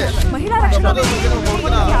ಮಹಿಳಾ ರಕ್ಷಣಾ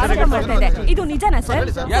ಆರೋಪ ಮಾಡ್ತಾ ಇದೆ. ಇದು ನಿಜನಾ ಸರ್?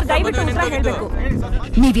 ದಯವಿಟ್ಟು ಉತ್ತರ ಹೇಳಬೇಕು.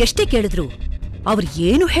 ನೀವ್ ಎಷ್ಟೇ ಕೇಳಿದ್ರು ಅವ್ರು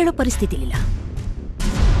ಏನು ಹೇಳೋ ಪರಿಸ್ಥಿತಿ ಇಲ್ಲ.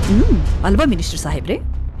 ಅಲ್ವಾ ಮಿನಿಸ್ಟರ್ ಸಾಹೇಬ್ರೆ?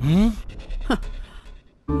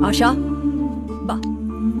 ಆಶಾ ಬಾ,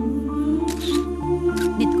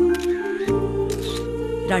 ನಿಂತ್ಕೋ.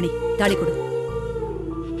 ರಾಣಿ, ತಾಳಿ ಕೊಡು.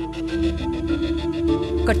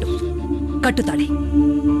 ಕಟ್ಟು ತಾಳಿ.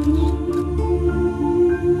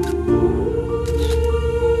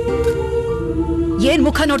 ಏನ್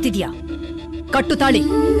ಮುಖ ನೋಡ್ತಿದ್ಯಾ? ಕಟ್ಟು ತಾಳಿ.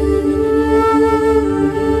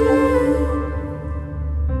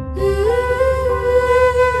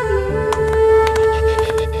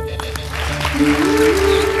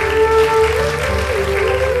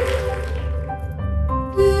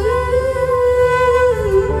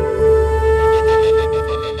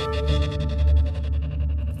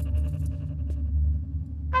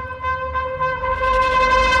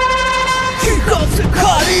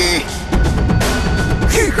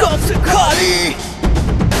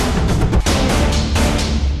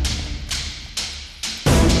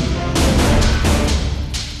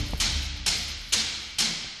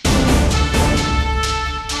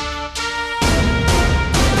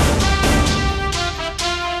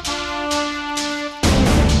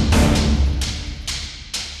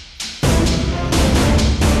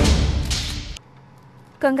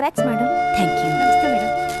 Congrats madam. Thank you. ನಮಸ್ತೆ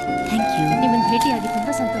ಮೇಡಮ್. Thank you. ನಿಮ್ಮನ್ನು ಭೇಟಿಯಾಗಿ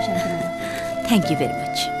ತುಂಬಾ ಸಂತೋಷ ಆಯ್ತು madam. Thank you very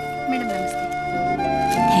much. Madam ನಮಸ್ತೆ.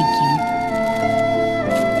 Thank you.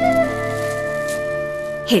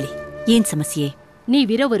 ಹೇಳಿ, ಏನ್ ಸಮಸ್ಯೆ?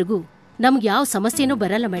 ನೀವಿರೋವರೆಗೂ ನಮ್ಗೆ ಯಾವ ಸಮಸ್ಯೆನೂ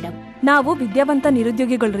ಬರಲ್ಲ ಮೇಡಮ್. ನಾವು ವಿದ್ಯಾವಂತ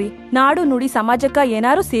ನಿರುದ್ಯೋಗಿಗಳ್ರಿ. ನಾಡು ನುಡಿ ಸಮಾಜಕ್ಕ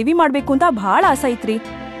ಏನಾರು ಸೇವೆ ಮಾಡ್ಬೇಕು ಅಂತ ಬಹಳ ಆಸೆ ಐತ್ರಿ.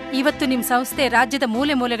 ಇವತ್ತು ನಿಮ್ ಸಂಸ್ಥೆ ರಾಜ್ಯದ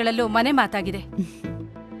ಮೂಲೆ ಮೂಲೆಗಳಲ್ಲೂ ಮನೆ ಮಾತಾಗಿದೆ.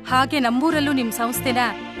 ಹಾಗೆ ನಮ್ಮೂರಲ್ಲೂ ನಿಮ್ ಸಂಸ್ಥೆನ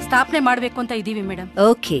ಸ್ಥಾಪನೆ ಮಾಡ್ಬೇಕು ಅಂತ ಇದೀವಿ ಮೇಡಮ್.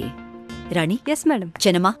 ಓಕೆ ರಾಣಿ. Yes madam.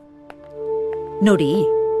 ಚೆನ್ನಮ್ಮ ನೋಡಿ,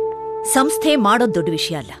 ಸಂಸ್ಥೆ ಮಾಡೋದ್ ದೊಡ್ಡ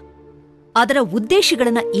ವಿಷಯ ಅಲ್ಲ, ಅದರ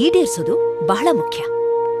ಉದ್ದೇಶಗಳನ್ನ ಈಡೇರಿಸೋದು ಬಹಳ ಮುಖ್ಯ.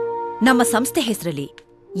 ನಮ್ಮ ಸಂಸ್ಥೆ ಹೆಸರಲ್ಲಿ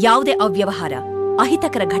ಯಾವುದೇ ಅವ್ಯವಹಾರ,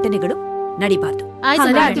 ಅಹಿತಕರ ಘಟನೆಗಳು ನಡಿಬಾರ್ದು.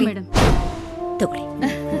 ತಗೊಳ್ಳಿ.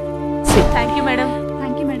 Thank you madam.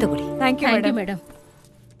 ತಗೊಳ್ಳಿ. Thank you madam.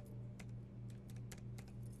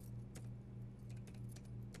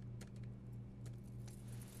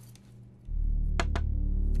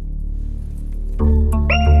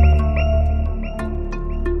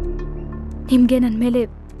 ನಿಮ್ಗೆ ನನ್ನ ಮೇಲೆ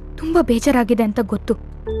ತುಂಬಾ ಬೇಜಾರಾಗಿದೆ ಅಂತ ಗೊತ್ತು.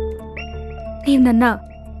 ನೀವು ನನ್ನ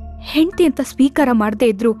ಹೆಂಡತಿ ಅಂತ ಸ್ವೀಕಾರ ಮಾಡದೇ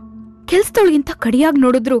ಇದ್ರು, ಕೆಲ್ಸದೊಳಗಿಂತ ಕಡಿಯಾಗಿ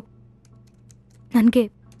ನೋಡಿದ್ರು, ನನ್ಗೆ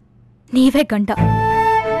ನೀವೇ ಗಂಡ,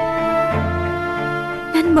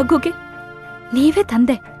 ನನ್ನ ಮಗುಗೆ ನೀವೇ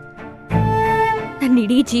ತಂದೆ. ನನ್ನ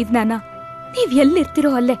ಇಡೀ ಜೀವನಾನ ನೀವ್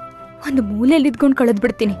ಎಲ್ಲಿರ್ತಿರೋ ಅಲ್ಲೇ ಒಂದು ಮೂಲೆಯಲ್ಲಿ ಇದ್ಕೊಂಡು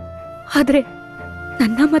ಕಳೆದ್ಬಿಡ್ತೀನಿ. ಆದ್ರೆ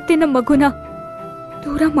ನನ್ನ ಮತ್ತೆ ನಮ್ಮ ಮಗುನ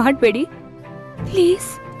ದೂರ ಮಾಡಬೇಡಿ ಪ್ಲೀಸ್.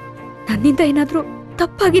 ನನ್ನಿಂದ ಏನಾದ್ರೂ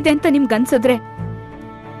ತಪ್ಪಾಗಿದೆ ಅಂತ ನಿಮ್ಗನ್ಸಿದ್ರೆ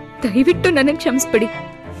ದಯವಿಟ್ಟು ನನಗೆ ಕ್ಷಮಿಸ್ಬಿಡಿ.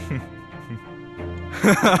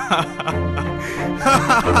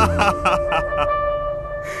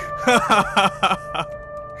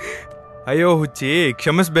 ಅಯ್ಯೋ ಹುಚ್ಚಿ,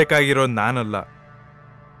 ಕ್ಷಮಿಸ್ಬೇಕಾಗಿರೋದು ನಾನಲ್ಲ,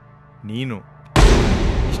 ನೀನು.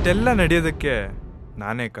 ಇಷ್ಟೆಲ್ಲ ನಡೆಯೋದಕ್ಕೆ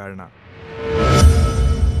ನಾನೇ ಕಾರಣ.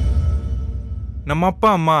 ನಮ್ಮಪ್ಪ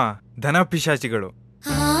ಅಮ್ಮ ಧನ ಪಿಶಾಚಿಗಳು.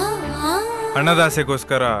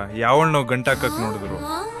 ಹಣದಾಸೆಗೋಸ್ಕರ ಯಾವಳನ್ನೋ ಗಂಟಾಕಕ್ ನೋಡಿದ್ರು.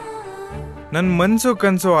 ನನ್ನ ಮನ್ಸು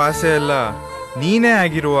ಕನ್ಸು ಆಸೆ ಎಲ್ಲ ನೀನೇ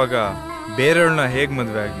ಆಗಿರುವಾಗ ಬೇರೆಯವಳನ್ನ ಹೇಗ್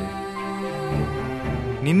ಮದ್ವೆ ಆಗ್ಲಿ?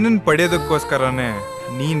 ನಿನ್ನನ್ನು ಪಡೆಯೋದಕ್ಕೋಸ್ಕರನೇ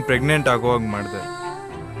ನೀನ್ ಪ್ರೆಗ್ನೆಂಟ್ ಆಗೋ ಹಾಗೆ ಮಾಡ್ದೆ.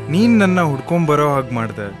 ನೀನ್ ನನ್ನ ಹುಡ್ಕೊಂಬರೋ ಹಾಗೆ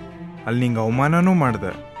ಮಾಡ್ದೆ. ಅಲ್ಲಿ ನಿಂಗೆ ಅವಮಾನನೂ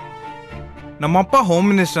ಮಾಡ್ದೆ. ನಮ್ಮಪ್ಪ ಹೋಮ್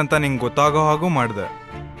ಮಿನಿಸ್ಟರ್ ಅಂತ ನಿಂಗೆ ಗೊತ್ತಾಗೋ ಹಾಗೂ ಮಾಡ್ದೆ.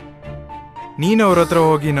 ನೀನು ಅವ್ರ ಹತ್ರ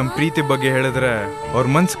ಹೋಗಿ ನಮ್ಮ ಪ್ರೀತಿ ಬಗ್ಗೆ ಹೇಳಿದ್ರೆ ಅವ್ರ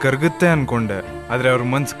ಮನ್ಸು ಕರಗುತ್ತೆ ಅನ್ಕೊಂಡೆ. ಆದ್ರೆ ಅವ್ರ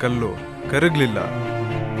ಮನ್ಸು ಕಲ್ಲು ಕರಗ್ಲಿಲ್ಲ.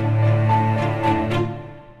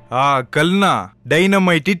 ಆ ಕಲ್ನ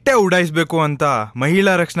ಡೈನಮೈಟ್ ಇಟ್ಟೆ ಉಡಾಯಿಸ್ಬೇಕು ಅಂತ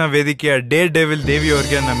ಮಹಿಳಾ ರಕ್ಷಣಾ ವೇದಿಕೆಯ ಡೇರ್ ಡೆವಿಲ್ ದೇವಿ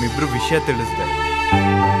ಅವ್ರಿಗೆ ನಮ್ಮಿಬ್ರು ವಿಷಯ ತಿಳಿಸ್ದೆ.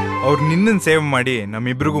 ಅವ್ರು ನಿನ್ನನ್ನು ಸೇವ್ ಮಾಡಿ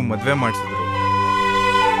ನಮ್ಮಿಬ್ರಿಗೂ ಮದ್ವೆ ಮಾಡಿಸಿದ್ರು.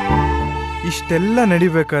 ಇಷ್ಟೆಲ್ಲ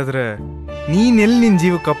ನಡಿಬೇಕಾದ್ರೆ ನೀನೆಲ್ಲಿ ನಿನ್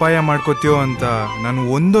ಜೀವಕ್ಕೆ ಅಪಾಯ ಮಾಡ್ಕೋತೀಯೋ ಅಂತ ನಾನು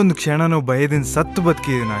ಒಂದೊಂದು ಕ್ಷಣನೂ ಭಯದಿಂದ ಸತ್ತು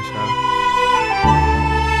ಬದುಕಿದ್ದೀನಿ ಆಶಾ.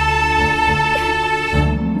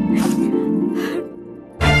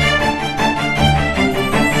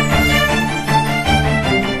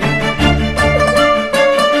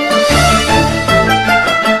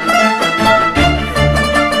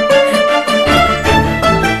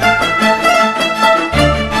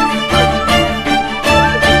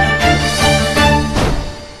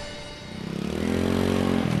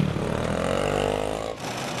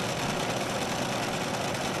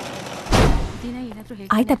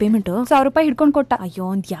 ಆಯ್ತಾ ಪೇಮೆಂಟು? 1000 ರೂಪಾಯಿ ಹಿಡ್ಕೊಂಡು ಕೊಟ್ಟ. ಅಯ್ಯೋ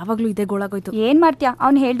ಒಂದ್ ಯಾವಾಗ್ಲೂ ಇದೆ ಗೋಳಾಗೋಯ್ತು. ಏನ್ ಮಾಡ್ತೀಯಾ,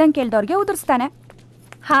 ಅವ್ನು ಹೇಳ್ದಂಗೆ ಕೇಳ್ದವ್ರಿಗೆ ಉದುರಿಸ್ತಾನೆ.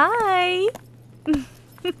 ಹಾಯ್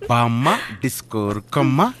ಬಾಮ್ಮ ಡಿಸ್ಕೋರ್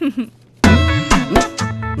ಕಮ್ಮ.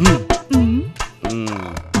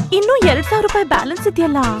 ಇನ್ನು 2000 ರೂಪಾಯಿ ಬ್ಯಾಲೆನ್ಸ್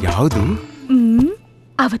ಇದೆಯಲ್ಲ. ಯಾವುದು?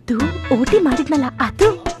 ಅವತ್ತು ಓಟಿ ಮಾಡಿದ್ನಲ್ಲ ಅದು.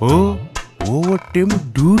 Over time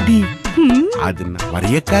duty. ಅದನ್ನ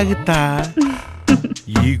ಮರೆಯಕ್ಕಾಗತ್ತಾ?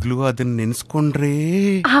 ಈಗ್ಲೂ ಅದನ್ನ ನೆನ್ಸ್ಕೊಂಡ್ರೆ.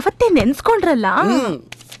 ಅವತ್ತೇ ನೆನ್ಸ್ಕೊಂಡ್ರಲ್ಲ.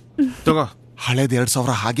 ತಗೋ, ಹಳೇದ್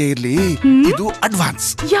 2000 ಹಾಗೆ ಇರ್ಲಿ, ಇದು ಅಡ್ವಾನ್ಸ್.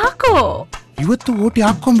 ಯಾಕೋ? ಇವತ್ತು ಓಟಿ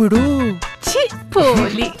ಹಾಕೊಂಡ್ಬಿಡು.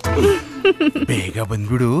 ಪೋಲಿ ಬೇಗ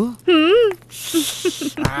ಬಂದ್ಬಿಡು.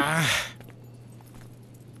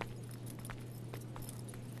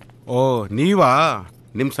 ಓ ನೀವಾ?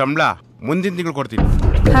 ನಿಮ್ ಸಂಬಳ ಮುಂದಿನ ತಿಂಗಳು ಕೊಡ್ತೀನಿ.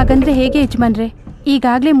 ಹಾಗಂದ್ರೆ ಹೇಗೆ ಯಜಮಾನ್ರೆ?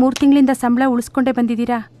 ಈಗಾಗ್ಲೇ 3 ತಿಂಗಳಿಂದ ಸಂಬಳ ಉಳಿಸ್ಕೊಂಡೇ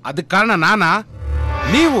ಬಂದಿದ್ದೀರಾ. ಅದಕ್ಕೆ ಕಾರಣ ನಾನಾ?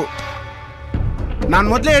 ನೀವು? ನಾನ್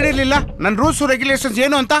ಮೊದ್ಲೇ ಹೇಳಿರ್ಲಿಲ್ಲ ನನ್ ರೂಲ್ಸ್ ರೆಗ್ಯುಲೇಷನ್ಸ್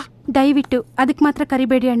ಏನು ಅಂತ? ದಯವಿಟ್ಟು ಅದಕ್ಕೆ ಮಾತ್ರ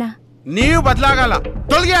ಕರಿಬೇಡಿ ಅಣ್ಣ. ನೀವು ಬದಲಾಗಲ್ಲ.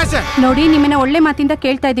 ತೊಲಗಿ ಆಸೆ. ನೋಡಿ, ನಿಮ್ಮನ್ನ ಒಳ್ಳೆ ಮಾತಿಂದ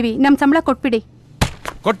ಕೇಳ್ತಾ ಇದೀವಿ, ನಮ್ ಸಂಬಳ ಕೊಟ್ಬಿಡಿ.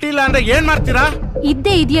 ಕೊಟ್ಟಿಲ್ಲ ಅಂದ್ರೆ ಏನ್ ಮಾಡ್ತೀರಾ?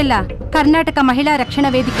 ಇದ್ದೇ ಇದೆಯಲ್ಲ ಕರ್ನಾಟಕ ಮಹಿಳಾ ರಕ್ಷಣಾ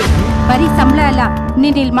ವೇದಿಕೆ. ಬರೀ ಸಂಬಳ ಅಲ್ಲ,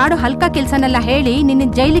 ನೀನ್ ಇಲ್ಲಿ ಮಾಡೋ ಹಲ್ಕಾ ಕೆಲ್ಸನೆಲ್ಲ ಹೇಳಿ ನಿನ್ನ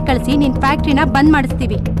ಜೈಲಿಗೆ ಕಳಿಸಿ ನಿನ್ ಫ್ಯಾಕ್ಟ್ರಿನ ಬಂದ್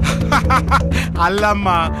ಮಾಡಿಸ್ತೀವಿ. ಅಲ್ಲಮ್ಮ,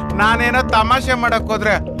 ನಾನೇನೋ ತಮಾಷೆ ಮಾಡಕ್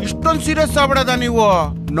ಹೋದ್ರೆ ಇಷ್ಟೊಂದು ಸೀರಿಯಸ್ ಆಗ್ಬಿಡದ ನೀವು?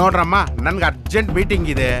 ನೋಡ್ರಮ್ಮ, ನನ್ಗೆ ಅರ್ಜೆಂಟ್ ಮೀಟಿಂಗ್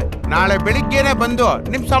ಇದೆ. ನಾಳೆ ಬೆಳಿಗ್ಗೆನೆ ಬಂದು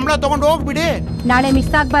ನಿಮ್ ಸಂಬಳ ತಗೊಂಡು ಹೋಗ್ಬಿಡಿ. ನಾಳೆ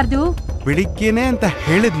ಮಿಸ್ ಆಗ್ಬಾರ್ದು. ಬೆಳಿಗ್ಗೆನೆ ಅಂತ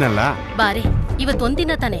ಹೇಳಿದ್ನಲ್ಲ. ಬಾರೆ,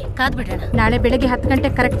 ಇವತ್ತೊಂದಿನ ತಾನೆ, ಕಾದ್ಬಿಡೋಣ. ನಾಳೆ ಬೆಳಗ್ಗೆ 10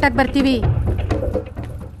 ಗಂಟೆ ಕರೆಕ್ಟ್ ಆಗಿ ಬರ್ತೀವಿ.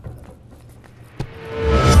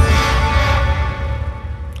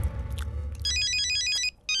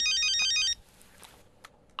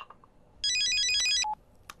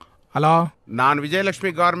 ಹಲೋ, ನಾನ್ ವಿಜಯಲಕ್ಷ್ಮಿ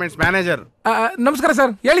ಗವರ್ಮೆಂಟ್ಸ್ ಮ್ಯಾನೇಜರ್. ನಮಸ್ಕಾರ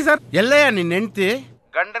ಸರ್, ಹೇಳಿ ಸರ್. ಎಲ್ಲಯ್ಯ ನಿನ್ ಹೆಂಡ್ತಿ?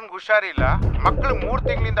 ಗಂಡನ್ಗೆ ಹುಷಾರಿಲ್ಲ, ಮಕ್ಳು 3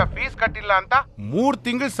 ತಿಂಗಳಿಂದ ಫೀಸ್ ಕಟ್ಟಿಲ್ಲ ಅಂತ 3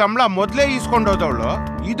 ತಿಂಗಳ ಸಂಬಳ ಮೊದ್ಲೇ ಈಸ್ಕೊಂಡೋದವಳು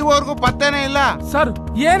ಇದುವರೆಗೂ ಪತ್ತೆನೇ ಇಲ್ಲ. ಸರ್,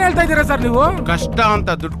 ಏನ್ ಹೇಳ್ತಾ ಇದ್ದೀರಾ ಸರ್ ನೀವು? ಕಷ್ಟ ಅಂತ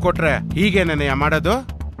ದುಡ್ಡು ಕೊಟ್ರೆ ಹೀಗೇನೇನೆಯ ಮಾಡೋದು?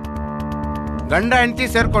 ಗಂಡ ಹೆಂಡತಿ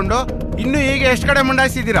ಸೇರ್ಕೊಂಡು ಇನ್ನು ಹೀಗೆ ಎಷ್ಟು ಕಡೆ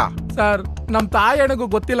ಮುಂಡಾಯಿಸಿದೀರಾ? ಸರ್, ನಮ್ ತಾಯಿ ಅಣ್ಣಗೂ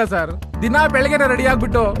ಗೊತ್ತಿಲ್ಲ ಸರ್. ದಿನಾ ಬೆಳಗ್ಗೆನೆ ರೆಡಿ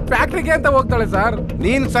ಆಗ್ಬಿಟ್ಟು ಫ್ಯಾಕ್ಟ್ರಿಗೆ ಅಂತ ಹೋಗ್ತಾಳೆ ಸರ್.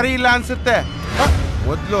 ನೀನ್ ಸರಿ ಇಲ್ಲ ಅನ್ಸುತ್ತೆ.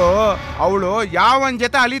 ಮೊದ್ಲು ಅವಳು ಯಾವನ್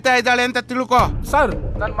ಜೊತೆ ಅಲಿತಾ ಇದ್ದಾಳೆ ಅಂತ ತಿಳ್ಕೊ. ಸರ್,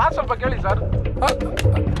 ನನ್ ಮಾತು ಸ್ವಲ್ಪ ಕೇಳಿ ಸರ್.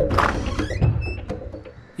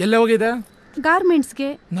 ಎಲ್ಲೇ ಹೋಗಿದೆ? ಗಾರ್ಮೆಂಟ್ಸ್ಗೆ.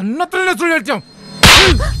 ನನ್ನ ಹತ್ರನೇ ಸುಳ್ಳು ಹೇಳ್ತೀಯ?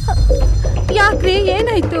 ಯಾಕ್ರಿ,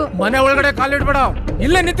 ಏನಾಯ್ತು? ಮನೆ ಒಳಗಡೆ ಕಾಲಿಡ್ಬೇಡ,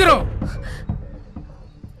 ಇಲ್ಲೇ ನಿಂತಿರು.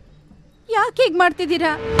 ಯಾಕೆ ಹೀಗ್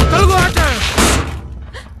ಮಾಡ್ತಿದ್ದೀರಾ?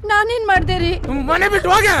 ನಾನೇನ್ ಮಾಡ್ದೆ ರೀ? ಮನೆ ಬಿಟ್ಟು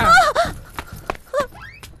ಹೋಗೆ.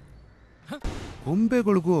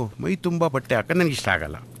 ಗೊಂಬೆಗಳಿಗೂ ಮೈ ತುಂಬಾ ಬಟ್ಟೆ ಹಾಕ ನನಗೆ ಇಷ್ಟ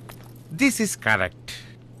ಆಗಲ್ಲ. This is correct.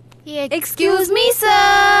 Excuse me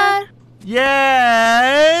sir.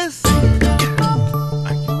 Yes.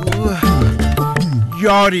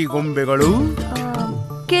 ಯಾರಿ ಗೊಂಬೆಗಳು?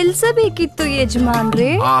 ಕೆಲ್ಸ ಬೇಕಿತ್ತು ಯಜಮಾನ್ರೆ.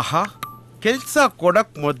 ಆಹಾ, ಕೆಲ್ಸ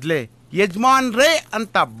ಕೊಡಕ್ ಮೊದ್ಲೇ ಯಜಮಾನ್ರೇ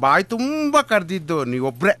ಅಂತ ಬಾಯ್ ತುಂಬಾ ಕರೆದಿದ್ದು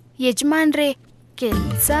ನೀವೊಬ್ರೆ. ಯಜಮಾನ್ರೆ,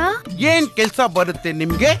 ಕೆಲ್ಸ? ಏನ್ ಕೆಲ್ಸ ಬರುತ್ತೆ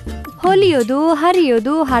ನಿಮ್ಗೆ? ಹೊಲಿಯೋದು,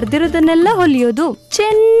 ಹರಿಯೋದು, ಹರಿದಿರೋದನ್ನೆಲ್ಲ ಹೊಲಿಯೋದು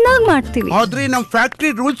ಚೆನ್ನಾಗಿ ಮಾಡ್ತೀವಿ. ಆದ್ರೆ ನಮ್ ಫ್ಯಾಕ್ಟ್ರಿ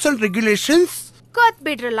ರೂಲ್ಸ್ ಅಂಡ್ ರೆಗ್ಯುಲೇಷನ್ಸ್ ಗೊತ್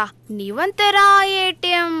ಬಿಡ್ರಲ್ಲ, ನೀವಂತರ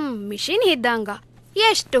ATM ಮಿಷಿನ್ ಇದ್ದಂಗ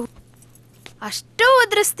ಎಷ್ಟು ಅಷ್ಟು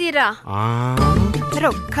ಉದ್ರಿಸ್ತೀರಾ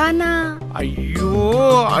ರೊಕ್ಕನ. ಅಯ್ಯೋ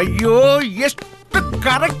ಅಯ್ಯೋ, ಎಷ್ಟು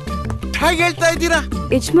ಕರೆಕ್ಟ್ ಆಗಿ ಹೇಳ್ತಾ ಇದ್ದೀರಾ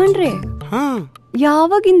ಯಜಮಾನ್ರೆ.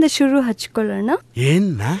 ಯಾವಾಗಿಂದ ಶುರು ಹಚ್ಕೊಳ್ಳೋಣ?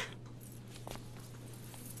 ಏನ್ನ?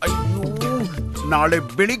 ಅಯ್ಯೋ, ನಾಳೆ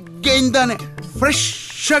ಬೆಳಿಗ್ಗೆಯಿಂದಾನೆ ಫ್ರೆಶ್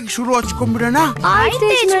ಆಗಿ ಶುರು ಹಚ್ಕೊಂಡ್ಬಿಡೋಣ. ಆಯ್ತು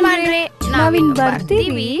ಯಜಮಾನ್ರೆ, ನಾವಿನ್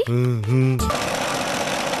ಬರ್ತೀವಿ.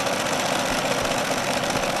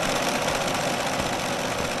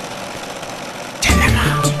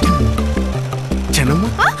 ಚೆನ್ನಮ್ಮ,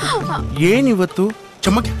 ಏನಿವತ್ತು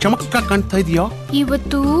ಚಮಕ್ ಚಮಕ್ಕ ಕಾಣ್ತಾ ಇದೀಯೋ?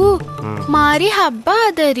 ಇವತ್ತು ಮಾರಿ ಹಬ್ಬ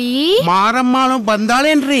ಅದರಿ. ಮಾರಮ್ಮನು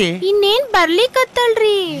ಬಂದಾಳೇನ್ರಿ? ಇನ್ನೇನ್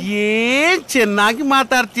ಬರ್ಲಿಕ್ಕತ್ತಲ್ರಿ. ಏನ್ ಚೆನ್ನಾಗಿ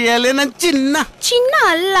ಮಾತಾಡ್ತೀಯಲ್ಲೇ ನನ್ ಚಿನ್ನ. ಚಿನ್ನ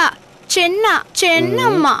ಅಲ್ಲ,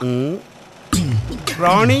 ಚೆನ್ನಮ್ಮ.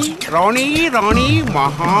 ರಾಣಿ ರಾಣಿ ರಾಣಿ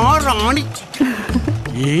ಮಹಾರಾಣಿ.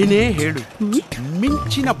 ಏನೇ ಹೇಳು,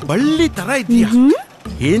 ಮಿಂಚಿನ ಬಳ್ಳಿ ತರ ಇದೀಯ.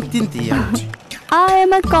 ಏನ್ ತಿಂತೀಯ? I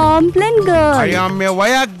am a complaint girl. I am a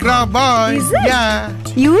Viagra boy. Is it? Yeah.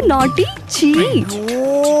 You naughty cheat.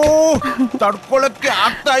 ತಡ್ಕೊಳಕ್ಕೆ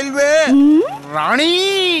ಆಗ್ತಾ ಇಲ್ವೇ ರಾಣಿ?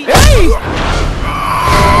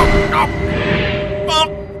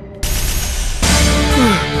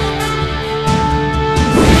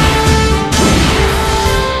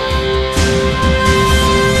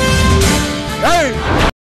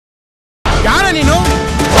 ಯಾರ ನೀನು?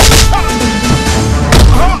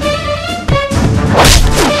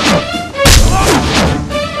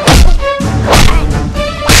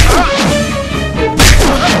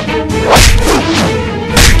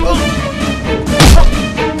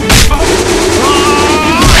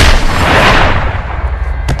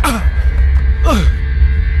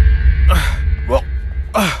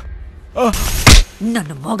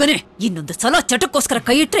 ನನ್ನ ಮಗನೇ, ಇನ್ನೊಂದು ಸಲ ಚಟಕ್ಕೋಸ್ಕರ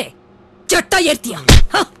ಕೈ ಇಟ್ರೆ ಚಟ್ಟ ಏರ್ತೀಯ.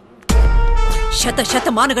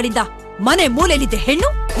 ಶತಮಾನಗಳಿಂದ ಮನೆ ಮೂಲೆಯಲ್ಲಿದ್ದ ಹೆಣ್ಣು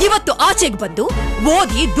ಇವತ್ತು ಆಚೆಗೆ ಬಂದು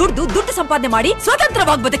ಓದಿ ದುಡ್ಡು ಸಂಪಾದನೆ ಮಾಡಿ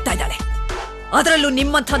ಸ್ವತಂತ್ರವಾಗಿ ಬದುಕ್ತಾ ಇದ್ದಾಳೆ. ಅದರಲ್ಲೂ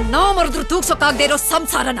ನಿಮ್ಮಂಥ ನಾಮರದ್ರು ತೂಗ್ಸೋಕಾಗದೇ ಇರೋ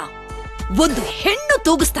ಸಂಸಾರನ ಒಂದು ಹೆಣ್ಣು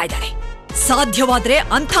ತೂಗಿಸ್ತಾ ಇದ್ದಾಳೆ. ಸಾಧ್ಯವಾದ್ರೆ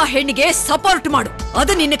ಅಂಥ ಹೆಣ್ಣಿಗೆ ಸಪೋರ್ಟ್ ಮಾಡು.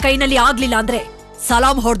 ಅದು ನಿನ್ನ ಕೈನಲ್ಲಿ ಆಗ್ಲಿಲ್ಲ ಅಂದ್ರೆ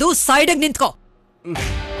ಸಲಾಂ ಹೊಡೆದು ಸೈಡಿಗೆ ನಿಂತ್ಕೋ.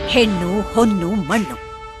 ಹೆಣ್ಣು ಹೊನ್ನು ಮಣ್ಣು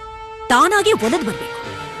ತಾನಾಗಿ ಒಲದ್ ಬರ್ಬೇಕು.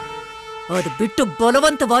 ಅದು ಬಿಟ್ಟು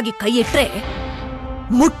ಬಲವಂತವಾಗಿ ಕೈ ಇಟ್ರೆ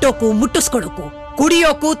ಮುಟ್ಟೋಕು ಮುಟ್ಟಿಸ್ಕೊಳ್ಳೋಕು,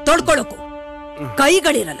 ಕುಡಿಯೋಕು ತೊಳ್ಕೊಳ್ಳೋಕು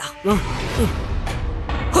ಕೈಗಳಿರಲ್ಲ.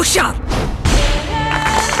 ಹುಷಾರ್.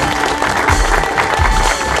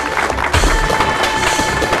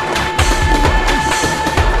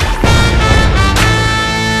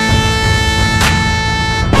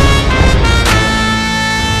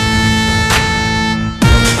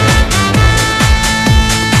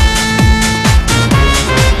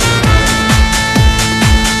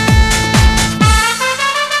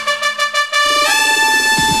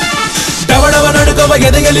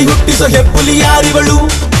 ಎದೆಯಲ್ಲಿ ಹುಟ್ಟಿಸೋ ಹೆಪ್ಪುಲಿ ಯಾರಿವಳು?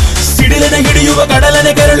 ಸಿಡಿಲನೆ ಹಿಡಿಯುವ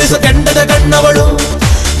ಕಡಲನೆ ಕೆರಳಿಸೋ ಕೆಂಡದ ಕಣ್ಣವಳು.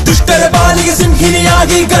 ದುಷ್ಟರ ಪಾಲಿಗೆ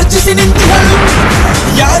ಸಿಂಹಿನಿಯಾಗಿ ಗರ್ಜಿಸಿ ನಿಂತಿಹಳು.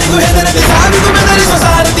 ಯಾರಿಗೂ ಹೆದರದೆ ಸಾವಿಗೂ ಬೆದರಿಸೋ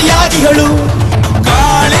ಸಾರಥಿಯಾಗಿಹಳು.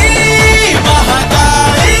 Kali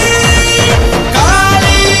Mahakali,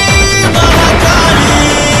 Kali Mahakali,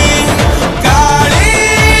 Kali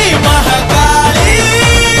Mahakali,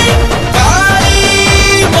 Kali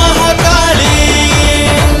Mahakali.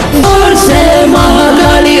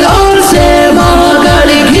 Mahakali, all say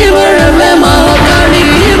Mahakali, give her away Mahakali,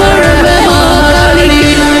 give her away Mahakali.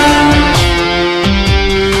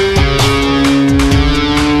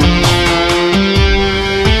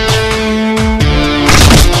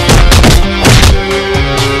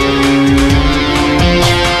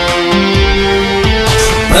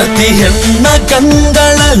 ಪ್ರತಿ ಹೆಣ್ಣ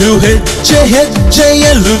ಕಂಗಳಲು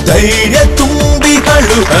ಹೆಜ್ಜೆಯಲು ಧೈರ್ಯ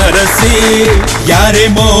ತುಂಬಿಹಳು ಹರಸಿ. ಯಾರೇ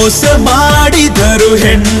ಮೋಸ ಮಾಡಿದರು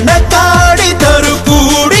ಹೆಣ್ಣ ಕಾಡಿದರು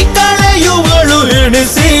ಕೂಡಿ ಕಳೆಯುವಳು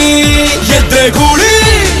ಎಣಿಸಿ. ಎದ್ರೆಗೂಳಿ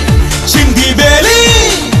ಚಿಂದಿ ಬೇಲಿ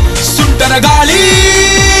ಸುಂಟರ ಗಾಳಿ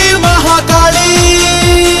Mahakali.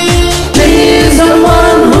 She's the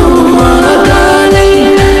one who Mahakali,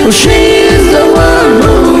 she's the one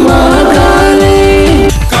who Mahakali.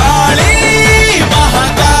 Kali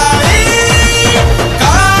Mahakali,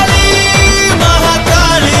 Kali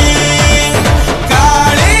Mahakali,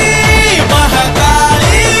 Kali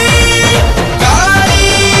Mahakali, Kali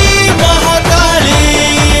Mahakali.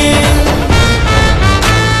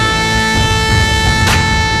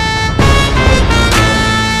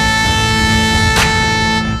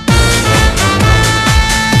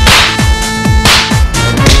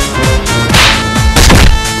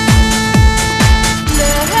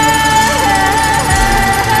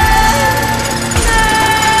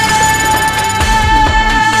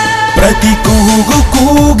 ಪ್ರತಿ ಕೂಗು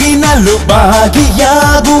ಕೂಗಿನಲ್ಲೂ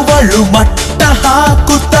ಭಾಗಿಯಾಗುವಳು ಮಟ್ಟ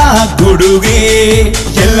ಹಾಕುತ್ತಾ ಗುಡುಗೆ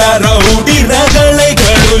ಎಲ್ಲ ರೌಡಿ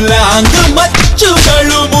ರಗಳೆಗಳು ಲಾಂಗ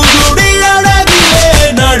ಮಚ್ಚುಗಳು ಮುದುಡಿ ಅಡಗಿವೆ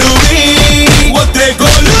ನಡುವೆ ಒತ್ರೆ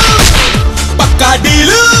ಕೋಲು ಪಕ್ಕ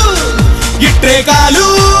ಡೀಲು ಇಟ್ರೆ ಕಾಲು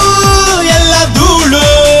ಎಲ್ಲ ಧೂಳು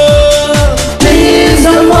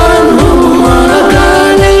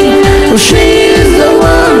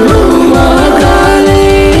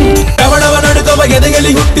ಡವಡವ ನಡುಕವ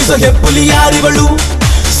ಎದೆಯಲ್ಲಿ ಹುಟ್ಟಿಸೋ ಹೆಪ್ಪುಲಿ ಯಾರಿವಳು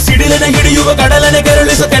ಸಿಡಿಲನೆ ಹಿಡಿಯುವ ಕಡಲನೆ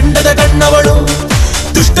ಕೆರಳಿಸೋ ಕೆಂಡದ ಕಣ್ಣವಳು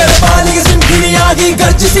ದುಷ್ಟರ ಪಾಲಿಗೆ ಸಿಂಹಿಣಿಯಾಗಿ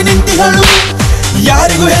ಗರ್ಜಿಸಿ ನಿಂತಿಗಳು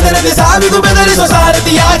ಯಾರಿಗೂ ಹೆದರದೆ ಸಾವಿಗೂ ಬೆದರಿಸೋ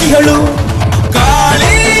ಸಾರಥಿಯಾಗಿಗಳು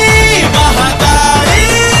ಕಾಳಿ ಮಹಾಕಾಳಿ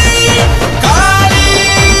ಕಾಳಿ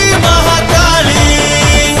ಮಹಾಕಾಳಿ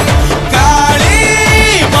ಕಾಳಿ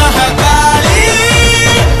ಮಹಾಕಾಳಿ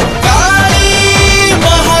ಕಾಳಿ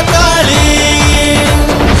ಮಹಾಕಾಳಿ.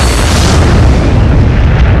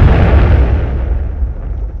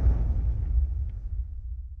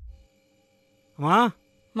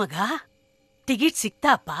 ಮಗ ಟಿಕೆಟ್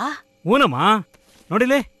ಸಿಕ್ತಾಪ? ಹೂನಮ್ಮ,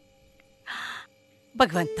 ನೋಡಿಲೆ.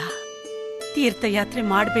 ಭಗವಂತ, ತೀರ್ಥಯಾತ್ರೆ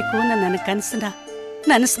ಮಾಡ್ಬೇಕು ನನ್ನ ಕನಸನ್ನ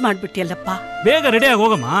ನನಸ್ ಮಾಡ್ಬಿಟ್ಟಿಯಲ್ಲಪ್ಪ. ಬೇಗ ರೆಡಿ ಆಗಿ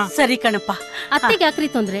ಹೋಗಮ್ಮ. ಸರಿ ಕಣಪ್ಪ. ಅತ್ತೆಗೆ ಯಾಕ್ರಿ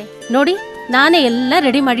ತೊಂದ್ರೆ? ನೋಡಿ, ನಾನೇ ಎಲ್ಲ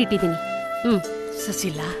ರೆಡಿ ಮಾಡಿ ಇಟ್ಟಿದ್ದೀನಿ.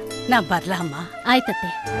 ಸುಶೀಲಾ, ನಾ ಬರ್ಲಮ್ಮ. ಆಯ್ತತ್ತೆ.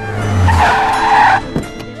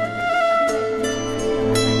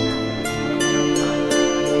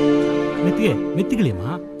 ಮೆತ್ತಿಗಳಿಮ್ಮ.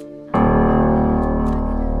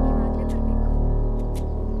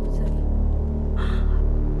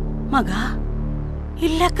 ಮಗ,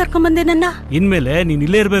 ಇಲ್ಲೇ ಕರ್ಕೊಂಬಂದೆ ನನ್ನ. ಇನ್ಮೇಲೆ ನೀನ್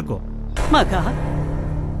ಇಲ್ಲೇ ಇರ್ಬೇಕು. ಮಗ,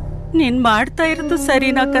 ನೀನ್ ಮಾಡ್ತಾ ಇರೋದು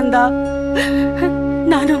ಸರಿನಾ ಕಂದ?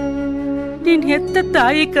 ನಾನು ನೀನ್ ಹೆತ್ತ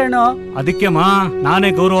ತಾಯಿ ಕಣೋ. ಅದಕ್ಕೆಮ್ಮ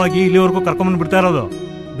ನಾನೇ ಗೌರವವಾಗಿ ಇಲ್ಲಿವರೆಗೂ ಕರ್ಕೊಂಡ್ಬಂದ್ ಬಿಡ್ತಾ ಇರೋದು.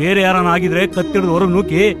 ಬೇರೆ ಯಾರನ್ನ ಆಗಿದ್ರೆ ಕತ್ತಿಡ್ದು ಹೊರಗ್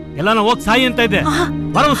ನೂಕಿ ಎಲ್ಲಾನ ಹೋಗ್ ಸಾಯಿ ಅಂತ ಇದ್ದೆ.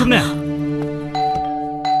 ಬರಮ್ಮ ಸುಮ್ನೆ.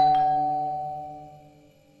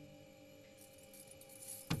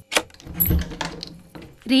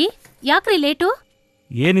 ರೀ, ಯಾಕ್ರಿ ಲೇಟು?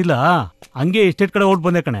 ಏನಿಲ್ಲ, ಹಂಗೆ ಎಸ್ಟೇಟ್ ಕಡೆ ಓಟ್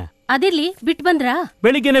ಬಂದೆ ಕಣೆ. ಅದಿರ್ಲಿ, ಬಿಟ್ ಬಂದ್ರಾ?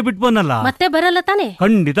 ಬೆಳಿಗ್ಗೆನೆ ಬಿಟ್ಟು ಬಂದಲ್ಲ. ಮತ್ತೆ ಬರಲ್ಲ ತಾನೆ?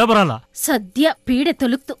 ಖಂಡಿತ ಬರಲ್ಲ. ಸದ್ಯ ಪೀಡೆ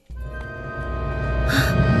ತೊಲಗ್ತು.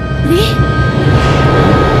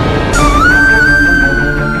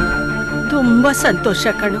 ತುಂಬಾ ಸಂತೋಷ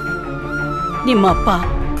ಕಣು. ನಿಮ್ಮಪ್ಪ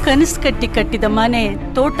ಕನಸು ಕಟ್ಟಿದ ಮನೆ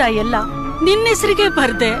ತೋಟ ಎಲ್ಲ ನಿನ್ನ ಹೆಸರಿಗೆ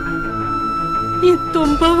ಬರ್ದೆ. ನೀನ್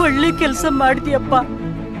ತುಂಬಾ ಒಳ್ಳೆ ಕೆಲಸ ಮಾಡಿದ್ಯಪ್ಪ.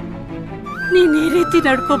 ನೀನ್ ಈ ರೀತಿ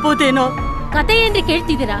ನಡ್ಕೋಬಹುದೇನೋ? ಕತೆ ಏನ್ರಿ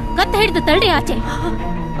ಕೇಳ್ತಿದ್ದೀರಾ? ಕತ್ತೆ ಹಿಡಿದು ತಳ್ಳಿ ಆಚೆ.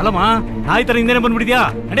 ಅಲ್ಲಮ್ಮ, ನಾಯಿ ತರ ಹಿಂದೇನೆ ಬಂದ್ಬಿಡಿದ್ಯಾ?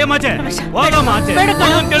 ನಡೆ ಮಾಚೆ. ಹೋಗಮ್ಮ ಆಚೆ.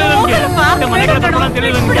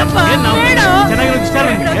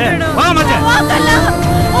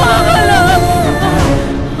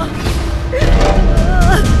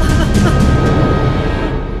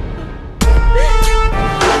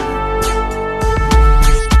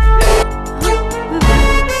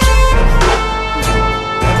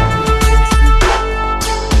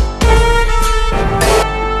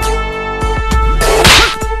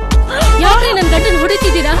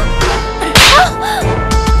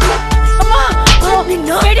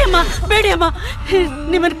 ಬೇಡಿಯಮ್ಮ,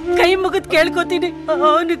 ನಿಮ್ಮನ್ ಕೈ ಮುಗಿದ್ ಕೇಳ್ಕೊತೀನಿ.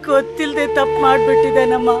 ಅವನು ಗೊತ್ತಿಲ್ದೆ ತಪ್ಪು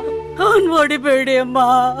ಮಾಡ್ಬಿಟ್ಟಿದ್ದಾನಮ್ಮ. ಅವನ್ ಹೊಡಿಬೇಡಿ ಅಮ್ಮ.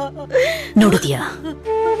 ನೋಡಿದ್ಯಾ,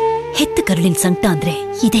 ಹೆತ್ತ ಕರುಳಿನ ಸಂಕಟ ಅಂದ್ರೆ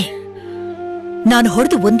ಇದೆ. ನಾನು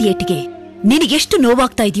ಹೊಡೆದು ಒಂದು ಏಟಿಗೆ ನಿನಗೆಷ್ಟು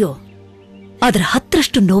ನೋವಾಗ್ತಾ ಇದೆಯೋ ಅದರ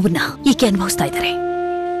 10ರಷ್ಟು ನೋವನ್ನ ಈಕೆ ಅನುಭವಿಸ್ತಾ ಇದ್ದಾರೆ.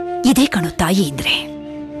 ಇದೇ ಕಣೋ ತಾಯಿ ಅಂದ್ರೆ.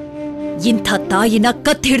 ಇಂಥ ತಾಯಿನ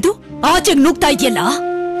ಕತ್ ಹಿಡಿದು ಆಚೆಗೆ ನುಗ್ತಾ ಇದೆಯಲ್ಲ,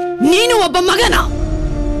 ನೀನು ಒಬ್ಬ ಮಗನ.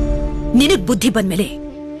 ನಿನಗ್ ಬುದ್ಧಿ ಬಂದ್ಮೇಲೆ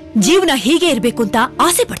ಜೀವನ ಹೀಗೆ ಇರ್ಬೇಕು ಅಂತ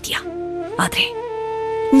ಆಸೆ ಪಡ್ತೀಯ. ಆದ್ರೆ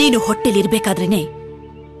ನೀನು ಹೊಟ್ಟೆಲಿರ್ಬೇಕಾದ್ರೇನೆ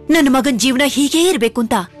ನನ್ನ ಮಗನ್ ಜೀವನ ಹೀಗೇ ಇರ್ಬೇಕು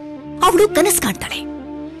ಅಂತ ಅವಳು ಕನಸು ಕಾಣ್ತಾಳೆ.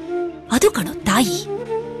 ಅದು ಕಣೋ ತಾಯಿ.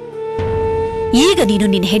 ಈಗ ನೀನು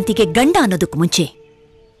ನಿನ್ನ ಹೆಂಡತಿಗೆ ಗಂಡ ಅನ್ನೋದಕ್ಕೂ ಮುಂಚೆ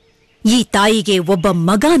ಈ ತಾಯಿಗೆ ಒಬ್ಬ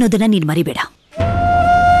ಮಗ ಅನ್ನೋದನ್ನ ನೀನ್ ಮರಿಬೇಡ.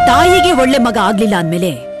 ತಾಯಿಗೆ ಒಳ್ಳೆ ಮಗ ಆಗ್ಲಿಲ್ಲ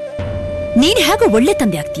ಅಂದ್ಮೇಲೆ ನೀನ್ ಹೇಗ ಒಳ್ಳೆ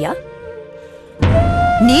ತಂದೆ ಆಗ್ತೀಯ?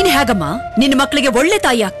 ನೀನ್ ಹೇಗಮ್ಮ ನಿನ್ನ ಮಕ್ಕಳಿಗೆ ಒಳ್ಳೆ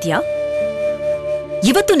ತಾಯಿ ಆಗ್ತೀಯ?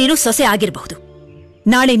 ಇವತ್ತು ನೀನು ಸೊಸೆ ಆಗಿರಬಹುದು,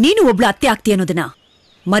 ನಾಳೆ ನೀನು ಒಬ್ಳು ಅತ್ತೆ ಆಗ್ತೀಯ ಅನ್ನೋದನ್ನ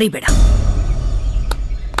ಮರಿಬೇಡ.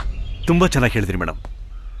 ತುಂಬಾ ಚೆನ್ನಾಗಿ ಹೇಳಿದ್ರಿ ಮೇಡಮ್.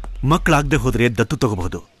 ಮಕ್ಕಳಾಗದೆ ಹೋದ್ರೆ ದತ್ತು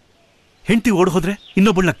ತಗೋಬಹುದು, ಹೆಂಡತಿ ಓಡ್ ಹೋದ್ರೆ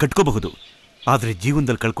ಇನ್ನೊಬ್ಬಳನ್ನ ಕಟ್ಕೋಬಹುದು. ಆದ್ರೆ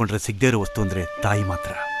ಜೀವನದಲ್ಲಿ ಕಳ್ಕೊಂಡ್ರೆ ಸಿಗದೇ ಇರೋ ವಸ್ತು ಅಂದ್ರೆ ತಾಯಿ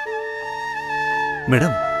ಮಾತ್ರ.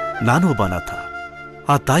 ಮೇಡಮ್, ನಾನು ಒಬ್ಬ ಅನಾಥ.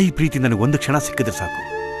 ಆ ತಾಯಿ ಪ್ರೀತಿ ನನಗೆ ಒಂದು ಕ್ಷಣ ಸಿಕ್ಕಿದ್ರೆ ಸಾಕು,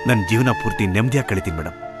 ನನ್ನ ಜೀವನ ಪೂರ್ತಿ ನೆಮ್ಮದಿಯಾಗಿ ಕಳಿತೀನಿ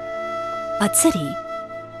ಮೇಡಮ್. ಅದ್ ಸರಿ,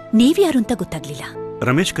 ನೀವ್ಯಾರು ಅಂತ ಗೊತ್ತಾಗ್ಲಿಲ್ಲ.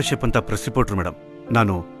 ರಮೇಶ್ ಕಶ್ಯಪ್ ಅಂತ ಪ್ರೆಸ್ ರಿಪೋರ್ಟರ್ ಮೇಡಮ್.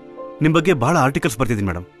 ನಾನು ನಿಮ್ ಬಗ್ಗೆ ಬಹಳ ಆರ್ಟಿಕಲ್ಸ್ ಬರ್ತಿದ್ದೀನಿ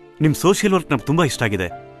ಮೇಡಮ್. ನಿಮ್ ಸೋಷಿಯಲ್ ವರ್ಕ್ ನಮ್ಗೆ ತುಂಬಾ ಇಷ್ಟ ಆಗಿದೆ.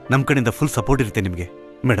 ನಮ್ ಕಡೆಯಿಂದ ಫುಲ್ ಸಪೋರ್ಟ್ ಇರುತ್ತೆ ನಿಮ್ಗೆ.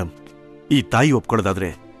 ಮೇಡಮ್, ಈ ತಾಯಿ ಒಪ್ಕೊಳ್ಳೋದಾದ್ರೆ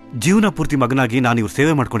ಜೀವನ ಪೂರ್ತಿ ಮಗನಾಗಿ ನಾನು ಇವ್ರ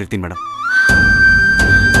ಸೇವೆ ಮಾಡ್ಕೊಂಡಿರ್ತೀನಿ ಮೇಡಮ್.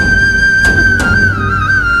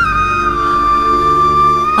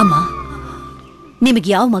 ಅಮ್ಮ,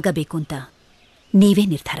 ನಿಮಗೆ ಯಾವ ಮಗ ಬೇಕು ಅಂತ ನೀವೇ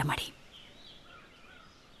ನಿರ್ಧಾರ ಮಾಡಿ.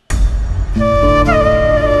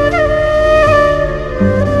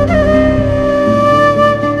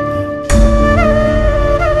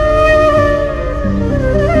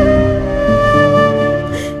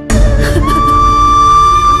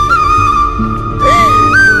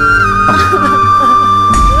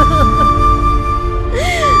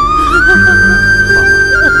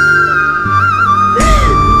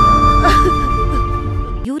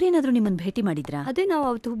 ನಿಮ್ಮನ್ನ ಭೇಟಿ ಮಾಡಿದ್ರಾ? ಅದೇ ನಾವು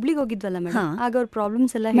ಅವತ್ತು ಹುಬ್ಳಿಗೆ ಹೋಗಿದ್ವಲ್ಲ ಮೇಡಮ್, ಹಾ. ಆಗ ಅವ್ರ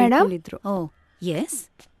ಪ್ರಾಬ್ಲಮ್ಸ್ ಎಲ್ಲ ಮೇಡಮ್? ಹೇಳ್ಕೊಂಡಿದ್ರು. ಓ ಎಸ್.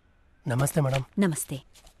 ನಮಸ್ತೆ ಮೇಡಮ್. ನಮಸ್ತೆ.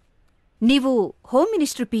 ನೀವು ಹೋಮ್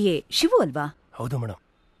ಮಿನಿಸ್ಟರ್ PA ಶಿವು ಅಲ್ವಾ? ಹೌದು ಮೇಡಮ್.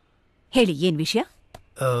 ಹೇಳಿ, ಏನ್ ವಿಷಯ?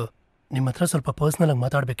 ನಿಮ್ಮ ಹತ್ರ ಸ್ವಲ್ಪ ಪರ್ಸನಲ್ ಆಗಿ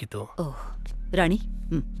ಮಾತಾಡಬೇಕಿತ್ತು. ಓಹ್, ರಾಣಿ.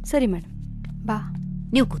 ಸರಿ ಮೇಡಮ್, ಬಾ.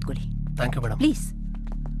 ನೀವು ಕೂತ್ಕೊಳ್ಳಿ. Thank you madam. ಪ್ಲೀಸ್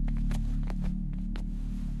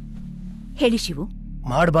ಹೇಳಿ ಶಿವು.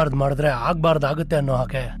 ಮಾಡಬಾರ್ದು ಮಾಡಿದ್ರೆ ಆಗ್ಬಾರ್ದಾಗುತ್ತೆ ಅನ್ನೋ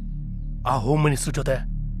ಹಾಗೆ ಆ ಹೋಮ್ ಮಿನಿಸ್ಟರ್ ಜೊತೆ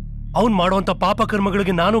ಅವ್ನ್ ಮಾಡುವಂತ ಪಾಪ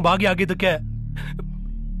ಕರ್ಮಗಳಿಗೆ ನಾನು ಭಾಗಿಯಾಗಿದ್ದಕ್ಕೆ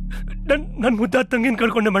ನನ್ ಮುದ್ದಾದ ತಂಗಿನ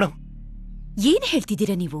ಕಳ್ಕೊಂಡೆ ಮೇಡಮ್. ಏನ್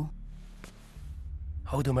ಹೇಳ್ತಿದ್ದೀರಾ ನೀವು?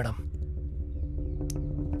 ಹೌದು ಮೇಡಮ್,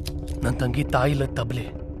 ನನ್ನ ತಂಗಿ ತಾಯಿಲ್ಲ ತಬ್ಲಿ.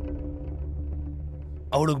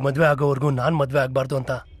 ಅವಳಿಗೆ ಮದ್ವೆ ಆಗೋವರೆಗೂ ನಾನ್ ಮದ್ವೆ ಆಗ್ಬಾರ್ದು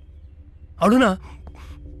ಅಂತ ಅವಳನ್ನ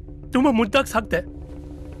ತುಂಬಾ ಮುದ್ದಾಗಿ ಸಾಕ್ತೆ.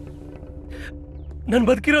 ನನ್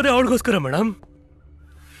ಬದುಕಿರೋದೇ ಅವಳಿಗೋಸ್ಕರ ಮೇಡಮ್.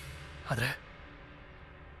 ಆದ್ರೆ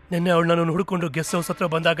ನಿನ್ನೆ ಅವಳು ನಾನು ಹುಡುಕೊಂಡು ಗೆಸ್ಟ್ ಹೌಸ್ ಹತ್ರ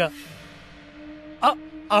ಬಂದಾಗ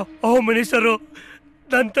ಹೋಮ್ ಮಿನಿಸ್ಟರು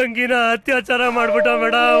ನನ್ನ ತಂಗಿನ ಅತ್ಯಾಚಾರ ಮಾಡ್ಬಿಟ್ಟ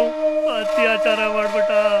ಮೇಡಮ್. ಅತ್ಯಾಚಾರ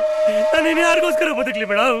ಮಾಡ್ಬಿಟ್ಟ. ನಾನಿನ್ ಯಾರಿಗೋಸ್ಕರ ಬದುಕ್ಲಿ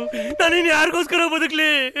ಮೇಡಮ್? ನಾನಿನ್ ಯಾರಿಗೋಸ್ಕರ ಬದುಕ್ಲಿ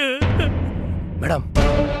ಮೇಡಮ್?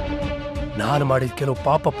 ನಾನು ಮಾಡಿದ ಕೆಲವು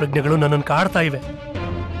ಪಾಪ ಪ್ರಜ್ಞೆಗಳು ನನ್ನನ್ನು ಕಾಡ್ತಾ ಇವೆ.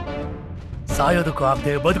 ಸಾಯೋದಕ್ಕೂ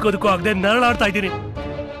ಆಗದೆ ಬದುಕೋದಕ್ಕೂ ಆಗದೆ ನರಳಾಡ್ತಾ ಇದ್ದೀನಿ.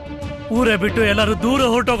 ಊರೇ ಬಿಟ್ಟು ಎಲ್ಲರೂ ದೂರ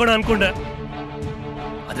ಹೊರಟೋಗೋಣ ಅನ್ಕೊಂಡೆ.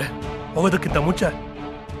 ಆದ್ರೆ ಹೋಗೋದಕ್ಕಿಂತ ಮುಂಚೆ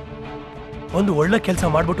ಒಂದು ಒಳ್ಳೆ ಕೆಲಸ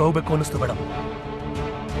ಮಾಡ್ಬಿಟ್ಟು ಹೋಗ್ಬೇಕು ಅನ್ನಿಸ್ತು ಮೇಡಮ್.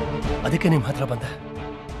 ಅದಕ್ಕೆ ನಿಮ್ ಹತ್ರ ಬಂದೆ.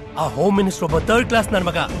 ಆ ಹೋಮ್ ಮಿನಿಸ್ಟರ್ ಒಬ್ಬ 3rd ಕ್ಲಾಸ್ ನನ್ನ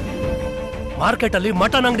ಮಗ ಮಾರ್ಕೆಟ್ ಅಲ್ಲಿ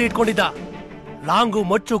ಮಟನ್ ಅಂಗಡಿ ಇಟ್ಕೊಂಡಿದ್ದ. ಲಾಂಗು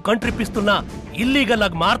ಮಚ್ಚು ಕಂಟ್ರಿ ಪಿಸ್ತೂಲ್ನ ಇಲ್ಲೀಗಲ್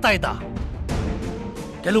ಆಗಿ ಮಾರ್ತಾ ಇದ್ದ.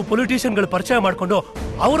 ಕೆಲವು ಪೊಲಿಟಿಷಿಯನ್ಗಳು ಪರಿಚಯ ಮಾಡ್ಕೊಂಡು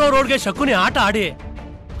ಅವ್ರವ್ರೊಳಗೆ ಶಕುನಿ ಆಟ ಆಡಿ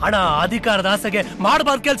ಹಣ ಅಧಿಕಾರದ ಆಸೆಗೆ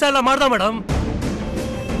ಮಾಡಬಾರ್ದು ಕೆಲಸ ಎಲ್ಲ ಮಾಡ್ದ ಮೇಡಮ್.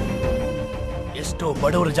 ಎಷ್ಟೋ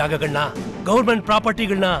ಬಡವರ ಜಾಗಗಳನ್ನ, ಗೌರ್ಮೆಂಟ್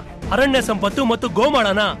ಪ್ರಾಪರ್ಟಿಗಳನ್ನ, ಅರಣ್ಯ ಸಂಪತ್ತು ಮತ್ತು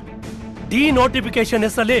ಗೋಮಾಳನ ಡಿನೋಟಿಫಿಕೇಶನ್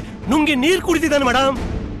ಹೆಸರಲ್ಲಿ ನುಂಗಿ ನೀರು ಕುಡಿದಿದ್ದಾನೆ ಮೇಡಮ್.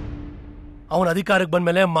 ಅವನ ಅಧಿಕಾರಕ್ಕೆ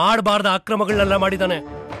ಬಂದ್ಮೇಲೆ ಮಾಡಬಾರ್ದ ಅಕ್ರಮಗಳನ್ನೆಲ್ಲ ಮಾಡಿದ್ದಾನೆ.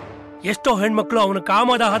 ಎಷ್ಟೋ ಹೆಣ್ಮಕ್ಳು ಅವನ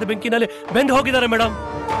ಕಾಮದಾಹದ ಬೆಂಕಿನಲ್ಲಿ ಬೆಂದು ಹೋಗಿದ್ದಾರೆ ಮೇಡಮ್.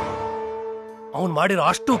 ಅವನು ಮಾಡಿರೋ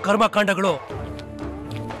ಅಷ್ಟು ಕರ್ಮಕಾಂಡಗಳು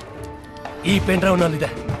ಈ ಪೆನ್ ಡ್ರೈವ್ ನಲ್ಲಿದೆ.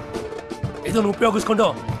 ಇದನ್ನು ಉಪಯೋಗಿಸ್ಕೊಂಡು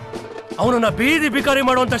ಅವನನ್ನ ಬೀದಿ ಬಿಕಾರಿ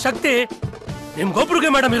ಮಾಡುವಂತ ಶಕ್ತಿ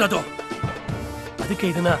ನಿಮ್ಗೊಬ್ರಿಗೆ ಮೇಡಮ್ ಇರೋದು. ಅದಕ್ಕೆ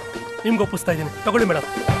ಇದನ್ನ ನಿಮ್ಗೆ ಒಪ್ಪಿಸ್ತಾ ಇದ್ದೀನಿ. ತಗೊಳ್ಳಿ ಮೇಡಮ್.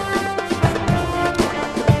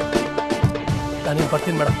 ನಾನೇನು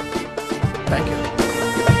ಬರ್ತೀನಿ ಮೇಡಮ್. Thank you.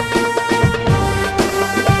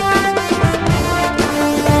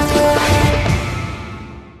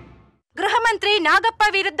 ಗೃಹ ಮಂತ್ರಿ ನಾಗಪ್ಪ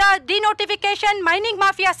ವಿರುದ್ಧ ಡಿನೋಟಿಫಿಕೇಶನ್, ಮೈನಿಂಗ್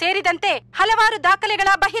ಮಾಫಿಯಾ ಸೇರಿದಂತೆ ಹಲವಾರು ದಾಖಲೆಗಳ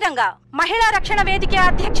ಬಹಿರಂಗ. ಮಹಿಳಾ ರಕ್ಷಣಾ ವೇದಿಕೆಯ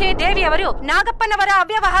ಅಧ್ಯಕ್ಷೆ ದೇವಿ ಅವರು ನಾಗಪ್ಪನವರ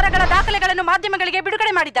ಅವ್ಯವಹಾರಗಳ ದಾಖಲೆಗಳನ್ನು ಮಾಧ್ಯಮಗಳಿಗೆ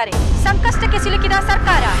ಬಿಡುಗಡೆ ಮಾಡಿದ್ದಾರೆ. ಸಂಕಷ್ಟಕ್ಕೆ ಸಿಲುಕಿದ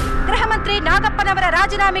ಸರ್ಕಾರ. ಗೃಹ ಮಂತ್ರಿ ನಾಗಪ್ಪನವರ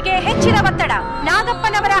ರಾಜೀನಾಮೆಗೆ ಹೆಚ್ಚಿನ ಒತ್ತಡ.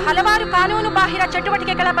 ನಾಗಪ್ಪನವರ ಹಲವಾರು ಕಾನೂನು ಬಾಹಿರ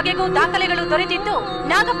ಚಟುವಟಿಕೆಗಳ ಬಗೆಗೂ ದಾಖಲೆಗಳು ದೊರೆತಿದ್ದು,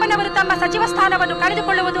 ನಾಗಪ್ಪನವರು ತಮ್ಮ ಸಚಿವ ಸ್ಥಾನವನ್ನು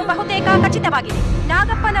ಕಳೆದುಕೊಳ್ಳುವುದು ಬಹುತೇಕ ಖಚಿತವಾಗಿದೆ.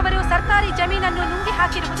 ನಾಗಪ್ಪನವರು ಸರ್ಕಾರಿ ಜಮೀನನ್ನು ನುಂಗಿ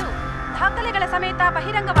ಹಾಕಿರುವುದು ದಾಖಲೆಗಳ ಸಮೇತ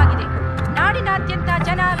ಬಹಿರಂಗವಾಗಿದೆ. ನಾಡಿನಾದ್ಯಂತ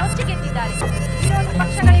ಜನ ರೊಚ್ಚಿಗೆದ್ದಿದ್ದಾರೆ. ವಿರೋಧ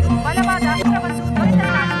ಪಕ್ಷಗಳಿಗೂ ಬಲವಾದ ಅಸ್ತ್ರವನ್ನು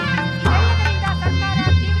ದೊರೆತಂತಾಗಿದೆ. ಇದೆಲ್ಲದರಿಂದ ಸರ್ಕಾರ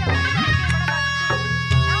ತೀವ್ರ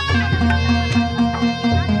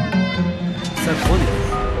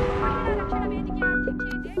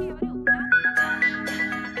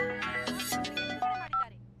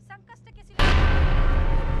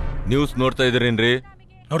ನ್ಯೂಸ್ ನೋಡ್ತಾ ಇದ್ರೇನ್ರಿ?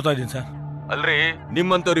 ನೋಡ್ತಾ ಇದೀನಿ ಸರ್. ಅಲ್ರಿ,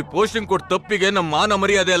 ನಿಮ್ಮಂತವ್ರಿಗೆ ಪೋಸ್ಟಿಂಗ್ ಕೊಟ್ಟು ತಪ್ಪಿಗೆ ನಮ್ಮ ಮಾನ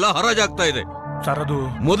ಮರ್ಯಾದೆ ಎಲ್ಲ ಹರಾಜಾಗ್ತಾ ಇದೆ ಸರ್. ಅದು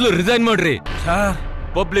ಮೊದಲು ರಿಸೈನ್ ಮಾಡ್ರಿ ಸರ್.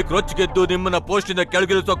 ಪಬ್ಲಿಕ್ ರೊಚ್ಚಿಗೆದ್ದು ನಿಮ್ಮನ್ನ ಪೋಸ್ಟ್ ಇಂದ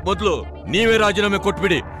ಕೆಳಗಿಳಿಸೋಕ್ ಮೊದಲು ನೀವೇ ರಾಜೀನಾಮೆ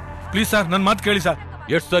ಕೊಟ್ಬಿಡಿ. ಪ್ಲೀಸ್ ಸರ್, ನನ್ ಮಾತು ಕೇಳಿ ಸರ್.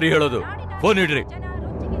 ಎಷ್ಟು ಸರಿ ಹೇಳೋದು? ಫೋನ್ ಇಡ್ರಿ.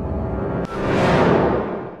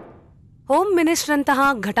 ಹೋಮ್ ಮಿನಿಸ್ಟರ್ ಅಂತಹ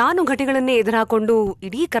ಘಟಾನುಘಟಿಗಳನ್ನೇ ಎದುರಾಕೊಂಡು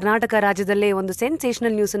ಇಡೀ ಕರ್ನಾಟಕ ರಾಜ್ಯದಲ್ಲೇ ಒಂದು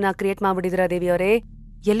ಸೆನ್ಸೇಷನಲ್ ನ್ಯೂಸ್ ಅನ್ನ ಕ್ರಿಯೇಟ್ ಮಾಡ್ಬಿಟ್ಟಿದ್ರ ದೇವಿ ಅವರೇ.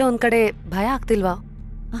 ಎಲ್ಲೋ ಒಂದ್ ಕಡೆ ಭಯ ಆಗ್ತಿಲ್ವಾ?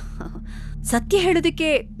 ಸತ್ಯ ಹೇಳೋದಕ್ಕೆ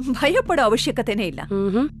ಭಯ ಪಡೋ ಅವಶ್ಯಕತೆನೇ ಇಲ್ಲ.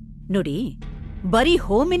 ನೋಡಿ, ಬರೀ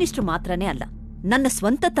ಹೋಮ್ ಮಿನಿಸ್ಟರ್ ಮಾತ್ರನೇ ಅಲ್ಲ, ನನ್ನ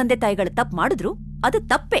ಸ್ವಂತ ತಂದೆ ತಾಯಿಗಳ ತಪ್ಪು ಮಾಡಿದ್ರು ಅದು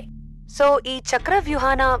ತಪ್ಪೇ. ಸೊ ಈ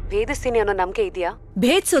ಚಕ್ರವ್ಯೂಹಾನ ಭೇದಿಸ್ತೀನಿ ಅನ್ನೋ ನಂಬಿಕೆ ಇದೆಯಾ?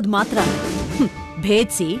 ಭೇದಿಸೋದು ಮಾತ್ರ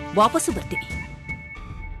ಭೇದಿಸಿ ವಾಪಸ್ಸು ಬರ್ತೀನಿ.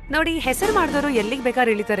 ನೋಡಿ, ಹೆಸರು ಮಾಡಿದವರು ಎಲ್ಲಿಗೆ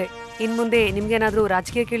ಬೇಕಾದ್ರೆ ಇಳಿತಾರೆ. ಇನ್ ಮುಂದೆ ನಿಮ್ಗೇನಾದ್ರೂ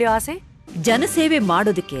ರಾಜಕೀಯ ಇಳಿಯೋ ಆಸೆ? ಜನಸೇವೆ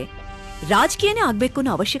ಮಾಡೋದಕ್ಕೆ ರಾಜಕೀಯನೇ ಆಗ್ಬೇಕು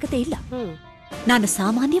ಅನ್ನೋ ಅವಶ್ಯಕತೆ ಇಲ್ಲ. ನಾನು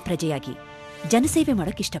ಸಾಮಾನ್ಯ ಪ್ರಜೆಯಾಗಿ ಜನಸೇವೆ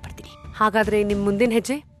ಮಾಡಕ್ ಇಷ್ಟಪಡ್ತೀನಿ. ಹಾಗಾದ್ರೆ ನಿಮ್ ಮುಂದಿನ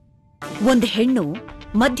ಹೆಜ್ಜೆ? ಒಂದು ಹೆಣ್ಣು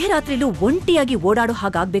ಮಧ್ಯರಾತ್ರಿಲೂ ಒಂಟಿಯಾಗಿ ಓಡಾಡೋ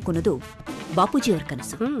ಹಾಗಾಗ್ಬೇಕು ಅನ್ನೋದು ಬಾಪೂಜಿಯವರ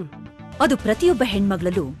ಕನಸು. ಅದು ಪ್ರತಿಯೊಬ್ಬ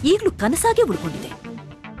ಹೆಣ್ಮಗಳಲ್ಲೂ ಈಗ್ಲೂ ಕನಸಾಗೆ ಉಳ್ಕೊಂಡಿದೆ.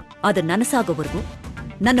 ಅದು ನನಸಾಗೋವರೆಗೂ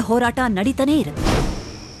ನನ್ನ ಹೋರಾಟ ನಡೀತಾನೇ ಇರುತ್ತೆ.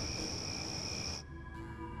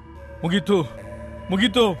 ಮುಗೀತು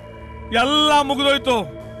ಮುಗೀತು, ಎಲ್ಲ ಮುಗಿದೋಯ್ತು.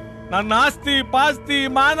 ನನ್ನ ಆಸ್ತಿ ಪಾಸ್ತಿ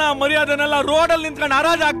ಮಾನ ಮರ್ಯಾದೆನೆಲ್ಲ ರೋಡಲ್ಲಿ ನಿಂತ್ಕೊಂಡು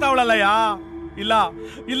ಹರಾಜ್ ಆಗ್ತಾವಳಲ್ಲಯ್ಯ. ಇಲ್ಲ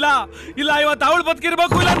ಇಲ್ಲ ಇಲ್ಲ, ಇವತ್ತು ಅವಳು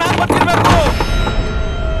ಬದುಕಿರ್ಬೇಕು, ಇಲ್ಲ ನಾನ್ ಬದುಕಿರ್ಬೇಕು.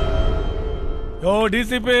 ಯೋ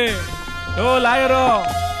DCP, ಯೋ ಲಾಯರು,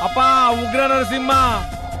 ಅಪ್ಪ ಉಗ್ರ ನರಸಿಂಹ,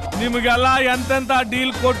 ನಿಮಗೆಲ್ಲ ಎಂತೆಂತ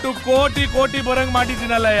ಡೀಲ್ ಕೊಟ್ಟು ಕೋಟಿ ಕೋಟಿ ಬರಂಗ್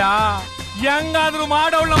ಮಾಡಿದ್ದೀನಲ್ಲಯ್ಯ. ಹೆಂಗಾದ್ರೂ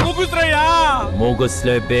ಮಾಡವಳ ಮುಗಿಸ್ರಯ್ಯ.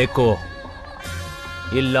 ಮುಗಿಸ್ಲೇಬೇಕು,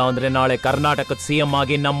 ಇಲ್ಲ ಅಂದ್ರೆ ನಾಳೆ ಕರ್ನಾಟಕದ CM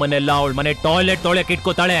ಆಗಿ ನಮ್ಮನ್ನೆಲ್ಲ ಅವಳ ಮನೆ ಟಾಯ್ಲೆಟ್ ತೊಳೆಕ್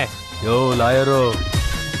ಇಟ್ಕೋತಾಳೆ. ಯೋ ಲಾಯರು,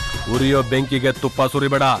 ಉರಿಯೋ ಬೆಂಕಿಗೆ ತುಪ್ಪ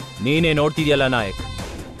ಸುರಿಬೇಡ. ನೀನೇ ನೋಡ್ತಿದ್ಯಲ್ಲ ನಾಯಕ್,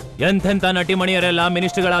 ಎಂತೆಂತ ನಟಿ ಮಣಿಯರೆಲ್ಲ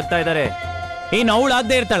ಮಿನಿಸ್ಟರ್ಗಳಾಗ್ತಾ ಇದಾರೆ. ಏನ್ ಅವಳು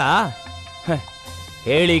ಆಗದೆ ಇರ್ತಾಳ?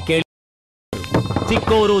 ಹೇಳಿ ಕೇಳಿ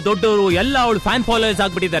ಚಿಕ್ಕವರು ದೊಡ್ಡವರು ಎಲ್ಲ ಅವಳು ಫ್ಯಾನ್ ಫಾಲೋವರ್ಸ್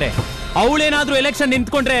ಆಗ್ಬಿಟ್ಟಿದ್ದಾರೆ. ಅವಳೇನಾದ್ರೂ ಎಲೆಕ್ಷನ್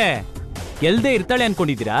ನಿಂತ್ಕೊಂಡ್ರೆ ಗೆಲ್ದೇ ಇರ್ತಾಳೆ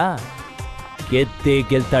ಅನ್ಕೊಂಡಿದ್ದೀರಾ? ಗೆದ್ದೇ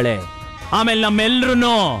ಗೆಲ್ತಾಳೆ. ಆಮೇಲೆ ನಮ್ಮೆಲ್ರೂ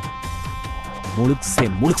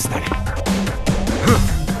ಮುಳುಗಿಸ್ತಾಳೆ.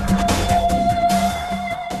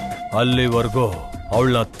 ಅಲ್ಲಿವರೆಗೂ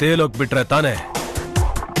ಅವಳನ್ನ ತೇಲೋಕ್ ಬಿಟ್ರೆ ತಾನೆ.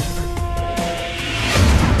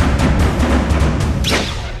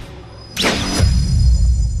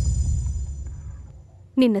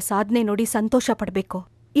 ನಿನ್ನ ಸಾಧನೆ ನೋಡಿ ಸಂತೋಷ ಪಡ್ಬೇಕು,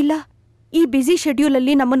 ಇಲ್ಲ ಈ ಬ್ಯುಸಿ ಶೆಡ್ಯೂಲ್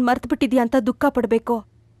ಅಲ್ಲಿ ನಮ್ಮನ್ ಮರ್ತು ಬಿಟ್ಟಿದ್ಯಾ ಅಂತ ದುಃಖ ಪಡ್ಬೇಕು.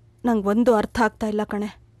 ನಂಗೊಂದು ಅರ್ಥ ಆಗ್ತಾ ಇಲ್ಲ ಕಣೆ.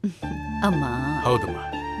 ಅಮ್ಮ. ಹೌದಮ್ಮ,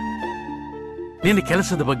 ನಿನ್ನ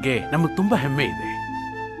ಕೆಲಸದ ಬಗ್ಗೆ ನಮಗೆ ತುಂಬಾ ಹೆಮ್ಮೆ ಇದೆ.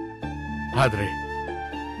 ಆದ್ರೆ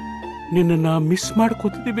ನಿನ್ನ ಮಿಸ್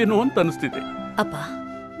ಮಾಡ್ಕೋತಿದ್ದೀವೇನೋ ಅಂತ ಅನಿಸ್ತಿದೆ. ಅಪ್ಪ,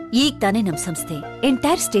 ಈಗ ತಾನೇ ನಮ್ ಸಂಸ್ಥೆ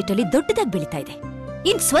ಎಂಟೈರ್ ಸ್ಟೇಟ್ ಅಲ್ಲಿ ದೊಡ್ಡದಾಗಿ ಬೆಳೀತಾ ಇದೆ.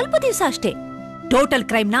 ಇನ್ ಸ್ವಲ್ಪ ದಿವಸ ಅಷ್ಟೇ ಟೋಟಲ್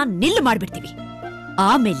ಕ್ರೈಮ್ ನ ನಿಲ್ ಮಾಡ್ಬಿಡ್ತೀವಿ.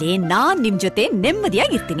 ಆಮೇಲೆ ನಾನ್ ನಿಮ್ ಜೊತೆ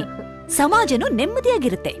ನೆಮ್ಮದಿಯಾಗಿರ್ತೀನಿ, ಸಮಾಜನೂ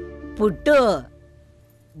ನೆಮ್ಮದಿಯಾಗಿರುತ್ತೆ. ಪುಟ್ಟು,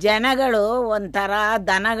 ಜನಗಳು ಒಂಥರ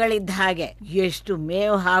ದನಗಳಿದ್ದ ಹಾಗೆ, ಎಷ್ಟು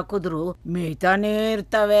ಮೇವು ಹಾಕಿದ್ರು ಮೇಯ್ತಾನೇ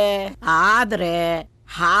ಇರ್ತವೆ. ಆದ್ರೆ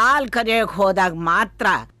ಹಾಲ್ ಕರಿಯಕ್ ಹೋದಾಗ ಮಾತ್ರ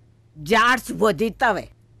ಜಾಡ್ಸ್ ಒದಿತವೆ.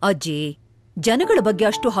 ಅಜ್ಜಿ, ಜನಗಳ ಬಗ್ಗೆ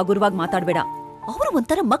ಅಷ್ಟು ಹಗುರವಾಗಿ ಮಾತಾಡ್ಬೇಡ. ಅವರು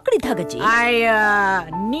ಒಂಥರ ಮಕ್ಕಳಿದ್ದಾಗಜ್ಜಿ. ಅಯ್ಯ,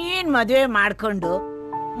 ನೀನ್ ಮದುವೆ ಮಾಡ್ಕೊಂಡು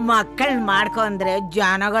ಮಕ್ಕಳ್ ಮಾಡ್ಕೊಂಡ್ರೆ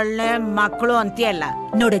ಜನಗಳನ್ನೇ ಮಕ್ಕಳು ಅಂತೀಯಲ್ಲ.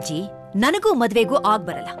 ನೋಡಜ್ಜಿ, ನನಗೂ ಮದ್ವೆಗೂ ಆಗ್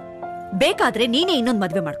ಬರಲ್ಲ. ಬೇಕಾದ್ರೆ ನೀನೇ ಇನ್ನೊಂದ್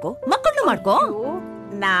ಮದ್ವೆ ಮಾಡ್ಕೋ, ಮಕ್ಕಳನ್ನು ಮಾಡ್ಕೋ.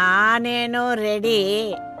 ನಾನೇನು ರೆಡಿ,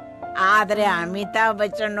 ಆದ್ರೆ ಅಮಿತಾಬ್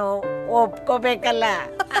ಬಚ್ಚನ್ ಒಪ್ಕೋಬೇಕಲ್ಲ.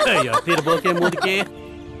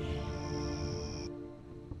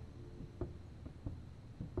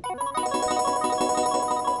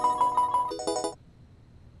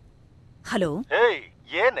 ಹಲೋ.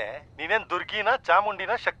 ಏನೇ ನೀನೇನ್ ದುರ್ಗಿನ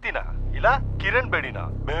ಚಾಮುಂಡಿನ ಶಕ್ತಿನ ಇಲ್ಲ ಕಿರಣ್ ಬೇಡಿನ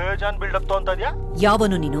ಬೇಜಾನ್ ಬಿಲ್ಡಪ್ ತಗೊಂತದ್ಯಾ?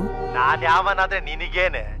 ಯಾವನು ನೀನು? ನಾನ್ ಯಾವನಾದ್ರೆ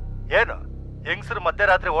ನಿನಗೇನೆ? ಏನು ಹೆಂಗಸರು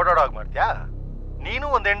ಮಧ್ಯರಾತ್ರಿ ಓಡಾಡೋಗ್ ಮಾಡ್ತ್ಯಾ? ನೀನು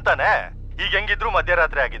ಒಂದ್ ಹೆಣ್ತಾನೆ. ಈಗ ಹೆಂಗಿದ್ರು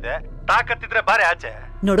ಮಧ್ಯರಾತ್ರಿ ಆಗಿದೆ, ತಾಕತ್ತಿದ್ರೆ ಬಾರೆ ಆಚೆ.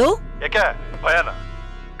 ನೋಡು, ಯಾಕೆ ಭಯನ?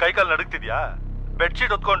 ಕೈಕಾಲ್ ನಡುಗ್ತಿದ್ಯಾ?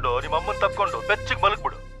 ಬೆಡ್ಶೀಟ್ ಹೊತ್ಕೊಂಡು ನಿಮ್ಮ ಅಮ್ಮನ್ ತಪ್ಕೊಂಡು ಬೆಚ್ಚಿಗೆ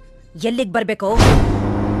ಮಲಗ್ಬಿಡು. ಎಲ್ಲಿಗ್ ಬರ್ಬೇಕು?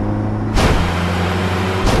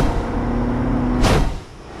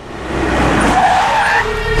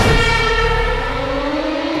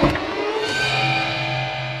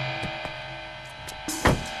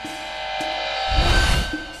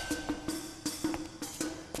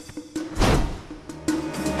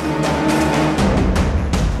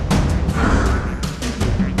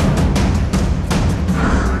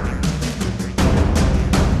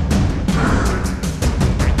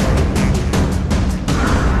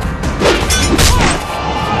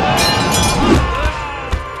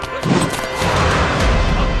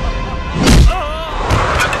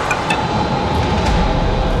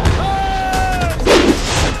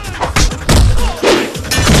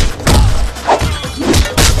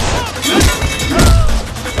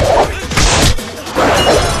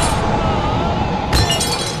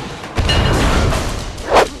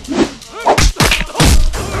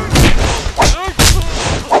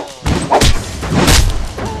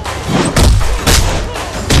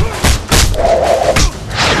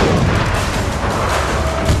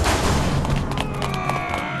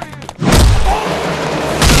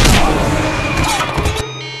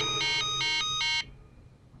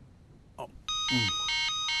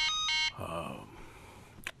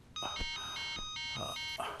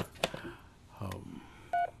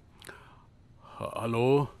 ಹಲೋ.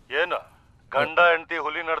 ಏನು ಗಂಡ ಹೆಂಡತಿ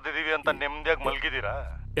ಹುಲಿ ನಡೆದಿದೀವಿ ಅಂತ ನೆಮ್ಮದಿಯಾಗಿ ಮಲ್ಗಿದೀರಾ?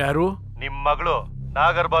 ಯಾರು? ನಿಮ್ ಮಗಳು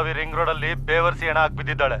ನಾಗರ್ಬಾವಿ ರಿಂಗ್ ರೋಡ್ ಅಲ್ಲಿ ಬೇವರ್ಸಿ ಹೆಣ ಹಾಕಿ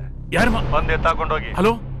ಬಿದ್ದಿದ್ದಾಳೆ. ಯಾರು? ಬಂದ್ ಎತ್ತಾಕೊಂಡೋಗಿ.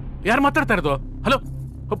 ಹಲೋ, ಯಾರು ಮಾತಾಡ್ತಾ ಇರೋದು? ಹಲೋ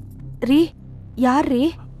ರೀ, ಯಾರ್ರೀ?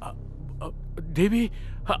 ದೇವಿ.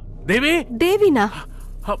 ದೇವಿ? ದೇವಿನಾ?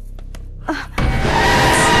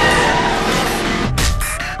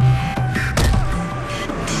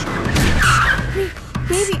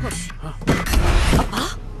 ದೇವಿ.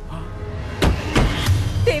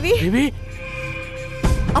 ದೇವಿ. ದೇವಿ.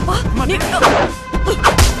 ಅಪ್ಪ,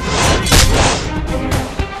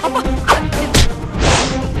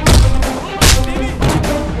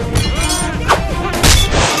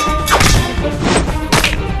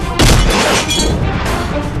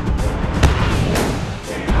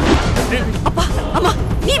 ಅಮ್ಮ,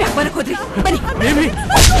 ನೀವ್ಯಾಕೆ ಬರಕ್ ಹೋದ್ರಿ? ಬನ್ನಿ.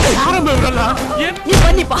 ನೀವು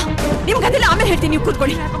ಬನ್ನಿಪ್ಪ, ನಿಮ್ಗದೆಲ್ಲ ಆಮೇಲೆ ಹೇಳ್ತೀನಿ. ನೀವು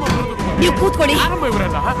ಕೂತ್ಕೊಳ್ಳಿ, ನೀವು ಕೂತ್ಕೊಳ್ಳಿ.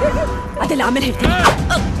 ಅದೆಲ್ಲ ಆಮೇಲೆ ಹೇಳ್ತೀನಿ.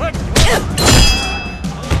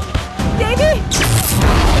 ದೇವಿ.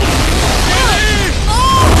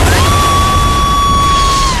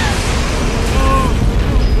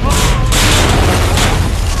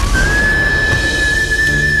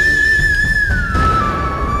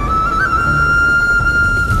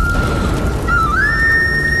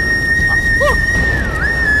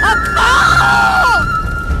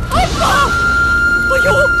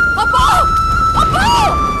 ಅಯ್ಯೋ, ಅಪ್ಪ, ಅಪ್ಪ,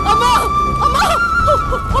 ಅಮ್ಮ, ಅಮ್ಮ,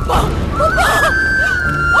 ಅಪ್ಪ, ಅಪ್ಪ, ಅಪ್ಪ,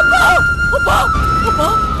 ಅಪ್ಪ, ಅಪ್ಪ, ಅಪ್ಪ, ಅಪ್ಪ,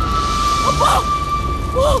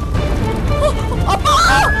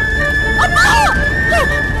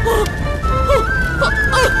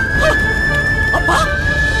 ಅಪ್ಪ, ಅಪ್ಪ,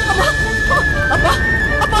 ಅಪ್ಪ,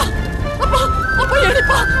 ಅಪ್ಪ, ಅಪ್ಪ, ಅಪ್ಪ,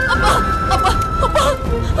 ಹೇಳಿಪ್ಪ, ಅಪ್ಪ, ಅಪ್ಪ, ಅಪ್ಪ,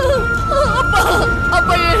 ಅಪ್ಪ,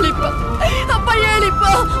 ಅಪ್ಪ, ಹೇಳಿಪ್ಪ, ಅಪ್ಪ, ಹೇಳಿಪ್ಪ,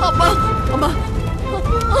 ಅಪ್ಪ, ಅಮ್ಮ,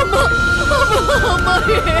 ಅಮ್ಮ, ಅಮ್ಮ,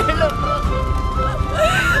 ಹೇಳಪ್ಪ,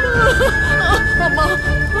 ಅಮ್ಮ,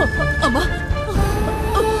 ಅಮ್ಮ,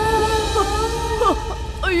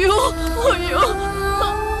 ಅಯ್ಯೋ, ಅಯ್ಯೋ,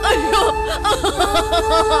 ಅಯ್ಯೋ,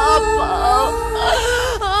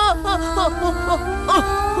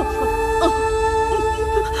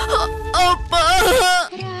 ಅಪ್ಪ,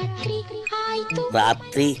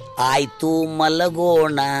 ರಾತ್ರಿ ಆಯ್ತು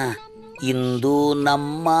ಮಲಗೋಣ, ಇಂದು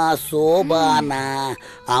ನಮ್ಮ ಸೋಬಾನ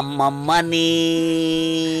అమ్మమ్మని.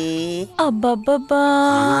 అబ్బబ్బబ్బా,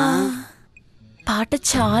 పాట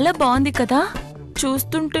చాలా బాగుంది కదా.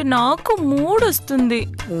 చూస్తుంటే నాకు మూడ్ వస్తుంది.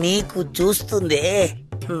 నీకు చూస్తుందే,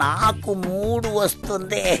 నాకు మూడు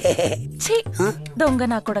వస్తుంది. ఛీ, దొంగ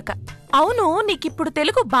నా కొడక. అవును, నీకిప్పుడు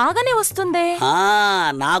తెలుగు బాగానే వస్తుందే.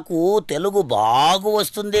 నాకు తెలుగు బాగా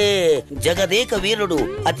వస్తుంది. జగదేక వీరుడు,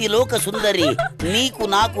 అతిలోక సుందరి, నీకు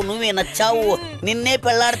నాకు నువ్వే నచ్చావు, నిన్నే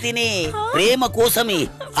పెళ్లాడ్ತೀನಿ. ప్రేమ కోసమి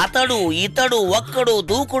అతడు ఇతడు ఒక్కడు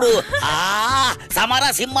దూకుడు, సమర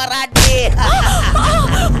సింహరాజ్ఞి.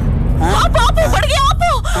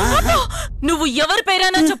 నువ్వు ఎవరి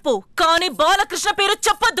పేరైనా చెప్పు, కానీ బాలకృష్ణ పేరు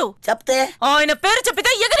చెప్పొద్దు. చెప్తే ఆయన పేరు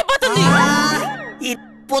చెప్పితే ఎగిరిపోతుంది.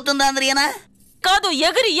 పోతుందా అంద్రియనా? కాదు,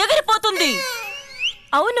 ఎగిరిపోతుంది.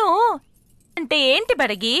 అవును అంటే ఏంటి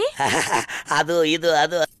బడగి? ಅದು ಇದು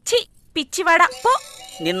ಅದು ಛೀ, పిచ్చివాడా పో.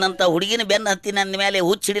 ನಿನ್ನಂತ ಹುಡುಗಿನ ಬೆನ್ನ ಹತ್ತಿ ನನ್ನ ಮೇಲೆ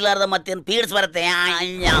ಹುಚ್ಚಿಡಿಲಾರ್ದ ಮತ್ತೇನು ಪೀಡ್ಸ್ ಬರುತ್ತೆ.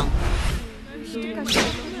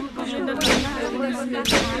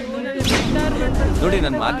 ನೋಡಿ,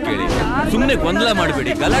 ನನ್ನ ಮಾತು ಕೇಳಿ, ಸುಮ್ಮನೆ ಗೊಂದಲ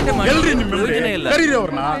ಮಾಡಬೇಡಿ, ಗಲಾಟೆ ಮಾಡಿ.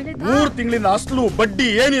 3 ತಿಂಗಳಿಂದ ಅಸ್ಲು ಬಡ್ಡಿ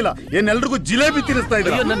ಏನಿಲ್ಲ, ಏನೆಲ್ರಿಗೂ ಜಿಲೇಬಿ ತಿನ್ನಿಸ್ತಾ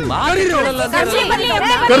ಇದ್ದಾರೆ.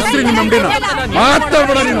 ಕರ್ಸ್ರಿ ನಿಮ್ಮ ಅಂಗಡಿನ,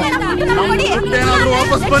 ಮಾತಾಡ್ಬೇಡ ನೀನು. ಏನಾದ್ರೂ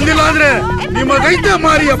ವಾಪಸ್ ಬಂದಿಲ್ಲ ಅಂದ್ರೆ ನಿಮಗೈತೆ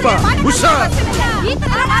ಮಾರಿಯಪ್ಪ, ಹುಷಾರ್.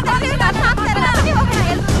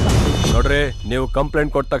 ನೋಡ್ರಿ, ನೀವು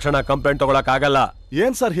ಕಂಪ್ಲೇಂಟ್ ಕೊಟ್ಟ ತಕ್ಷಣ ಕಂಪ್ಲೇಂಟ್ ತಗೊಳಕ್ ಆಗಲ್ಲ.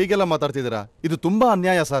 ಏನ್ ಸರ್ ಹೀಗೆಲ್ಲ ಮಾತಾಡ್ತಿದ್ದೀರಾ? ಇದು ತುಂಬಾ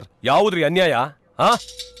ಅನ್ಯಾಯ ಸರ್. ಯಾವುದ್ರಿ ಅನ್ಯಾಯ?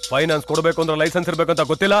 ಫೈನಾನ್ಸ್ ಕೊಡ್ಬೇಕು ಅಂದ್ರೆ ಲೈಸೆನ್ಸ್ ಇರ್ಬೇಕು ಅಂತ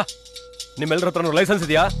ಗೊತ್ತಿಲ್ಲ? ನಿಮ್ಮೆಲ್ಲರ ಹತ್ರ ಲೈಸೆನ್ಸ್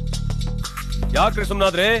ಇದೆಯಾ? ಯಾಕ್ರಿ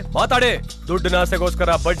ಸುಮ್ನಾದ್ರೆ? ಮಾತಾಡಿ. ದುಡ್ಡಿನ ಆಸೆಗೋಸ್ಕರ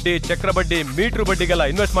ಬಡ್ಡಿ, ಚಕ್ರ ಬಡ್ಡಿ, ಮೀಟರ್ ಬಡ್ಡಿಗೆಲ್ಲ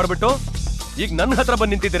ಇನ್ವೆಸ್ಟ್ ಮಾಡ್ಬಿಟ್ಟು ಈಗ ನನ್ನ ಹತ್ರ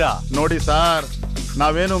ಬಂದು ನಿಂತಿದ್ದೀರಾ. ನೋಡಿ ಸರ್,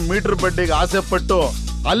 ನಾವೇನು ಮೀಟರ್ ಬಡ್ಡಿಗೆ ಆಸೆ ಪಟ್ಟು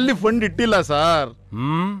ಅಲ್ಲಿ ಫಂಡ್ ಇಟ್ಟಿಲ್ಲ ಸರ್.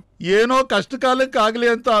 ಏನೋ ಕಷ್ಟ ಕಾಲಕ್ಕೆ ಆಗ್ಲಿ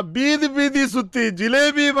ಅಂತ ಬೀದಿ ಬೀದಿ ಸುತ್ತಿ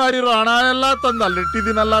ಜಿಲೇಬಿ ಮಾರಿರೋ ಹಣ ಎಲ್ಲ ತಂದು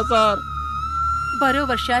ಅಲ್ಲಿಟ್ಟಿದ್ದೀನಲ್ಲ ಸರ್. ಬರೋ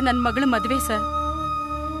ವರ್ಷ ನನ್ನ ಮಗಳ ಮದುವೆ ಸರ್.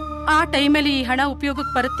 ಆ ಟೈಮಲ್ಲಿ ಈ ಹಣ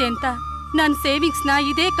ಉಪಯೋಗಕ್ಕೆ ಬರುತ್ತೆ ಅಂತ ನಾನು ಸೇವಿಂಗ್ಸ್ನ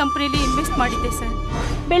ಇದೇ ಕಂಪನಿಲಿ ಇನ್ವೆಸ್ಟ್ ಮಾಡಿದ್ದೆ ಸರ್.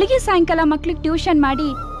 ಬೆಳಿಗ್ಗೆ ಸಾಯಂಕಾಲ ಮಕ್ಳಿಗೆ ಟ್ಯೂಷನ್ ಮಾಡಿ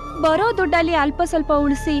ಬರೋ ದುಡ್ಡಲ್ಲಿ ಅಲ್ಪ ಸ್ವಲ್ಪ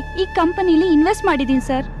ಉಳಿಸಿ ಈ ಕಂಪನಿಲಿ ಇನ್ವೆಸ್ಟ್ ಮಾಡಿದೀನಿ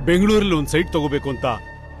ಸರ್. ಬೆಂಗಳೂರಲ್ಲಿ ಒಂದು ಸೈಟ್ ತಗೋಬೇಕು ಅಂತ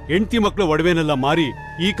ಹೆಂಡತಿ ಮಕ್ಕಳು ಒಡವೆನೆಲ್ಲ ಮಾರಿ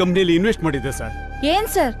ಈ ಕಂಪನಿಯಲ್ಲಿ ಇನ್ವೆಸ್ಟ್ ಮಾಡಿದ್ದೆ ಸರ್. ಏನ್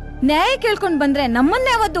ಸರ್, ನ್ಯಾಯ ಕೇಳ್ಕೊಂಡ್ ಬಂದ್ರೆ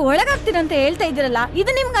ನಮ್ಮನ್ನೇ ಅವತ್ತು ಒಳಗಾಗ್ತೀರಂತ ಹೇಳ್ತಾ ಇದ್ದೀರಲ್ಲ,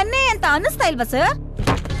 ಇದು ನಿಮ್ಗೆ ಅನ್ಯಾಯ ಅಂತ ಅನಿಸ್ತಾ ಇಲ್ವಾ ಸರ್?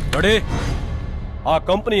 ನೋಡಿ, ಆ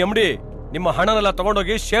ಕಂಪನಿ ಎಂಡಿ ನಿಮ್ಮ ಹಣನೆಲ್ಲ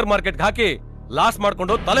ತಗೊಂಡೋಗಿ ಶೇರ್ ಮಾರ್ಕೆಟ್ಗೆ ಹಾಕಿ ಲಾಸ್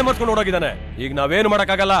ಮಾಡ್ಕೊಂಡು ತಲೆ ಮರ್ಸ್ಕೊಂಡು ಹೋಗಿದ್ದಾನೆ. ಈಗ ನಾವೇನು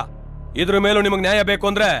ಮಾಡಕ್ಕಾಗಲ್ಲ. ಇದ್ರ ಮೇಲೂ ನಿಮಗ್ ನ್ಯಾಯ ಬೇಕು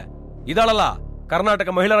ಅಂದ್ರೆ ಇದಾಳಲ್ಲ ಕರ್ನಾಟಕ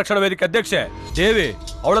ಮಹಿಳಾ ರಕ್ಷಣಾ ವೇದಿಕೆ ಅಧ್ಯಕ್ಷೆ ದೇವಿ,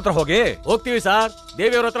 ಅವಳ ಹತ್ರ ಹೋಗ್ತೀವಿ ಸರ್.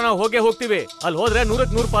 ದೇವಿ ಅವ್ರ ಹತ್ರ ನಾವು ಹೋಗ್ತೀವಿ. ಅಲ್ಲಿ ಹೋದ್ರೆ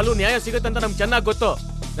 100ಕ್ಕೆ 100 ಪಾಲು ನ್ಯಾಯ ಸಿಗುತ್ತಂತ ನಮ್ಗೆ ಚೆನ್ನಾಗಿ ಗೊತ್ತು.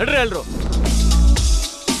 ನಡ್ರಿ ಎಲ್ರು.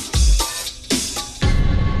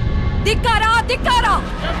 ಧಿಕ್ಕಾರ ಧಿಕ್ಕಾರ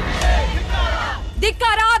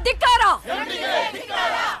ಧಿಕ್ಕಾರ ಧಿಕ್ಕಾರ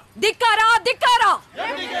ಧಿಕ್ಕಾರ ಧಿಕ್ಕಾರ.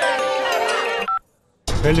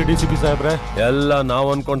 ಹೇಳಿ ಡಿಸಿಪಿ ಸಾಹೇಬ್ರೆ. ಎಲ್ಲ ನಾವ್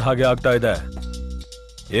ಅನ್ಕೊಂಡ್ ಹಾಗೆ ಆಗ್ತಾ ಇದೆ.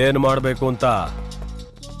 ಏನ್ ಮಾಡ್ಬೇಕು ಅಂತ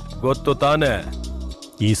ಗೊತ್ತು ತಾನೆ?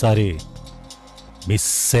 ಈ ಸಾರಿ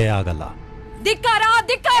ಮಿಸ್ಸೇ ಆಗಲ್ಲ. ಧಿಕ್ಕಾರ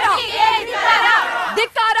ಧಿಕ್ಕಾರ ಧಿಕ್ಕಾರ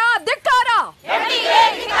ಧಿಕ್ಕಾರ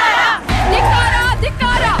ಧಿಕ್ಕಾರ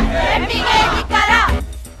ಧಿಕ್ಕಾರ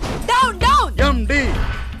ಡೌನ್ ಡೌನ್ ಎಂಡಿ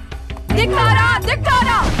ಧಿಕ್ಕಾರ ಧಿಕ್ಕಾರ.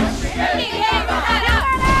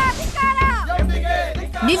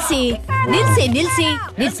 ನಿಲ್ಸಿ ನಿಲ್ಸಿ ನಿಲ್ಸಿ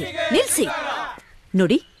ನಿಲ್ಸಿ ನಿಲ್ಸಿ.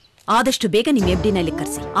 ನೋಡಿ, ಆದಷ್ಟು ಬೇಗ ನಿಮ್ FD-ನಲ್ಲಿ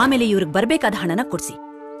ಕರ್ಸಿ. ಆಮೇಲೆ ಇವ್ರಿಗೆ ಬರ್ಬೇಕಾದ ಹಣನ ಕೊಡ್ಸಿ.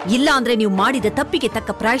 ಇಲ್ಲ ಅಂದ್ರೆ ನೀವು ಮಾಡಿದ ತಪ್ಪಿಗೆ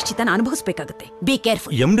ತಕ್ಕ ಪ್ರಾಯಶ್ಚಿತನ ಅನುಭವಿಸಬೇಕಾಗುತ್ತೆ. Be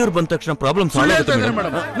careful. MD ಅವ್ರು ಬಂದ ತಕ್ಷಣ ಪ್ರಾಬ್ಲಮ್ ಸಾಲ್ವ್ ಆಗುತ್ತೆ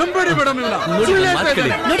ಮೇಡಮ್. ನಂಬೇಡಿ ಮೇಡಮ್,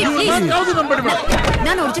 ನೋಡಿ ಪ್ಲೀಸ್,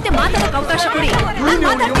 ನಾನು ಅವ್ರ ಜೊತೆ ಮಾತಾಡೋಕೆ ಅವಕಾಶ ಕೊಡಿ.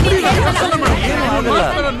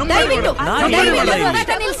 ದಯವಿಟ್ಟು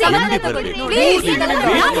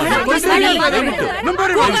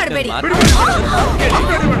ಕೂಗಾಡಬೇಡಿ.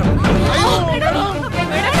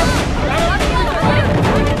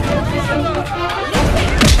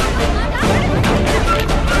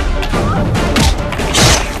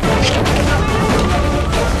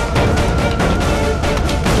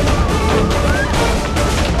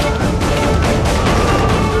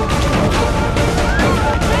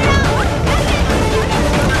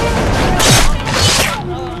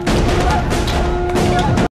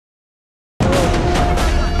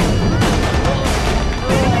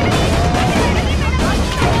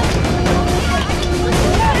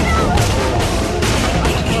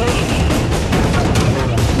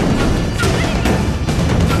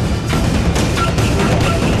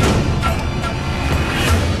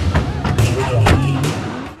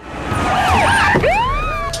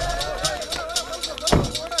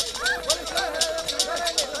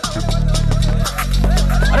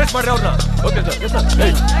 ಮಾಡ್ರಿ ಅವ್ರನ್ನ. Okay sir.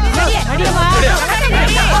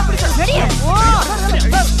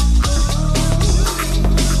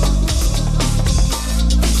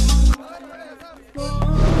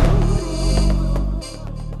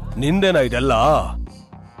 ನಿಂದೇನ ಇದೆಲ್ಲ?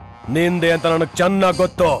 ನಿಂದೆ ಅಂತ ನನಗೆ ಚೆನ್ನಾಗಿ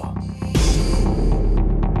ಗೊತ್ತು.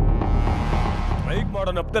 ಸ್ಟ್ರೈಕ್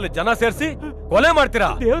ಮಾಡೋ ನಪ್ಪದಲ್ಲಿ ಜನ ಸೇರಿಸಿ ಕೊಲೆ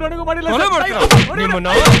ಮಾಡ್ತೀರಾ? ಕೊಲೆ ಮಾಡ್ತೀರಾ? ನಿಮ್ಮನ್ನ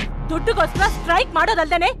ದುಡ್ಡುಗೋಸ್ಕರ ಸ್ಟ್ರೈಕ್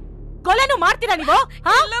ಮಾಡೋದಲ್ದೇನೆ ಕೊಲೆನೂ ಮಾಡ್ತೀರಾ ನೀವು?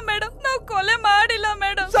 ಇಲ್ಲ ಮೇಡಮ್, ನಾವು ಕೊಲೆ ಮಾಡಿಲ್ಲ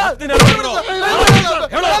ಮೇಡಮ್.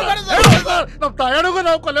 ನಮ್ ತಾಯಣಿಗೂ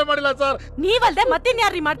ನಾವು ಕೊಲೆ ಮಾಡಿಲ್ಲ ಸರ್. ನೀವಲ್ದೆ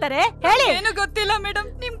ಮತ್ತಿನ್ಯಾರ್ರಿ ಮಾಡ್ತಾರೆ ಹೇಳಿ? ಏನು ಗೊತ್ತಿಲ್ಲ ಮೇಡಮ್,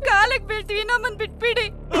 ನಿಮ್ ಕಾಲಿಗೆ ಬೀಳ್ತೀವಿ, ನಮ್ಮನ್ ಬಿಟ್ಬಿಡಿ.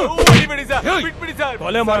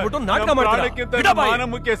 ಕೊಲೆ ಮಾಡ್ಬಿಟ್ಟು ನಾಟಕ ಮಾಡ್ತಾರೆ.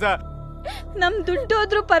 ಮುಖ್ಯ ಸರ್. ನಮ್ ದುಡ್ಡು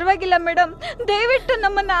ಹೋದ್ರೂ ಪರವಾಗಿಲ್ಲ ಮೇಡಮ್, ದಯವಿಟ್ಟು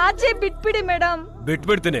ನಮ್ಮನ್ನ ಆಚೆ ಬಿಟ್ಬಿಡಿ ಮೇಡಮ್.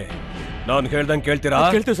 ಬಿಟ್ಬಿಡ್ತೀನಿ. ನಾನು ಹೇಳ್ದಂಗೆ ಕೇಳ್ತೀರಾ?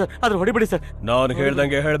 ಕೇಳ್ತೀವಿ ಸರ್, ಆದ್ರೆ ಹೊಡಿಬಿಡಿ ಸರ್. ನಾನು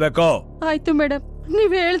ಹೇಳ್ದಂಗೆ ಹೇಳ್ಬೇಕು. ಆಯ್ತು ಮೇಡಮ್,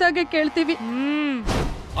 ನೀವ್ ಹೇಳ್ದಾಗೆ ಕೇಳ್ತೀವಿ.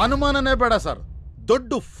 ಅನುಮಾನನೇ ಬೇಡ ಸರ್,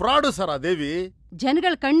 ದೊಡ್ಡ ಫ್ರಾಡ್ ಸರ್ ಆ ದೇವಿ.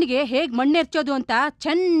 ಜನಗಳ ಕಣ್ಣಿಗೆ ಹೇಗ್ ಮಣ್ಣೆರ್ಚೋದು ಅಂತ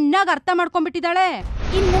ಚೆನ್ನಾಗಿ ಅರ್ಥ ಮಾಡ್ಕೊಂಡ್ಬಿಟ್ಟಿದ್ದಾಳೆ.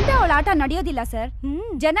 ಇನ್ ಮುಂದೆ ಅವಳ ಆಟ ನಡೆಯೋದಿಲ್ಲ ಸರ್.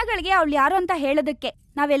 ಜನಗಳಿಗೆ ಅವಳು ಯಾರು ಅಂತ ಹೇಳೋದಕ್ಕೆ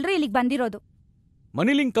ನಾವೆಲ್ಲರೂ ಇಲ್ಲಿಗೆ ಬಂದಿರೋದು.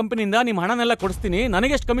 ಮನಿಲಿಂಗ್ ಕಂಪನಿಯಿಂದ ನಿಮ್ ಹಣನೆಲ್ಲ ಕೊಡಿಸ್ತೀನಿ,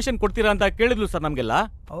 ನನಗೆಷ್ಟು ಕಮಿಷನ್ ಕೊಡ್ತೀರಾ ಅಂತ ಕೇಳಿದ್ಲು ಸರ್ ನಮ್ಗೆಲ್ಲ.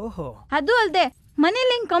 ಓಹೋ. ಅದು ಅಲ್ದೆ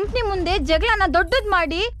ಮನಿಲಿಂಗ್ ಕಂಪ್ನಿ ಮುಂದೆ ಜಗಳನ ದೊಡ್ಡದ್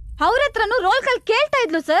ಮಾಡಿ ಅವ್ರ ಹತ್ರನು ರೋಲ್ ಕಾಲ್ ಕೇಳ್ತಾ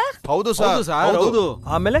ಇದ್ಲು ಸರ್. ಹೌದು ಸರ್, ಹೌದು.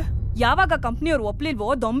 ಆಮೇಲೆ ಯಾವಾಗ ಕಂಪ್ನಿಯವ್ರು ಒಪ್ಲಿಲ್ವೋ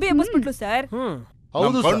ದೊಂಬಿ ಎಬ್ಬಿಸ್ಬಿಟ್ಲು ಸರ್.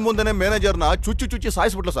 ಹೌದು, ಕಣ್ ಮುಂದೆನೆ ಮ್ಯಾನೇಜರ್ನ ಚುಚ್ಚಿ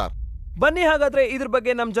ಸಾಯಿಸ್ಬಿಟ್ಲು ಸರ್. ಬನ್ನಿ ಹಾಗಾದ್ರೆ ಇದ್ರ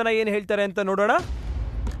ಬಗ್ಗೆ ನಮ್ ಜನ ಏನ್ ಹೇಳ್ತಾರೆ ಅಂತ ನೋಡೋಣ.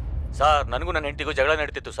 ಸರ್, ನನಗೂ ನನ್ನ ಹೆಂಡತಿಗೂ ಜಗಳ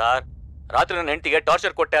ನಡೀತಿತ್ತು ಸರ್. ರಾತ್ರಿ ನನ್ನ ಹೆಂಡತಿಗೆ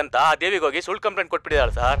ಟಾರ್ಚರ್ ಕೊಟ್ಟೆ ಅಂತ ಆ ದೇವಿಗೆ ಹೋಗಿ ಸುಳ್ಳು ಕಂಪ್ಲೇಂಟ್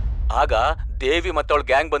ಕೊಟ್ಬಿಟ್ಟಿದ್ದಾಳೆ ಸರ್. ಆಗ ದೇವಿ ಮತ್ತೆ ಅವಳ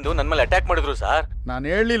ಗ್ಯಾಂಗ್ ಬಂದು ನನ್ನ ಮೇಲೆ ಅಟ್ಯಾಕ್ ಮಾಡಿದ್ರು ಸರ್. ನಾನು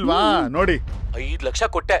ಹೇಳಿಲ್ವಾ? ನೋಡಿ, 5 ಲಕ್ಷ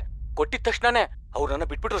ಕೊಟ್ಟೆ. ಕೊಟ್ಟಿದ ತಕ್ಷಣನೇ ಅವ್ರು ನನ್ನ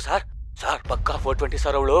ಬಿಟ್ಬಿಟ್ರು ಸರ್. ಸರ್ ಪಕ್ಕಾ 420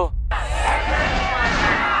 ಸರ್ ಅವಳು.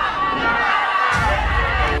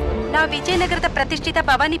 ನಾವು ವಿಜಯನಗರದ ಪ್ರತಿಷ್ಠಿತ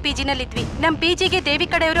ಭವಾನಿ ಪಿಜಿನಲ್ಲಿದ್ವಿ. ನಮ್ ಪಿಜಿಗೆ ದೇವಿ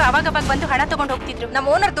ಕಡೆಯವರು ಅವಾಗವಾಗ ಬಂದು ಹಣ ತಗೊಂಡು ಹೋಗ್ತಿದ್ರು. ನಮ್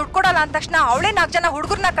ಓನರ್ ದುಡ್ಡು ಕೊಡಲ್ಲ ಅಂದ ತಕ್ಷಣ ಅವಳೇ 4 ಜನ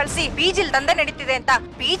ಹುಡುಗರ್ನ ಕಳ್ಸಿ ಪಿಜಿಲ್ ದಂಧೆ ನಡೀತಿದೆ ಅಂತ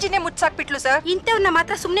ಪಿಜಿನೇ ಮುಚ್ಚಾಕ್ಬಿಟ್ಲು ಸರ್. ಇಂಥವ್ನ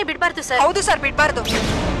ಮಾತ್ರ ಸುಮ್ನೆ ಬಿಡ್ಬಾರ್ದು ಸರ್. ಹೌದು ಸರ್, ಬಿಡ್ಬಾರ್ದು.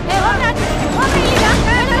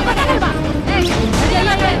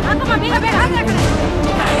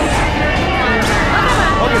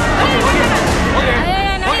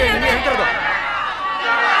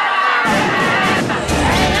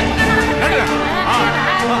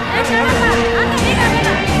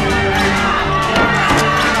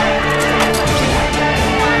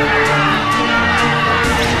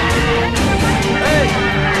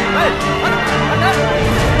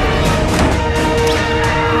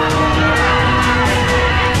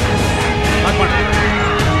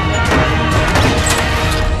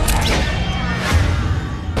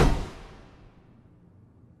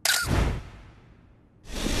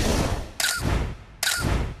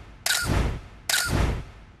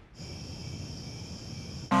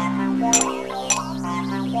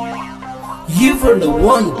 ಇವಳು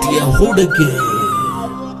ಒಂಟಿಯ ಹುಡುಗಿ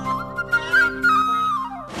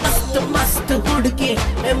ಮಸ್ತ್ ಮಸ್ತ್ ಹುಡುಗಿ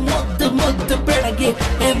ಮುದ್ದು ಮುದ್ದು ಬೆಳಗ್ಗೆ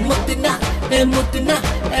ಮುತ್ತಿನ ಮುತ್ತಿನ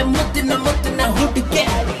ಮುತ್ತಿನ ಮುತ್ತಿನ ಹುಡುಗಿ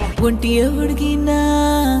ಒಂಟಿಯ ಹುಡುಗಿನ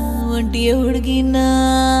ಒಂಟಿಯ ಹುಡುಗಿನ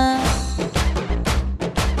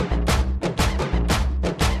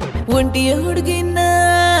ಒಂಟಿಯ ಹುಡುಗಿನ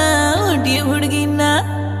ಒಂಟಿಯ ಹುಡುಗಿನ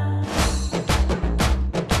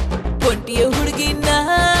ಒಂಟಿಯ ಹುಡುಗಿನ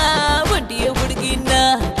ಒಂಟಿಯ ಹುಡುಗಿನ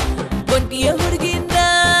ಒಂಟಿಯ ಹುಡುಗಿನ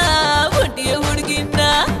ಒಂಟಿಯ ಹುಡುಗಿನ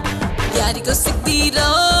ಯಾರಿಗೋ ಸಿಗ್ತೀರೋ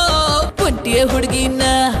ಒಂಟಿಯ ಹುಡುಗಿನ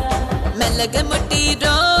ಮೆಲ್ಲಗೆ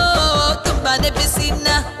ಮುಟ್ಟಿರೋ ತುಂಬಾನೇ ಬಿಸಿನ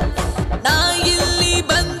ನಾ ಇಲ್ಲಿ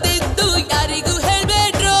ಬಂದಿದ್ದು ಯಾರಿಗೂ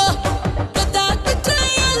ಹೇಳ್ಬೇಡ್ರೋ ಗೊತ್ತಾಗ್ಬಿಟ್ರೆ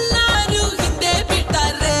ಎಲ್ಲಾರು ಹಿಂದೆ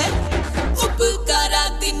ಬಿಡ್ತಾರೆ ಉಪ್ಪು ಖಾರ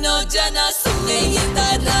ತಿನ್ನೋ ಜನ ಸುಮ್ಮನೆ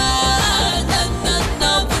ಇದ್ದಾರ ನನ್ನ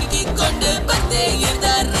ಹುಡುಗಿಕೊಂಡು ಬಂದೇ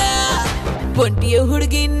ಇದ್ದಾರ ಒಂಟಿಯ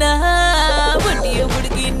ಹುಡುಗಿನ ಒಂಟಿಯ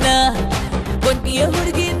ಹುಡುಗಿನ ಒಂಟಿಯ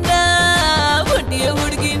ಹುಡುಗಿನ ಒಂಟಿಯ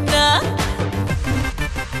ಹುಡುಗಿನ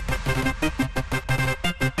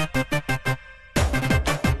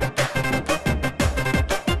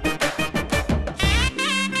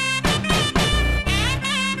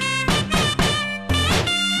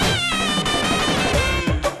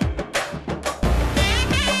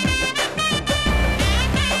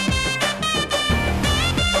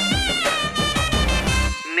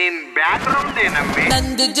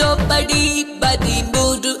ನಂದು ಜೋಪಡಿ ಬದಿ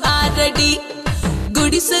 3 ಆರಡಿ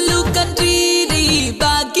ಗುಡಿಸಲು ಕಣ್ರಿ ರೀ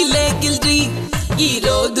ಬಾಗಿಲೇ ಗಿಲ್ರಿ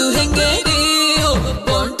ಇರೋದು ಹೆಂಗೆ ರೀ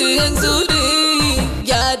ಬೋಂಟು ಹೆಂಗ್ಸೂರಿ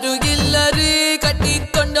ಯಾರು ಇಲ್ಲರಿ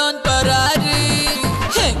ಕಟ್ಟಿಕೊಂಡೋನ್ ಪರಾರಿ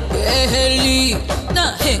ಹೆಂಗೆ ಹೇಳಿ ನಾ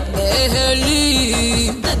ಹೆಂಗೆ ಹೇಳಿ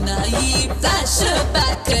ನನ್ನ ಈ ಫ್ಲಾಶ್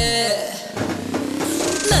ಬ್ಯಾಕ್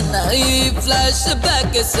ನನ್ನ ಈ ಫ್ಲಾಶ್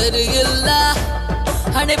ಬ್ಯಾಕ್ ಸರಿ ಇಲ್ಲ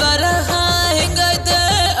ಹಣೆ ಬರಹ ಹೆಂಗೈತೆ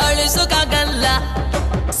ಅಳಿಸೋಕಾಗಲ್ಲ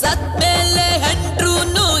ಸತ್ಮೇಲೆ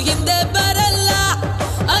ಹೆಂಡ್ರೂನು ಹಿಂದೆ ಬರಲ್ಲ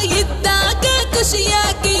ಇದ್ದಾಗ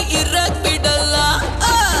ಖುಷಿಯಾಗಿ ಇರಕ್ ಬಿಡಲ್ಲ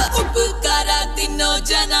ಉಪ್ಪು ಖಾರ ತಿನ್ನೋ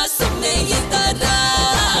ಜನ ಸುಮ್ಮನೆ ಇದ್ದಾರ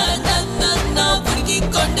ನನ್ನ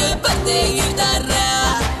ಹುಡುಗಿಕೊಂಡು ಬಂದೇ ಇದ್ದಾರ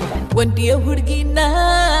ಒಂಟಿಯ ಹುಡುಗಿನ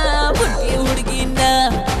ಒಂಟಿಯ ಹುಡುಗಿನ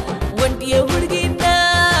ಒಂಟಿಯ ಹುಡುಗಿನ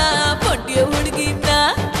ಒಂಟಿಯ ಹುಡುಗಿನ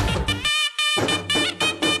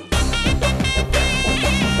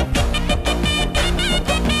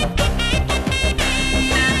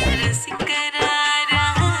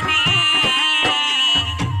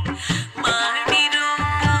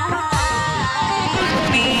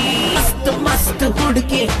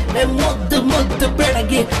ಹುಡುಗಿ ಮುದ್ದು ಮುದ್ದು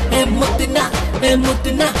ಬೆಳಗ್ಗೆ ಮುತ್ತಿನ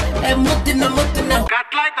ಮುತ್ತಿನ ಮುತ್ತಿನ ಮುತ್ತಿನ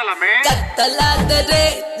ಕತ್ತಲಾದರೆ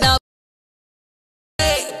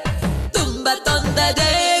ತುಂಬಾ ತೊಂದರೆ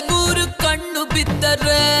 3 ಕಣ್ಣು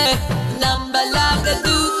ಬಿದ್ದರೆ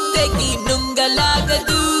ನಂಬಲಾಗದು ತೆಗಿ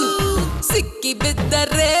ನುಂಗಲಾಗದು ಸಿಕ್ಕಿ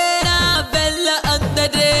ಬಿದ್ದರೆ ನಾವೆಲ್ಲ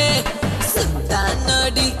ಅಂದರೆ ಸುತ್ತ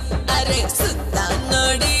ನೋಡಿ ಅರೆ ಸುತ್ತ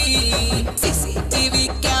ನೋಡಿ ಸಿಸಿಟಿವಿ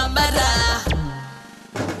ಕ್ಯಾಮರಾ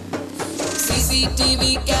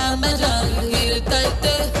ಸಿಸಿಟಿವಿ ಕ್ಯಾಮರಾ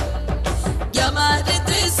ಇರ್ತೈತೆ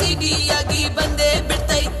ಯಮಾರಿದ್ರೆ ಸಿಡಿಯಾಗಿ ಬಂದೇ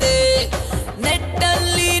ಬಿಡ್ತೈತೆ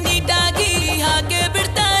ನೆಟ್ಟಲ್ಲಿ ನೀಟಾಗಿ ಹಾಗೆ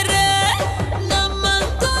ಬಿಡ್ತಾರೆ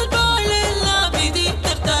ನಮ್ಮಂತೋಳೆಲ್ಲ ಬಿದಿ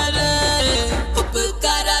ತರ್ತಾರೆ ಉಪ್ಪು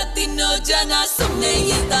ಖಾರ ತಿನ್ನೋ ಜನ ಸುಮ್ಮನೆ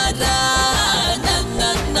ಇದ್ದಾರ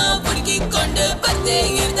ನನ್ನ ಹುಡುಗಿಕೊಂಡು ಬಂದೇ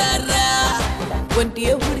ಇದ್ದಾರ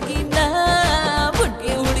ಒಂಟಿಯ ಹುಡುಗಿನ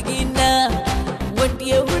ಒಂಟಿಯ ಹುಡುಗಿನ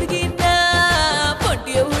ಒಂಟಿಯ ಹುಡುಗಿನ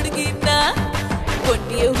ಒಂಟಿಯ ಹುಡುಗಿನ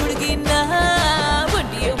ಒಂಟಿಯ ಹುಡುಗಿನ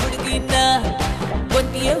ಒಂಟಿಯ ಹುಡುಗಿನ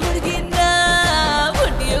ಒಂಟಿಯ ಹುಡುಗಿನ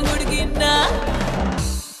ಒಂಟಿಯ ಹುಡುಗಿನ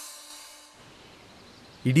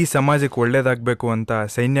ಇಡೀ ಸಮಾಜಕ್ಕೆ ಒಳ್ಳೇದಾಗಬೇಕು ಅಂತ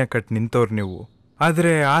ಸೈನ್ಯ ಕಟ್ ನಿಂತವ್ರು ನೀವು.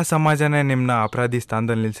 ಆದರೆ ಆ ಸಮಾಜನೇ ನಿಮ್ಮನ್ನ ಅಪರಾಧಿ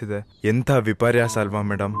ಸ್ಥಾನದಲ್ಲಿ ನಿಲ್ಲಿಸಿದೆ. ಎಂಥ ವಿಪರ್ಯಾಸ ಅಲ್ವಾ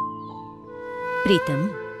ಮೇಡಮ್? ಪ್ರೀತಮ್,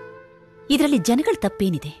 ಇದರಲ್ಲಿ ಜನಗಳ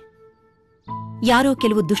ತಪ್ಪೇನಿದೆ? ಯಾರೋ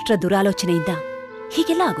ಕೆಲವು ದುಷ್ಟರ ದುರಾಲೋಚನೆಯಿಂದ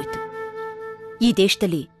ಹೀಗೆಲ್ಲ ಆಗೋಯ್ತು. ಈ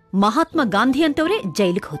ದೇಶದಲ್ಲಿ ಮಹಾತ್ಮ ಗಾಂಧಿ ಅಂತವರೇ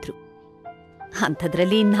ಜೈಲಿಗೆ ಹೋದ್ರು.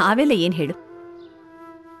 ಅಂಥದ್ರಲ್ಲಿ ನಾವೆಲ್ಲ ಏನ್ ಹೇಳು?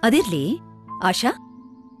 ಅದಿರ್ಲಿ, ಆಶಾ,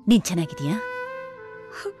 ನೀನ್ ಚೆನ್ನಾಗಿದೀಯಾ?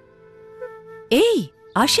 ಏಯ್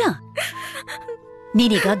ಆಶಾ,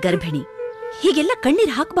 ನೀನೀಗ ಗರ್ಭಿಣಿ. ಹೀಗೆಲ್ಲ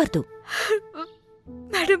ಕಣ್ಣೀರ್ ಹಾಕಬಾರ್ದು.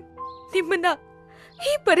 ಮೇಡಮ್, ನಿಮ್ಮನ್ನ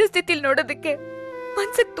ಈ ಪರಿಸ್ಥಿತಿಲಿ ನೋಡೋದಕ್ಕೆ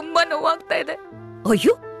ಮನ್ಸಿಗೆ ತುಂಬಾ ನೋವಾಗ್ತಾ ಇದೆ.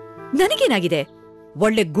 ಅಯ್ಯೋ, ನನಗೇನಾಗಿದೆ?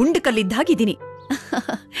 ಒಳ್ಳೆ ಗುಂಡು ಕಲ್ಲಿದ್ದಾಗಿದ್ದೀನಿ.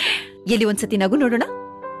 ಎಲ್ಲಿ ಒಂದ್ಸತಿ ನಗು ನೋಡೋಣ.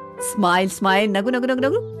 ಸ್ಮೈಲ್ ಸ್ಮೈಲ್, ನಗು ನಗು ನಗು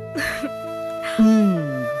ನಗು.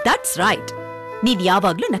 That's right. ನೀನ್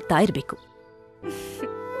ಯಾವಾಗ್ಲೂ ನಗ್ತಾ ಇರ್ಬೇಕು.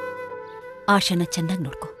 ಆಶಾನ ಚೆನ್ನಾಗಿ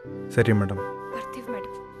ನೋಡ್ಕೊ. ಸರಿ ಮೇಡಮ್. ಬರ್ತೀವಿ ಮೇಡಮ್.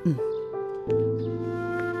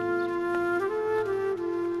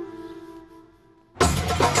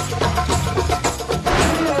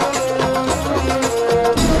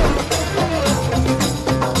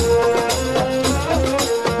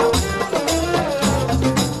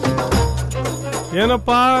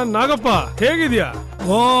 ಏನಪ್ಪ ನಾಗಪ್ಪ, ಹೇಗಿದ್ಯಾ?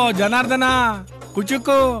 ಓ ಜನಾರ್ದನ,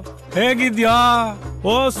 ಕುಚುಕು ಹೇಗಿದ್ಯಾ?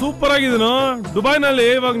 ಓ ಸೂಪರ್ ಆಗಿದೀನು. ದುಬೈನಲ್ಲಿ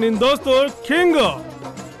ಇವಾಗ ನಿನ್ ದೋಸ್ತು ಕಿಂಗ್,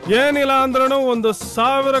 ಏನಿಲ್ಲ ಅಂದ್ರೂ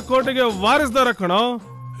 1,000 ಕೋಟಿಗೆ ವಾರಿಸ್ದಾರ ಕಣೋ.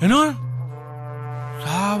 ಏನೋ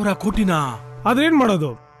 1,000 ಕೋಟಿನಾ? ಅದೇನ್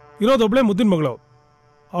ಮಾಡೋದು, ಇರೋದೊಬ್ಳೆ ಮುದ್ದಿನ ಮಗಳು,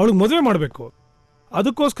 ಅವಳಿಗೆ ಮದುವೆ ಮಾಡ್ಬೇಕು.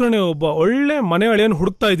 ಅದಕ್ಕೋಸ್ಕರನೇ ಒಬ್ಬ ಒಳ್ಳೆ ಮನೆ ಅಳಿಯನ್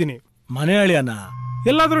ಹುಡುಕ್ತಾ ಇದ್ದೀನಿ. ಮನೆ ಅಳಿಯನ?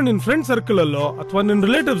 ಎಲ್ಲಾದ್ರೂ ನಿನ್ ಫ್ರೆಂಡ್ ಸರ್ಕಲ್ ಅಲ್ಲೋ ಅಥವಾ ನಿನ್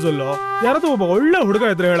ರಿಲೇಟಿವ್ಸ್ ಅಲ್ಲೋ ಯಾರಾದ್ರೂ ಒಬ್ಬ ಒಳ್ಳೆ ಹುಡುಗ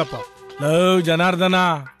ಇದ್ರೆ ಹೇಳಪ್ಪ. ಜನಾರ್ದನ,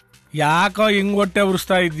 ಯಾಕೋ ಹಿಂಗ್ ಹೊಟ್ಟೆ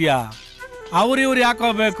ಉರಿಸ್ತಾ ಇದ್ಯಾ? ಅವ್ರಿವ್ರು ಯಾಕೋ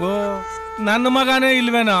ಬೇಕು? ನನ್ನ ಮಗನೇ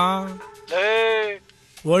ಇಲ್ವೇನೋ?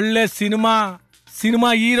 ಒಳ್ಳೆ ಸಿನಿಮಾ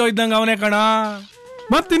ಹೀರೋ ಇದ್ದಂಗ ಅವನೇ ಕಣ.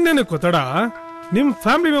 ಮತ್ತಿನ್ನೇನು ಕೊತ್ತಡ, ನಿಮ್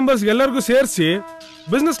ಫ್ಯಾಮಿಲಿ ಮೆಂಬರ್ಸ್ ಎಲ್ಲರಿಗೂ ಸೇರಿಸಿ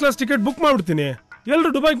ಬಿಸ್ನೆಸ್ ಕ್ಲಾಸ್ ಟಿಕೆಟ್ ಬುಕ್ ಮಾಡ್ಬಿಡ್ತೀನಿ. ಎಲ್ರು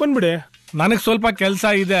ದುಬೈಗೆ ಬಂದ್ಬಿಡಿ. ನನಗ್ ಸ್ವಲ್ಪ ಕೆಲ್ಸ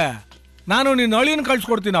ಇದೆ, ನಾನು ನಿನ್ನ ಅಳಿಯನ್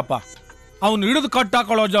ಕಳ್ಸ್ಕೊಡ್ತೀನಪ್ಪ. ಅವ್ನು ಹಿಡಿದು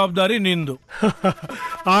ಕಟ್ಟಾಕೊಳ್ಳೋ ಜವಾಬ್ದಾರಿ ನಿಂದು.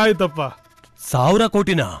 ಆಯ್ತಪ್ಪ. 1,000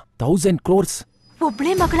 ಕೋಟಿನಾ? 1000 crores.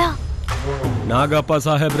 ಒಬ್ಳೆ ಮಗಳ? ನಾಗಪ್ಪ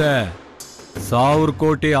ಸಾಹೇಬ್ರೆ, 1,000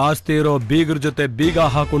 ಕೋಟಿ ಆಸ್ತಿ ಇರೋ ಬೀಗರ ಜೊತೆ ಬೀಗ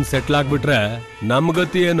ಹಾಕೊಂಡು ಸೆಟ್ಲ್ ಆಗ್ಬಿಟ್ರೆ ನಮ್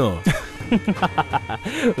ಗತಿ ಏನು?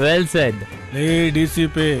 Well shed.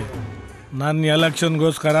 DCP, ನನ್ನ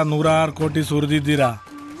ಎಲೆಕ್ಷನ್ಗೋಸ್ಕರ 100 ಕೋಟಿ ಸುರಿದಿದ್ದೀರಾ.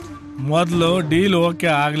 ಮೊದಲು ಡೀಲ್ ಓಕೆ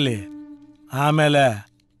ಆಗ್ಲಿ, ಆಮೇಲೆ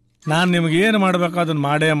ನಾನ್ ನಿಮ್ಗೆ ಏನ್ ಮಾಡ್ಬೇಕು ಅದನ್ನ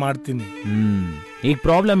ಮಾಡೇ ಮಾಡ್ತೀನಿ. ಈಗ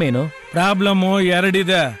ಪ್ರಾಬ್ಲಮ್ ಏನು? ಪ್ರಾಬ್ಲಮ್ 2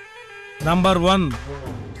 ಇದೆ. ನಂಬರ್ 1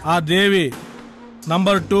 ಆ ದೇವಿ,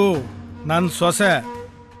 ನಂಬರ್ 2 ನನ್ನ ಸೊಸೆ.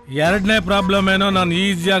 2ನೇ ಪ್ರಾಬ್ಲಮ್ ಏನೋ ನಾನು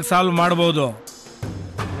ಈಸಿಯಾಗಿ ಸಾಲ್ವ್ ಮಾಡಬಹುದು.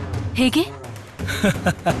 ಹೇಗೆ?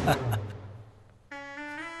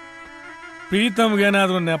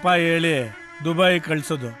 ಪ್ರೀತಮ್ಗೇನಾದ್ರೂ ನೆಪ ಹೇಳಿ ದುಬೈ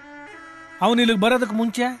ಕಳ್ಸೋದು, ಅವನು ಇಲ್ಲಿಗೆ ಬರೋದಕ್ಕೆ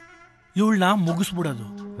ಮುಂಚೆ ಇವಳನ್ನ ಮುಗಿಸ್ಬಿಡೋದು.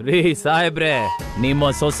 ರೀ ಸಾಹೇಬ್ರೆ, ನಿಮ್ಮ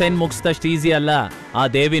ಸೊಸೆನ್ ಮುಗಿಸ್ದಷ್ಟು ಈಸಿ ಅಲ್ಲ ಆ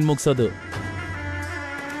ದೇವಿನ್ ಮುಗಿಸೋದು.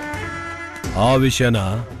 ಆ ವಿಷಯನ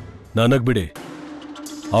ನನಗ್ ಬಿಡಿ,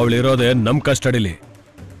 ಅವಳಿರೋದೆ ನಮ್ ಕಸ್ಟಡಿಲಿ.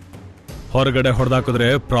 ಹೊರಗಡೆ ಹೊಡೆದಾಕಿದ್ರೆ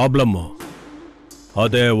ಪ್ರಾಬ್ಲಮ್ಮು,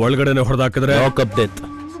 ಅದೇ ಒಳಗಡೆನೆ ಹೊಡೆದಾಕಿದ್ರೆ ಡೆತ್.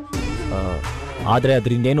 ಆದ್ರೆ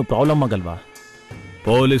ಅದರಿಂದೇನು ಪ್ರಾಬ್ಲಮ್ ಆಗಲ್ವಾ?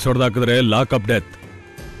 ಪೊಲೀಸ್ ಹೊಡೆದಾಕಿದ್ರೆ ಲಾಕಪ್ ಡೆತ್,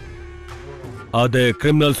 ಅದೇ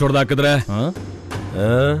ಕ್ರಿಮಿನಲ್ಸ್ ಹೊಡೆದಾಕಿದ್ರೆ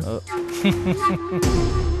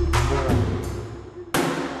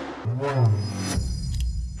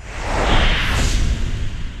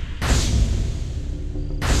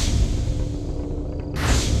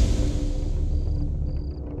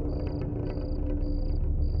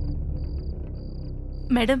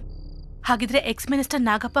ಮೇಡಮ್, ಹಾಗಿದ್ರೆ ಎಕ್ಸ್ ಮಿನಿಸ್ಟರ್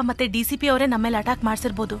ನಾಗಪ್ಪ ಮತ್ತೆ DCP ಅವರೇ ನಮ್ಮೇಲೆ ಅಟ್ಯಾಕ್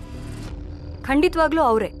ಮಾಡ್ಸಿರ್ಬೋದು. ಖಂಡಿತವಾಗ್ಲೂ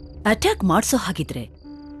ಅವರೇ ಅಟ್ಯಾಕ್ ಮಾಡ್ಸೋ ಹಾಗಿದ್ರೆ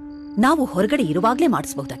ನಾವು ಹೊರಗಡೆ ಇರುವಾಗ್ಲೇ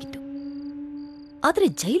ಮಾಡಿಸಬಹುದಾಗಿತ್ತು. ಆದ್ರೆ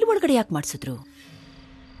ಜೈಲು ಒಳಗಡೆ ಯಾಕೆ ಮಾಡಿಸಿದ್ರು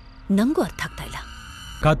ನಂಗೂ ಅರ್ಥ ಆಗ್ತಾ ಇಲ್ಲ.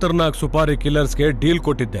 ಖತರ್ನಾಕ್ ಸುಪಾರಿ ಕಿಲ್ಲರ್ಸ್ಗೆ ಡೀಲ್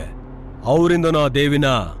ಕೊಟ್ಟಿದ್ದೆ, ಅವರಿಂದನೂ ಆ ದೇವಿನ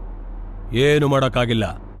ಏನು ಮಾಡಕ್ಕಾಗಿಲ್ಲ.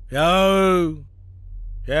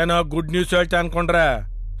 ಏನೋ ಗುಡ್ ನ್ಯೂಸ್ ಹೇಳ್ತಾ ಅನ್ಕೊಂಡ್ರೆ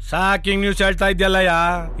ಶಾಕಿಂಗ್ ನ್ಯೂಸ್ ಹೇಳ್ತಾ ಇದ್ಯಲ್ಲ.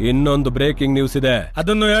 ಇನ್ನೊಂದು ಬ್ರೇಕಿಂಗ್ ನ್ಯೂಸ್ ಇದೆ,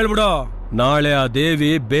 ಅದನ್ನು ಹೇಳ್ಬಿಡು. ನಾಳೆ ಆ ದೇವಿ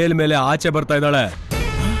ಬೇಲ್ ಮೇಲೆ ಆಚೆ ಬರ್ತಾ ಇದ್ದಾಳೆ.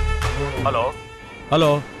 Hello hello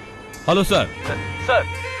hello sir. Sir,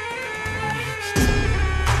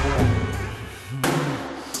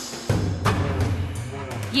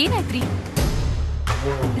 ಏನಾಯ್ತ್ರಿ?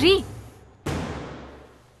 ರೀ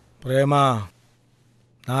ಪ್ರೇಮ,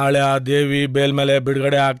 ನಾಳೆ ಆ ದೇವಿ ಬೇಲ್ ಮೇಲೆ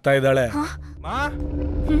ಬಿಡುಗಡೆ ಆಗ್ತಾ ಇದ್ದಾಳೆ.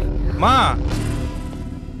 ಮಾ,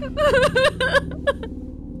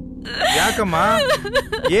 ಯಾಕಮ್ಮ,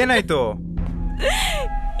 ಏನಾಯ್ತು?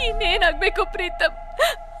 ಇನ್ನೇನಾಗ್ಬೇಕು ಪ್ರೀತಮ್?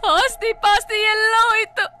 ಆಸ್ತಿ ಪಾಸ್ತಿ ಎಲ್ಲ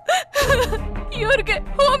ಹೋಯ್ತು. ಇವ್ರಿಗೆ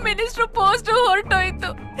ಹೋಮ್ ಮಿನಿಸ್ಟರ್ ಪೋಸ್ಟ್ ಹೊರಟೋಯ್ತು.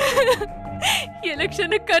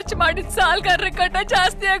 ಎಲೆಕ್ಷನ್ ಖರ್ಚು ಮಾಡಿದ ಸಾಲ್ಗಾರರ ಕಟ್ಟ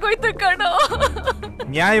ಜಾಸ್ತಿ ಆಗೋಯ್ತು ಕಣೋ.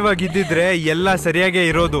 ನ್ಯಾಯವಾಗಿದ್ದಿದ್ರೆ ಎಲ್ಲ ಸರಿಯಾಗೇ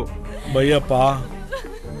ಇರೋದು. ಬಯ್ಯಪ್ಪ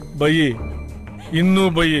ಬಯ್ಯಿ, ಇನ್ನೂ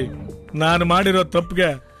ಬಯ್ಯಿ. ನಾನು ಮಾಡಿರೋ ತಪ್ಪಿಗೆ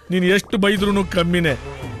ನೀನು ಎಷ್ಟು ಬೈದ್ರೂ ಕಮ್ಮಿನೇ.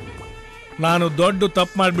 ನಾನು ದೊಡ್ಡ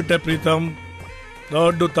ತಪ್ಪು ಮಾಡಿಬಿಟ್ಟೆ ಪ್ರೀತಮ್,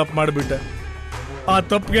 ದೊಡ್ಡ ತಪ್ಪು ಮಾಡಿಬಿಟ್ಟೆ. ಆ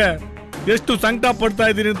ತಪ್ಪಿಗೆ ಎಷ್ಟು ಸಂಕಟ ಪಡ್ತಾ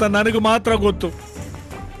ಇದ್ದೀನಿ ಅಂತ ನನಗೆ ಮಾತ್ರ ಗೊತ್ತು.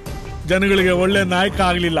 ಜನಗಳಿಗೆ ಒಳ್ಳೆ ನಾಯಕ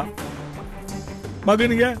ಆಗಲಿಲ್ಲ,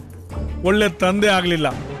 ಮಗನಿಗೆ ಒಳ್ಳೆ ತಂದೆ ಆಗಲಿಲ್ಲ,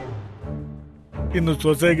 ಇನ್ನು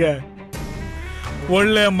ಸೊಸೆಗೆ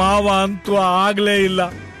ಒಳ್ಳೆ ಮಾವ ಅಂತೂ ಆಗಲೇ ಇಲ್ಲ.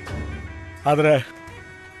 ಆದ್ರೆ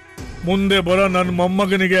ಮುಂದೆ ಬರೋ ನನ್ನ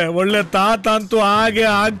ಮೊಮ್ಮಗನಿಗೆ ಒಳ್ಳೆ ತಾತ ಅಂತೂ ಹಾಗೆ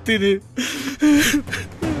ಆಗ್ತೀನಿ.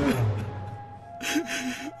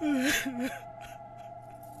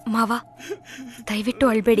 ಮಾವ, ದಯವಿಟ್ಟು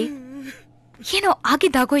ಅಳ್ಬೇಡಿ. ಏನೋ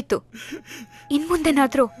ಆಗಿದ್ದಾಗೋಯ್ತು.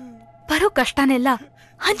 ಇನ್ಮುಂದೆನಾದ್ರೂ ಬರೋ ಕಷ್ಟನೆಲ್ಲ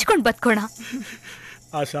ಹಂಚ್ಕೊಂಡ್ ಬದ್ಕೋಣ.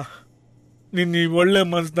 ಆಶಾ, ನಿನ್ನ ಈ ಒಳ್ಳೆ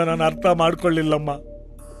ಮನಸ್ಸನ್ನ ನಾನು ಅರ್ಥ ಮಾಡ್ಕೊಳ್ಳಿಲ್ಲಮ್ಮ.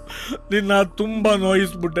 ನಿನ್ನ ತುಂಬಾ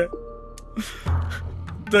ನೋಯಿಸ್ಬಿಟ್ಟೆ.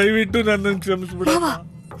 ದಯವಿಟ್ಟು ನನ್ನನ್ನು ಕ್ಷಮಿಸ್ಬಿಡ.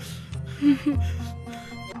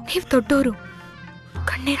 ನೀವ್ ದೊಡ್ಡೋರು,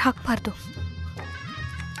 ಕಣ್ಣೀರ್ ಹಾಕ್ಬಾರ್ದು.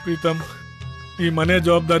 ಪ್ರೀತಮ್, ಈ ಮನೆ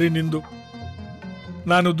ಜವಾಬ್ದಾರಿ ನಿಂದು.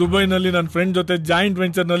 ನಾನು ದುಬೈನಲ್ಲಿ ನನ್ನ ಫ್ರೆಂಡ್ ಜೊತೆ ಜಾಯಿಂಟ್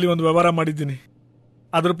ವೆಂಚರ್ನಲ್ಲಿ ಒಂದು ವ್ಯವಹಾರ ಮಾಡಿದ್ದೀನಿ.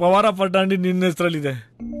 ಅದ್ರ ಪವಾರ ಪಟ್ಟಾಂಡಿ ನಿನ್ನ ಹೆಸರಲ್ಲಿದೆ.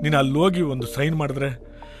 ನೀನು ಅಲ್ಲಿ ಹೋಗಿ ಒಂದು ಸೈನ್ ಮಾಡಿದ್ರೆ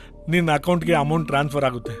ನಿನ್ನ ಅಕೌಂಟ್ಗೆ ಅಮೌಂಟ್ ಟ್ರಾನ್ಸ್ಫರ್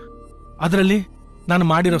ಆಗುತ್ತೆ. ಅದರಲ್ಲಿ ನಾನು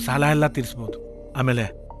ಮಾಡಿರೋ ಸಾಲ ಎಲ್ಲ ತೀರಿಸ್ಬೋದು. ಆಮೇಲೆ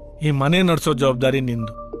ಈ ಮನೆ ನಡೆಸೋ ಜವಾಬ್ದಾರಿ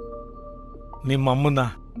ನಿಂದು. ನಿಮ್ಮ ಅಮ್ಮನ್ನ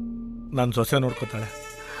ನಾನು ಸೊಸೆ ನೋಡ್ಕೋತಾಳೆ.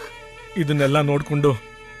 ಇದನ್ನೆಲ್ಲ ನೋಡಿಕೊಂಡು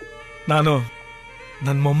ನಾನು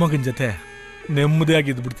ನನ್ನ ಮೊಮ್ಮಗನ ಜೊತೆ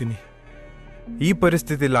ನೆಮ್ಮದಿಯಾಗಿ ಇದ್ಬಿಡ್ತೀನಿ. ಈ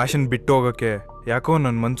ಪರಿಸ್ಥಿತಿಲಿ ಆಶನ್ ಬಿಟ್ಟು ಹೋಗೋಕ್ಕೆ ಯಾಕೋ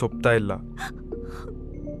ನನ್ನ ಮನ್ಸು ಒಪ್ತಾ ಇಲ್ಲ.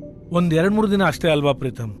 1-2 ದಿನ ಅಷ್ಟೇ ಅಲ್ವಾ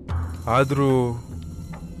ಪ್ರೀತಮ್? ಆದ್ರೂ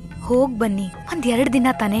ಹೋಗ್ ಬನ್ನಿ, 1-2 ದಿನ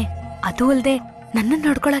ತಾನೆ. ಅದು ಅಲ್ದೆ ನನ್ನ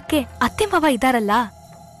ನೋಡ್ಕೊಳಕ್ಕೆ ಅತ್ತೆ ಮಾವ ಇದಾರಲ್ಲ.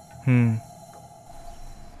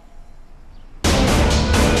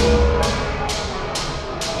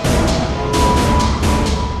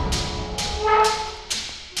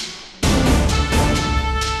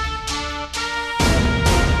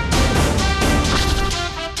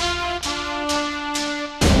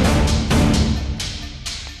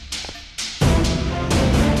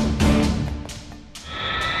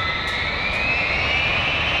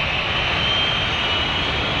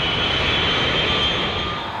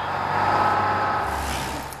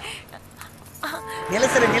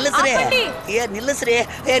 ನಿಲ್ಲಿಸ್ರಿ,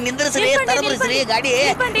 ನಿಂದ್ರಿಸ್ರಿ, ತರಬ್ರಿ ಗಾಡಿ,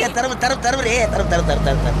 ತರಬ್ರಿ.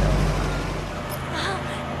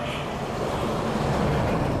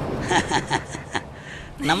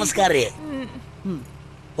 ನಮಸ್ಕಾರ ರೀ.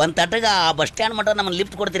 ಒಂದ್ ತಟಗ ಬಸ್ ಸ್ಟ್ಯಾಂಡ್ ಮಟ್ಟ ನಮ್ಮನ್ನ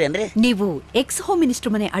ಲಿಫ್ಟ್ ಕೊಡ್ತೀರೇನ್ರಿ? ನೀವು ಎಕ್ಸ್ ಹೋಮ್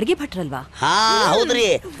ಮಿನಿಸ್ಟರ್ ಮನೆ ಅಡಿಗೆ ಭಟ್ರಲ್ವಾ? ಹಾ ಹೌದ್ರಿ.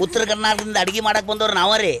 ಉತ್ತರ ಕರ್ನಾಟಕದಿಂದ ಅಡಿಗೆ ಮಾಡಕ್ ಬಂದವ್ರು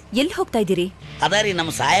ನಾವರಿ. ಎಲ್ಲಿ ಹೋಗ್ತಾ ಇದ್ದೀರಿ? ಅದಾರಿ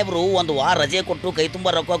ನಮ್ಮ ಸಾಹೇಬ್ರು 1 ವಾರ ರಜೆ ಕೊಟ್ಟು ಕೈ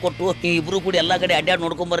ತುಂಬಾ ರೊಕ್ಕ ಕೊಟ್ಟು ಇಬ್ರು ಕೂಡಿ ಎಲ್ಲಾ ಕಡೆ ಅಡ್ಡಾಡ್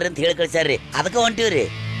ನೋಡ್ಕೊಂಡ್ ಬರ್ರಿ ಅಂತ ಹೇಳಿ ಕಳ್ಸ್ಯಾರ್ರಿ. ಅದಕ್ಕ ಹೊಂಟಿವ್ರಿ.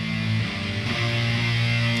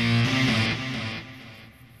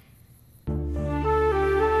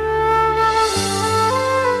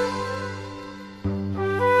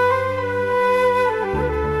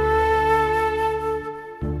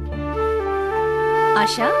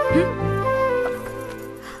 ಆಶಾ,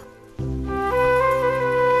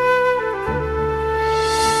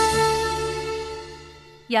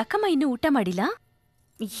 ಯಾಕಮ್ಮ ಇನ್ನು ಊಟ ಮಾಡಿಲ್ಲ?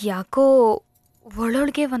 ಯಾಕೋ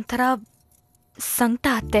ಒಳೊಳ್ಗೆ ಒಂಥರ ಸಂಕಟ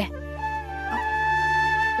ಅತ್ತೆ.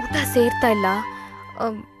 ಊಟ ಸೇರ್ತಾ ಇಲ್ಲ.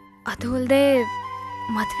 ಅದು ಅಲ್ಲದೆ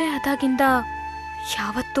ಮದ್ವೆ ಆದಾಗಿಂದ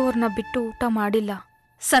ಯಾವತ್ತೂ ಅವ್ರನ್ನ ಬಿಟ್ಟು ಊಟ ಮಾಡಿಲ್ಲ.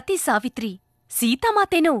 ಸತಿ ಸಾವಿತ್ರಿ, ಸೀತಾ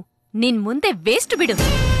ಮಾತೇನು ನಿನ್ ಮುಂದೆ ವೇಸ್ಟ್ ಬಿಡು.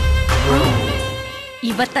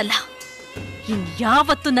 ಇವತ್ತಲ್ಲ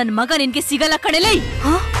ಇನ್ಯಾವತ್ತು ನನ್ನ ಮಗ ನಿನ್ಗೆ ಸಿಗಲ್ಲ ಕಣಲೈ.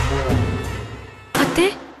 ಅತ್ತೆ,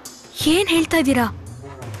 ಏನ್ ಹೇಳ್ತಾ ಇದ್ದೀರಾ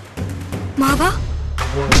ಮಾವ?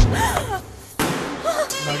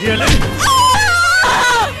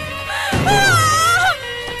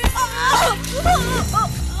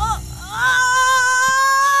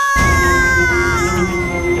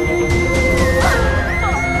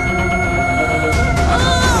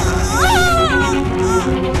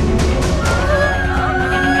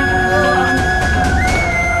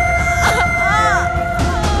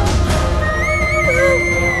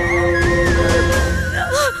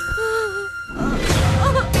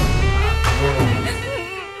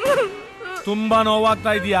 ತುಂಬಾ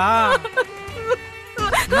ನೋವಾಗ್ತಾ ಇದೀಯಾ?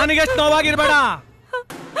 ನನಗೆಷ್ಟು ನೋವಾಗಿರ್ಬೇಡ.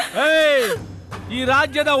 ಈ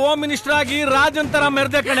ರಾಜ್ಯದ ಹೋಮ್ ಮಿನಿಸ್ಟರ್ ಆಗಿ ರಾಜನ್ ತರ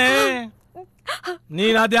ಮೆರೆದೆ ಕಣೆ.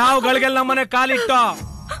 ನೀನ್ ಅದ್ಯಾವ ಗಳಿಗೆಲ್ಲ ಮನೆ ಕಾಲಿಟ್ಟ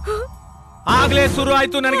ಆಗ್ಲೇ ಶುರು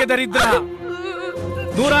ಆಯ್ತು ನನಗೆ ದರಿದ್ರ.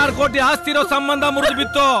 100 ಕೋಟಿ ಆಸ್ತಿ ಇರೋ ಸಂಬಂಧ ಮುರಿದು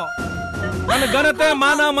ಬಿತ್ತು. ನನ್ನ ಘನತೆ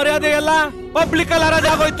ಮಾನ ಮರ್ಯಾದೆ ಎಲ್ಲ ಪಬ್ಲಿಕ್ ಅಲ್ಲಿ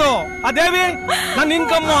ಹರಾಜಾಗೋಯ್ತು. ಆ ದೇವಿ ನನ್ನ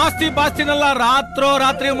ಇನ್ಕಮ್ ಆಸ್ತಿ ಪಾಸ್ತಿನೆಲ್ಲ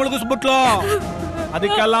ರಾತ್ರಿ ಮುಳುಗಿಸ್ಬಿಟ್ಲು.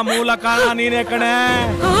 ಅದಕ್ಕೆಲ್ಲ ಮೂಲ ಕಾರಣ ನೀನೇ ಕಣೆ.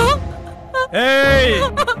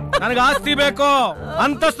 ನನಗ ಆಸ್ತಿ ಬೇಕು,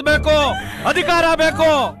 ಅಂತಸ್ತು ಬೇಕು, ಅಧಿಕಾರ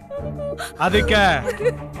ಬೇಕು. ಅದಕ್ಕೆ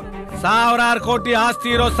 1000 ಕೋಟಿ ಆಸ್ತಿ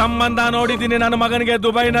ಇರೋ ಸಂಬಂಧ ನೋಡಿದ್ದೀನಿ ನನ್ನ ಮಗನಿಗೆ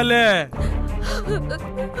ದುಬೈನಲ್ಲಿ.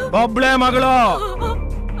 ಒಬ್ಳೆ ಮಗಳು.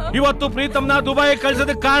 ಇವತ್ತು ಪ್ರೀತಮ್ನ ದುಬೈ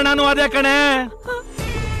ಕಳ್ಸೋದಕ್ಕೆ ಕಾರಣನೂ ಅದೇ ಕಣೆ.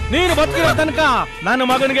 ನೀನು ಬದುಕಿರೋ ತನಕ ನನ್ನ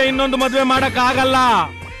ಮಗನಿಗೆ ಇನ್ನೊಂದು ಮದ್ವೆ ಮಾಡಕ್ ಆಗಲ್ಲ.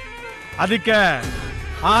 ಅದಕ್ಕೆ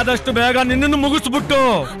ಆದಷ್ಟು ಬೇಗ ನಿನ್ನನ್ನು ಮುಗಿಸ್ಬಿಟ್ಟು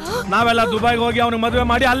ನಾವೆಲ್ಲ ದುಬೈಗೆ ಹೋಗಿ ಅವನಿಗೆ ಮದುವೆ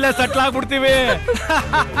ಮಾಡಿ ಅಲ್ಲೇ ಸೆಟ್ಲ್ ಆಗ್ಬಿಡ್ತೀವಿ.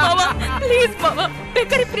 ಪ್ಲೀಸ್ ಮಾವ,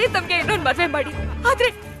 ಬೇಕಾದ್ರೆ ಪ್ರೀತಮ್ಗೆ ಇನ್ನೊಂದು ಮದುವೆ ಮಾಡಿ. ಆದ್ರೆ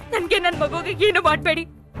ನನ್ಗೆ ನನ್ ಮಗುಗೆ ಏನು ಮಾಡ್ಬೇಡಿ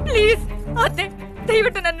ಪ್ಲೀಸ್. ಅತ್ತೆ,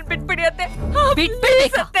 ದಯವಿಟ್ಟು ನನ್ನ ಬಿಟ್ಬಿಡಿ ಅತ್ತೆ.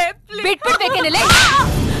 ಬಿಟ್ಬಿಡ್ಬೇಕೇನಲ್ಲ?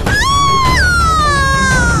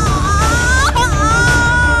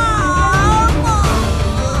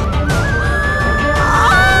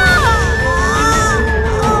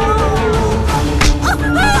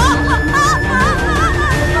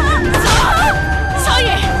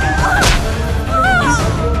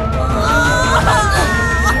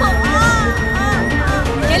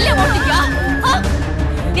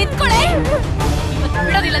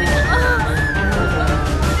 ಬಿಡೋದಿಲ್ಲ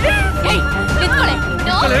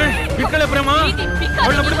ಬಿಟ್ಕೊಳ್ಳೆ ಪ್ರೇಮ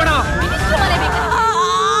ಅವಳನ್ನ ಬಿಡ್ಬೇಡ.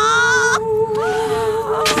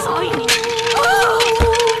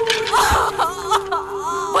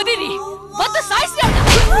 ಬದಿರಿ ಮತ್ತೆ ಸಾಯಿಸಿ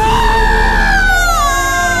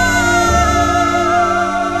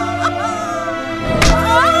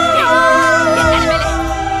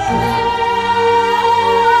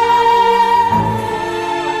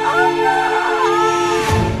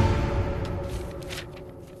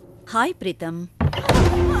ಹಾಯ್ ಪ್ರೀತಮ್.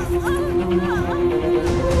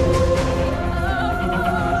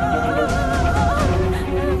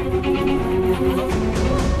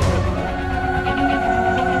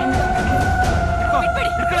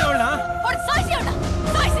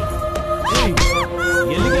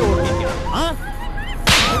 ಎಲ್ಲಿಗೆ ಹೋಗ್ತೀಯ?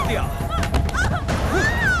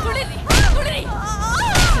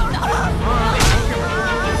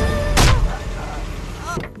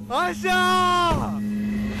 ಆಶಾ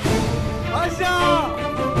ಆಶಾ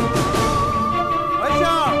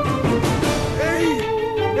ಆಶಾ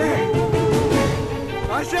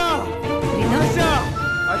ಆಶಾ ಆಶಾ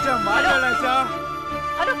ಆಶಾ ಮಾತಾಡ ಆಶಾ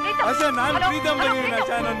ಆಶಾ ನಾನ್ ಪ್ರೀತಮ್ ಬಂದಿದ್ದೀನಿ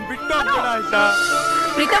ಆಶಾ ನನ್ ಬಿಟ್ಟು ಹೋಗ್ಬೇಡ ಆಶಾ.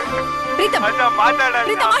 ಪ್ರೀತಮ್ ಪ್ರೀತಮ್ ಆಶಾ ಮಾತಾಡ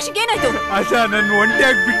ಪ್ರೀತಮ್ ಆಶಿಗೆ ಏನಾಯ್ತು? ಆಶಾ ನನ್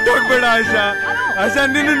ಒಂಟಿಯಾಗಿ ಬಿಟ್ಟು ಹೋಗ್ಬೇಡ ಆಶಾ. ಆಶಾ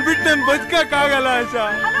ನಿನ್ನ ಬಿಟ್ಟು ನನ್ ಬದುಕಕ್ ಆಗಲ್ಲ ಆಶಾ.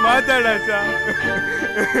 ಮಾತಾಡ ಆಶಾ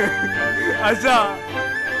ಆಶಾ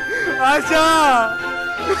ಆಶಾ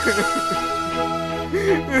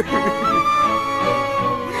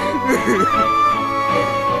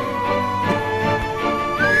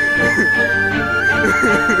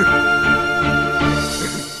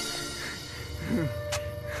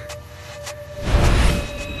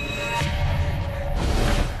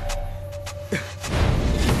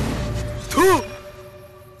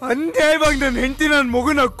ಅನ್ಯಾಯವಾಗಿ ನನ್ನ ಹೆಂಡತಿ ನನ್ನ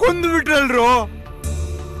ಮಗುನ ಕೊಂದು ಬಿಟ್ರಲ್ರು.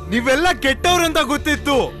 ನೀವೆಲ್ಲ ಕೆಟ್ಟವ್ರಂತ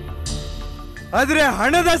ಗೊತ್ತಿತ್ತು, ಆದ್ರೆ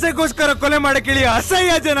ಹಣದಾಸೆಗೋಸ್ಕರ ಕೊಲೆ ಮಾಡಕ್ಕಿಳಿ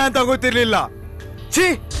ಅಸಹ್ಯ ಜನ ಅಂತ ಗೊತ್ತಿರ್ಲಿಲ್ಲ. ಛೀ,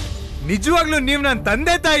 ನಿಜವಾಗ್ಲೂ ನೀವ್ ನನ್ನ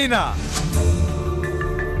ತಂದೆ ತಾಯಿನ?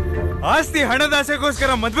 ಆಸ್ತಿ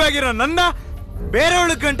ಹಣದಾಸೆಗೋಸ್ಕರ ಮದ್ವೆ ಆಗಿರೋ ನನ್ನ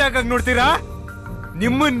ಬೇರೆಯವಳಿಗೆ ಗಂಟಾಕಾಗ ನೋಡ್ತೀರಾ?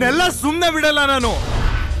 ನಿಮ್ಮನ್ನೆಲ್ಲ ಸುಮ್ನೆ ಬಿಡಲ್ಲ ನಾನು,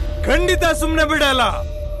 ಖಂಡಿತ ಸುಮ್ನೆ ಬಿಡಲ್ಲ.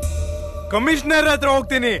 ಕಮಿಷನರ್ ಹತ್ರ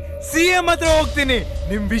ಹೋಗ್ತೀನಿ, ಸಿಎಂ ಹತ್ರ ಹೋಗ್ತೀನಿ,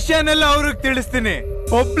 ನಿಮ್ ವಿಷಯನೆಲ್ಲ ಅವ್ರಿಗೆ ತಿಳಿಸ್ತೀನಿ.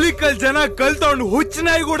 ಪಬ್ಲಿಕ್ ಅಲ್ಲಿ ಜನ ಕಲ್ತೊಂಡು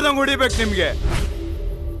ಹುಚ್ಚನಾಗಿ ಹೊಡ್ದಂಗ್ ಹೊಡಿಬೇಕು ನಿಮ್ಗೆ.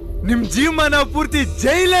 ನಿಮ್ ಜೀವಮಾನ ಪೂರ್ತಿ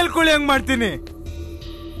ಜೈಲಲ್ಲಿ ಕುಳಿಯಂಗ್ ಮಾಡ್ತೀನಿ.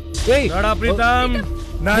 ಪ್ರೀತಮ್,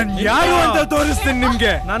 ನಾನ್ ಯಾರು ಅಂತ ತೋರಿಸ್ತೀನಿ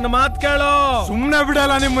ನಿಮ್ಗೆ. ನನ್ನ ಮಾತ್ ಕೇಳೋ, ಸುಮ್ನೆ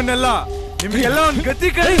ಬಿಡಲ್ಲ ನಿಮ್ಮನ್ನೆಲ್ಲ. ನಿಮ್ಗೆಲ್ಲ ಒಂದ್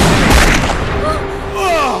ಗತಿ ಕೈ.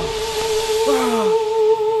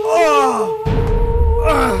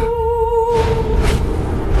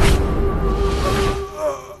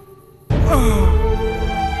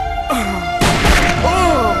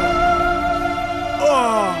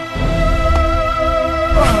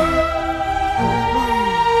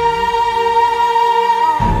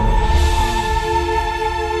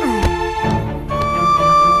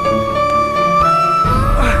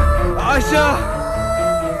 ಆಶಾ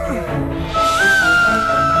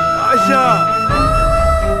ಆಶಾ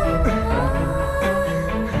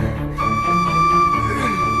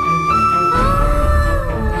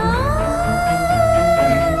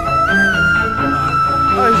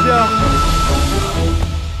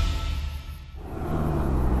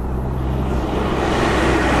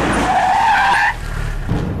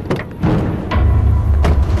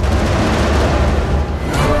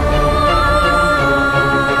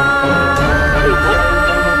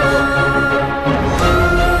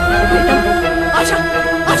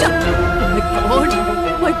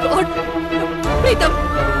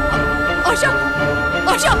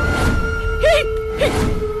ಆಶಾ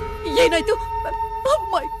ಏನಾಯ್ತು?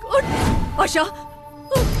 ಮೈ ಗಾಡ್ ಆಶಾ,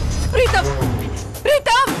 ಪ್ರೀತಮ್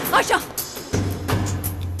ಪ್ರೀತಮ್ ಆಶಾ.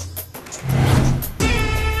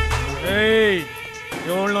 ಏಯ್,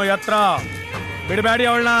 ಇವಳನ್ನ ಎತ್ರ ಬಿಡಬೇಡಿ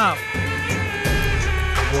ಅವಳನ್ನ.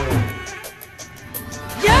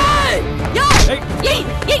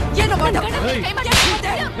 ಏನು ಮಾಡ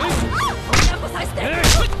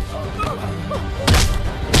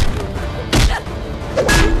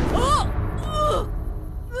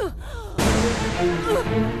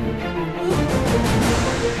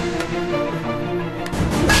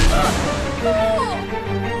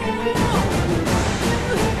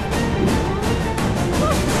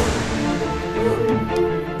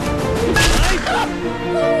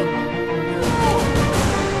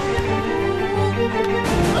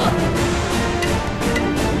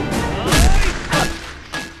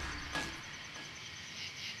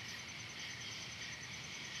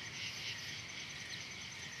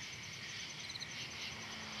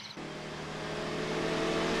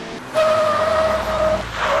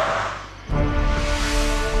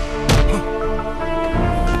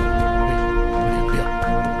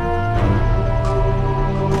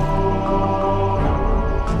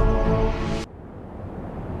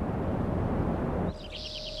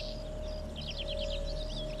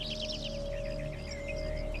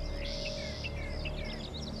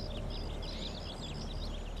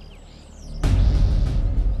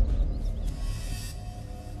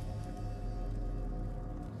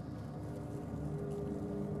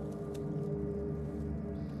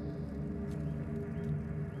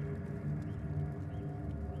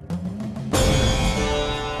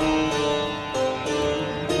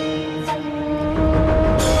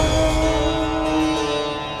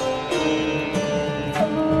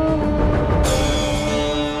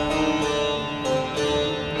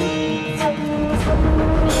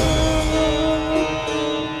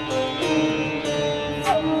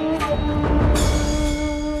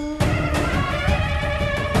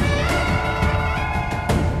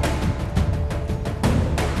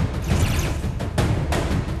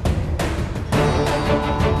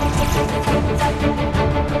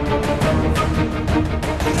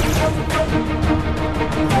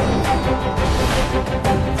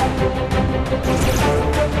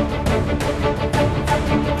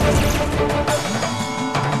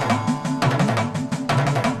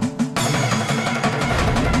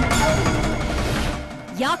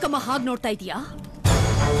ಹಾಗೆ ನೋಡ್ತಾ ಇದೀಯಾ?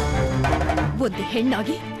 ಒಂದು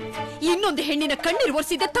ಹೆಣ್ಣಾಗಿ ಇನ್ನೊಂದು ಹೆಣ್ಣಿನ ಕಣ್ಣೀರು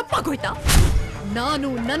ಒರೆಸಿದ್ದೆ ತಪ್ಪಾಗೋಯ್ತಾ? ನಾನು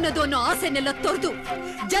ನನ್ನದು ಅನ್ನೋ ಆಸೆನೆಲ್ಲ ತೊರೆದು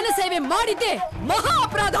ಜನಸೇವೆ ಮಾಡಿದ್ದೆ ಮಹಾ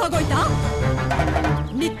ಅಪರಾಧ ಆಗೋಯ್ತಾ?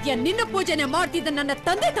 ನಿತ್ಯ ನಿನ್ನ ಪೂಜನೆ ಮಾಡ್ತಿದ್ದ ನನ್ನ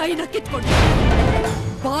ತಂದೆ ತಾಯಿನ ಕಿತ್ಕೊಂಡೆ.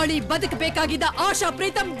 ಬಾಳಿ ಬದುಕಬೇಕಾಗಿದ್ದ ಆಶಾ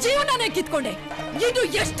ಪ್ರೀತಂ ಜೀವನನೇ ಕಿತ್ಕೊಂಡೆ. ಇದು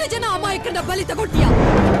ಎಷ್ಟು ಜನ ಅಮಾಯಕರನ್ನ ಬಲಿ ತಗೊಳ್ತೀಯ?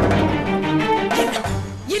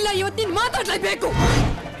 ಇಲ್ಲ, ಇವತ್ತಿನ ಮಾತಾಡ್ಲೇಬೇಕು.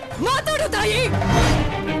 ಮಾತಾಡು ತಾಯಿ.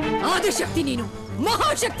 ಆದಿಶಕ್ತಿ ನೀನು,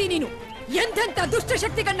 ಮಹಾಶಕ್ತಿ ನೀನು, ಎಂತೆಂತ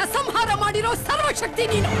ದುಷ್ಟಶಕ್ತಿಗಳನ್ನ ಸಂಹಾರ ಮಾಡಿರೋ ಸರ್ವಶಕ್ತಿ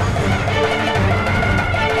ನೀನು.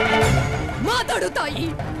 ಮಾತಾಡು ತಾಯಿ,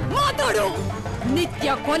 ಮಾತಾಡು.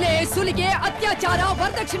 ನಿತ್ಯ ಕೊಲೆ, ಸುಲಿಗೆ, ಅತ್ಯಾಚಾರ,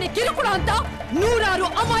 ವರದಕ್ಷಿಣೆ, ಕಿರುಕುಳ ಅಂತ ನೂರಾರು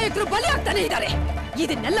ಅಮಾಯಕರು ಬಲಿಯಾಗ್ತಾನೆ ಇದ್ದಾರೆ.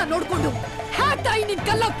 ಇದನ್ನೆಲ್ಲ ನೋಡ್ಕೊಂಡು ಹ್ಯಾಕ್ ತಾಯಿ ನಿನ್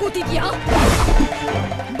ಕಲ್ಲಾಗ್ ಕೂತಿದ್ಯಾ?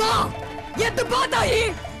 ಬಾ, ಎದ್ದು ಬಾ ತಾಯಿ.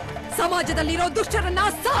 ಸಮಾಜದಲ್ಲಿರೋ ದುಷ್ಟರನ್ನ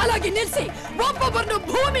ಸಾಲಾಗಿ ನಿಲ್ಲಿಸಿ ಒಬ್ಬೊಬ್ಬರನ್ನು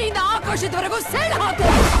ಭೂಮಿಯಿಂದ ಆಕಾಶದವರೆಗೂ ಸೆಳೆ ಹಾಕು.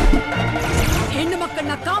 ಹೆಣ್ಣು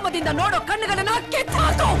ಮಕ್ಕಳನ್ನ ಕಾಮದಿಂದ ನೋಡೋ ಕಣ್ಣುಗಳನ್ನ ಕಿತ್ತು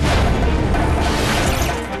ಹಾಕು.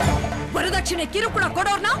 ವರದಕ್ಷಿಣೆ ಕಿರುಕುಳ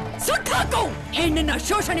ಕೊಡೋರ್ನ ಸುಟ್ಟು ಹಾಕು. ಹೆಣ್ಣನ್ನ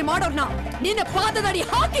ಶೋಷಣೆ ಮಾಡೋರ್ನ ನಿನ್ನ ಪಾದದಡಿ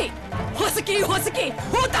ಹಾಕಿ ಹೊಸಕಿ ಹೊಸಕಿ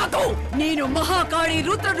ಹೂತಾಕು. ನೀನು ಮಹಾಕಾಳಿ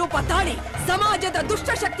ರುದ್ರ ರೂಪ ತಾಳಿ ಸಮಾಜದ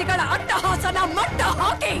ದುಷ್ಟಶಕ್ತಿಗಳ ಅಟ್ಟಹಾಸನ ಮಟ್ಟ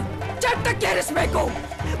ಹಾಕಿ ಚಟ್ಟಕ್ಕೇರಿಸಬೇಕು.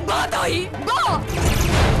 ಬಾ ತಾಯಿ, ಬಾ.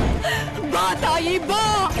 ಬಾ ತಾಯಿ, ಬಾ.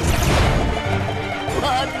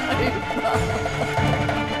 ಬಾ ತಾಯಿ, ಬಾ.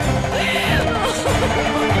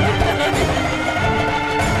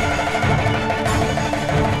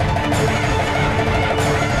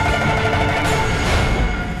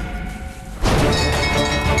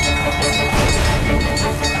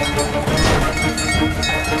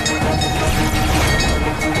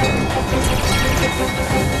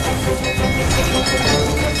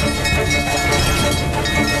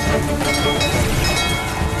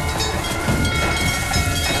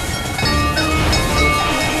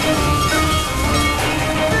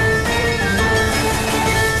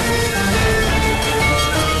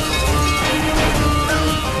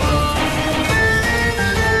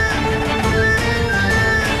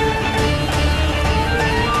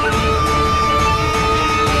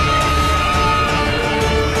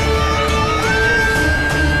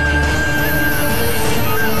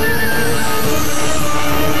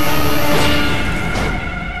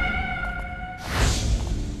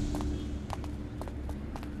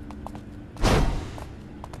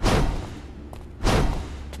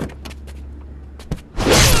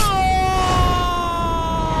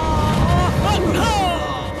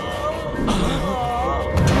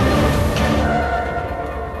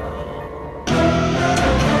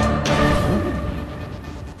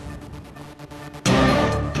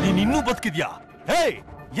 ಬದುಕಿದ್ಯಾ? ಹೇ,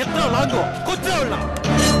 ಎತ್ರ ಲಾಂಗು ಕೊಚ್ಚವಳ.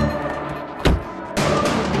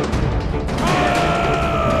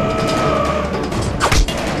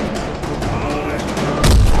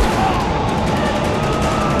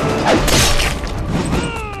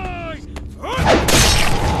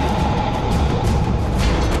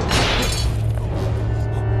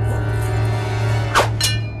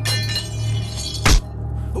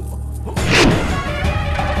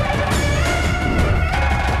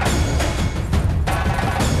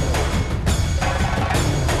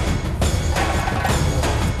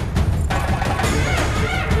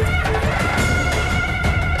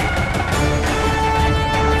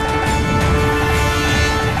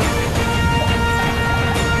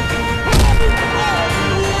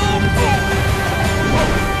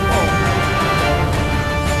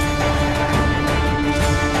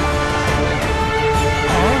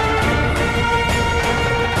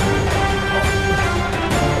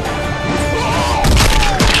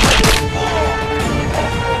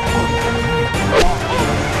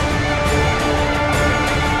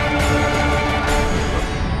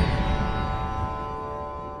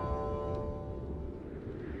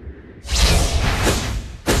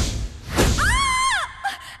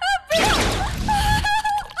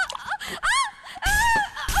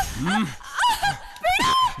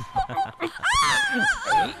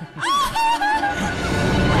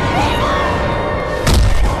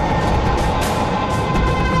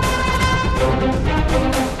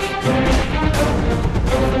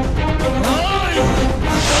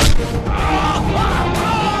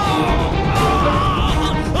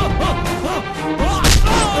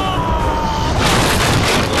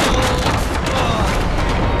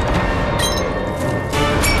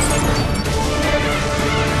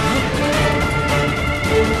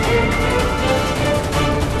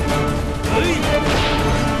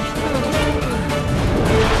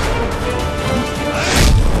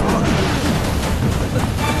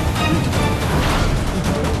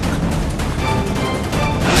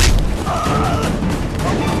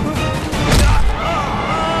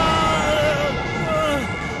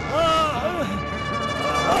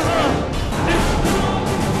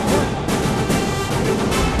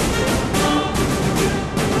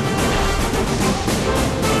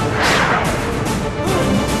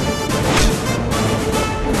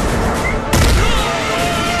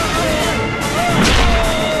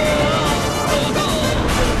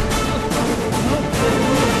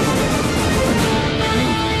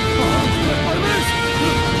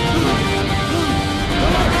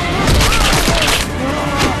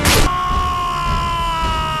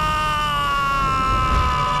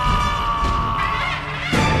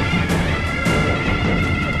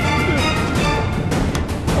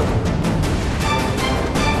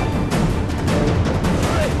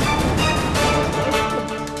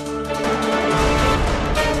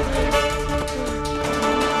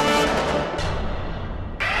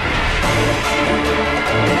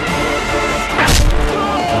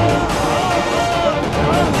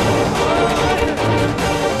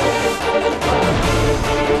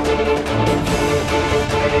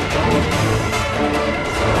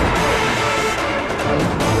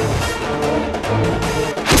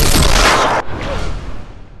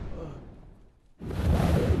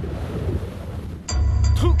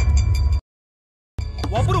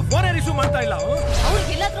 ಇಲ್ಲ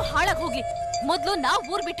ಅವ್ರಿಗೆಲ್ಲಾದ್ರೂ ಹಾಳಾಗ್ ಹೋಗ್ಲಿ, ಮೊದ್ಲು ನಾವ್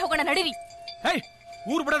ಊರ್ ಬಿಟ್ಟು ಹೋಗೋಣ ನಡೀರಿ. ಹೇ,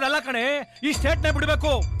 ಊರ್ ಬಿಡೋದಲ್ಲ ಕಣೆ, ಈ ಸ್ಟೇಟ್ ನೇ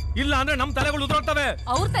ಬಿಡ್ಬೇಕು, ಇಲ್ಲ ಅಂದ್ರೆ ನಮ್ ತಲೆಗಳು ಉದುರೋಗ್ತವೆ.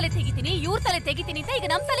 ಅವ್ರ ತಲೆ ತೆಗಿತೀನಿ, ಇವ್ರ ತಲೆ ತೆಗಿತೀನಿ ಅಂತ ಈಗ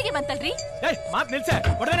ನಮ್ ತಲೆಗೆ ಬಂತಲ್ರಿ. ಮಾತ್ ನಿಲ್ಸೆ,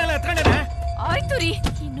 ಹೊಡೆದನೆಲ್ಲ ಎತ್ಕೊಂಡೇನೆ. ಆಯ್ತು ರೀ,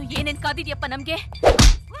 ಇನ್ನು ಏನೇನ್ ಕಾದಿದ್ಯಪ್ಪ ನಮ್ಗೆ.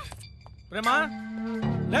 ಪ್ರೇಮ,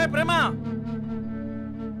 ಲೇ ಪ್ರೇಮ,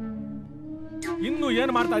 ಇನ್ನು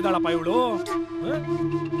ಏನ್ ಮಾಡ್ತಾ ಇದ್ದಾಳಪ್ಪ ಇವಳು?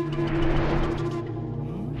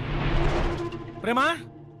 ಪ್ರೇಮ,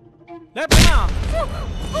 ಲೇ ಪ್ರೇಮ,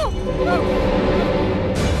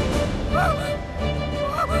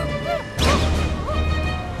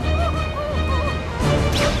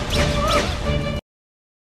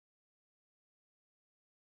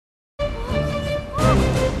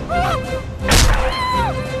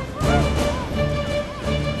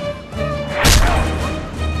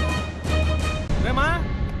 ಪ್ರೇಮ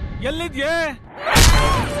ಎಲ್ಲಿದ್ಯೆ?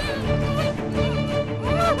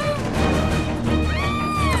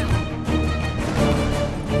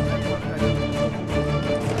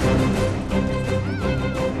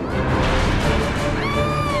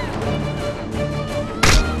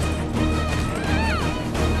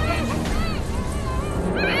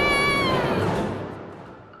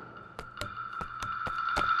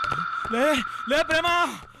 ಲೇ ಪ್ರೇಮ,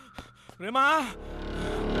 ಪ್ರೇಮ,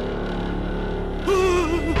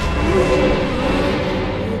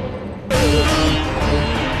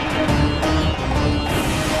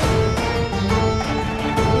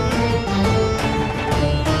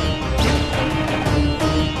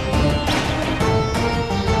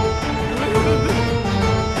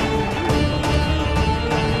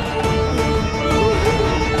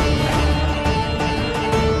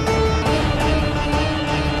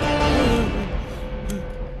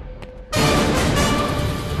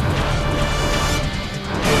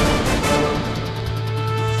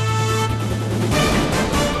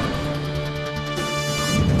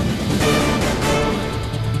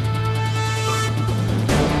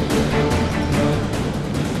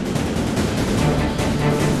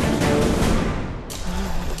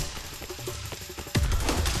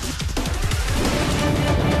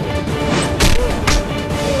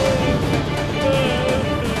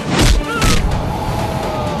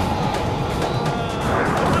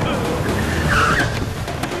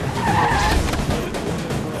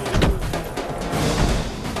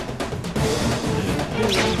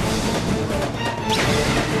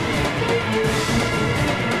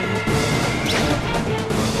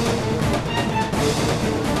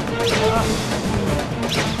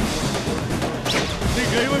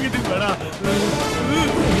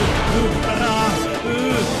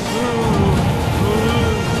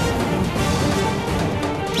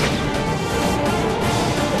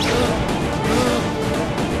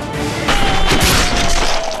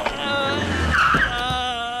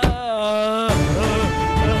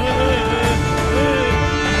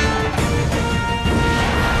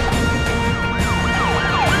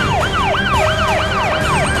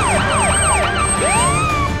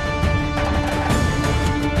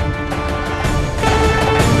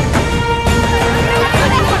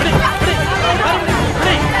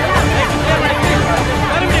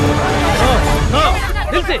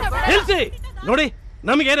 ನೋಡಿ,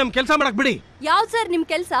 ನಮಗೆ ನಮ್ ಕೆಲಸ ಮಾಡಕ್ ಬಿಡಿ. ಯಾವ್ ಸರ್ ನಿಮ್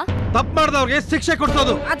ಕೆಲ್ಸ? ತಪ್ಪು ಮಾಡಿದವ್ರಿಗೆ ಶಿಕ್ಷೆ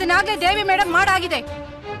ಕೊಡ್ಸೋದು. ಅದನ್ನಾಗ್ಲೇ ದೇವಿ madam ಮಾಡಾಗಿದೆ.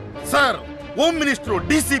 Sir, home minister,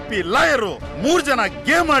 DCP, lawyer 3 ಜನ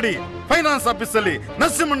ಗೇಮ್ ಮಾಡಿ ಫೈನಾನ್ಸ್ ಆಫೀಸ್ ಅಲ್ಲಿ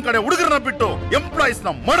ನರಸಿಂಹನ್ ಕಡೆ ಹುಡುಗರನ್ನ ಬಿಟ್ಟು ಎಂಪ್ಲಾಯೀಸ್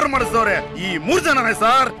ನ ಮರ್ಡರ್ ಮಾಡಿಸಿದವ್ರೆ ಈ 3 ಜನನೇ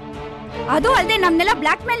ಸರ್. ಅದು ಅಲ್ಲದೆ ನಮ್ನೆಲ್ಲ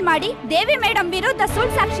ಬ್ಲಾಕ್ ಮೇಲ್ ಮಾಡಿ ದೇವಿ ಮೇಡಮ್ ವಿರುದ್ಧ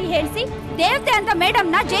ಸುಳ್ಳು ಸಾಕ್ಷಿ ಹೇಳಿಸಿ ದೇವತೆ ಅಂತ ಮೇಡಮ್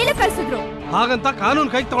ನ ಜೈಲು ಕಳ್ಸಿದ್ರು. ಹಾಗಂತ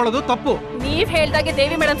ಕಾನೂನು ಕೈ ತಗೊಳ್ಳೋದು ತಪ್ಪು. ನೀವ್ ಹೇಳ್ದಾಗೆ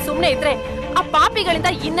ದೇವಿ ಮೇಡಮ್ ಸುಮ್ನೆ ಇದ್ರೆ ಆ ಪಾಪಿಗಳಿಂದ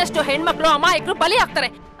ಇನ್ನಷ್ಟು ಹೆಣ್ಮಕ್ಳು ಅಮಾಯಕರು ಬಲಿ ಆಗ್ತಾರೆ.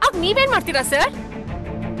 ಆಗ ನೀವೇನ್ ಮಾಡ್ತೀರಾ ಸರ್?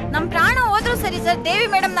 ನಮ್ ಪ್ರಾಣ ಹೋದ್ರು ಸರಿ ಸರ್, ದೇವಿ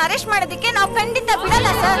ಮೇಡಮ್ ನ ಅರೆಸ್ಟ್ ಮಾಡೋದಕ್ಕೆ ನಾವು ಖಂಡಿತ ಬಿಡಲ್ಲ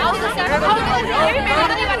ಸರ್.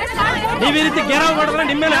 ನೀವ್ ಈ ರೀತಿ ಗೆರಾವ್ ಮಾಡಿದ್ರೆ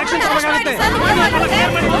ನಿಮ್ಮ ಮೇಲೆ ಆಕ್ಷನ್ ತಗೋಬೇಕಾಗುತ್ತೆ.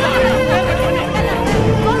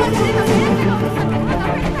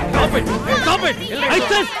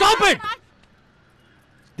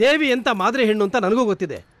 ದೇವಿ ಎಂತ ಮಾದರಿ ಹೆಣ್ಣು ಅಂತ ನನಗೂ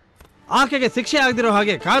ಗೊತ್ತಿದೆ. ಆಕೆಗೆ ಶಿಕ್ಷೆ ಆಗದಿರೋ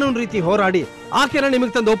ಹಾಗೆ ಕಾನೂನು ರೀತಿ ಹೋರಾಡಿ ಆಕೆನ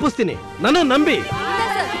ನಿಮಗೆ ತಂದು ಒಪ್ಪಿಸ್ತೀನಿ. ನನ್ನ ನಂಬಿ.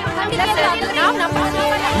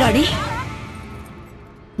 ಗಾಡಿ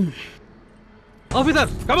ಆಫೀಸರ್,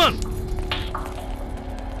 ಕಮಾನ್.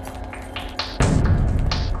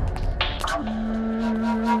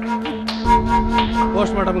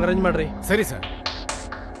 ಪೋಸ್ಟ್ ಮಾರ್ಟಮ್ ಅರೇಂಜ್ ಮಾಡ್ರಿ. ಸರಿ ಸರ್.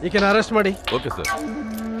 ಈಕೆನ ಅರೆಸ್ಟ್ ಮಾಡಿ. Okay sir.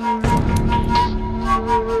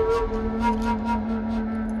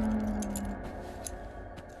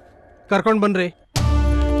 ಕರ್ಕೊಂಡ್ ಬನ್ರಿ.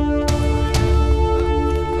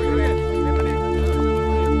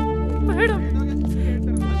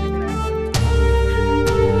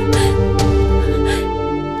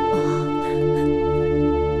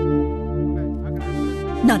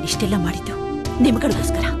 ಇಷ್ಟೆಲ್ಲ ಮಾಡಿದ್ದು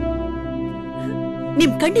ನಿಮ್ಗಳಿಗೋಸ್ಕರ,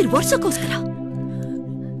 ನಿಮ್ ಕಣ್ಣೀರ್ ಒರ್ಸಕ್ಕೋಸ್ಕರ.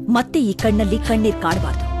 ಮತ್ತೆ ಈ ಕಣ್ಣಲ್ಲಿ ಕಣ್ಣೀರ್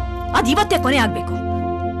ಕಾಡಬಾರ್ದು. ಅದಿವತ್ತೇ ಕೊನೆ ಆಗ್ಬೇಕು.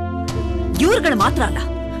 ಇವ್ರುಗಳು ಮಾತ್ರ ಅಲ್ಲ,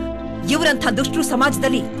 ಇವರಂಥ ದುಷ್ಟರು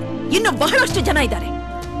ಸಮಾಜದಲ್ಲಿ ಇನ್ನು ಬಹಳಷ್ಟು ಜನ ಇದ್ದಾರೆ.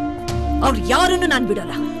 ಅವ್ರು ಯಾರನ್ನು ನಾನು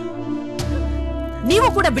ಬಿಡೋಲ್ಲ, ನೀವು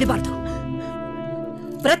ಕೂಡ ಬಿಡಬಾರ್ದು.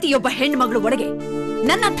 ಪ್ರತಿಯೊಬ್ಬ ಹೆಣ್ಮಗಳು ಒಳಗೆ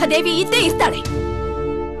ನನ್ನಂಥ ದೇವಿ ಇದ್ದೇ ಇರ್ತಾಳೆ.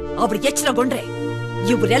 ಅವ್ರು ಎಚ್ಚರಗೊಂಡ್ರೆ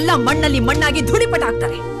ಇವರೆಲ್ಲ ಮಣ್ಣಲ್ಲಿ ಮಣ್ಣಾಗಿ ಧೂಳಿಪಟ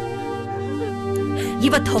ಆಗ್ತಾರೆ.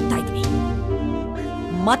 ಇವತ್ತು ಹೋಗ್ತಾ ಇದ್ದೀನಿ,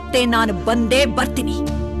 ಮತ್ತೆ ನಾನು ಬಂದೇ ಬರ್ತೀನಿ.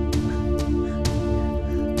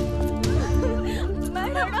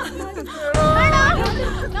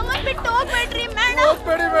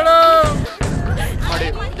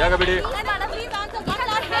 ಜಾಗ ಬಿಡಿ.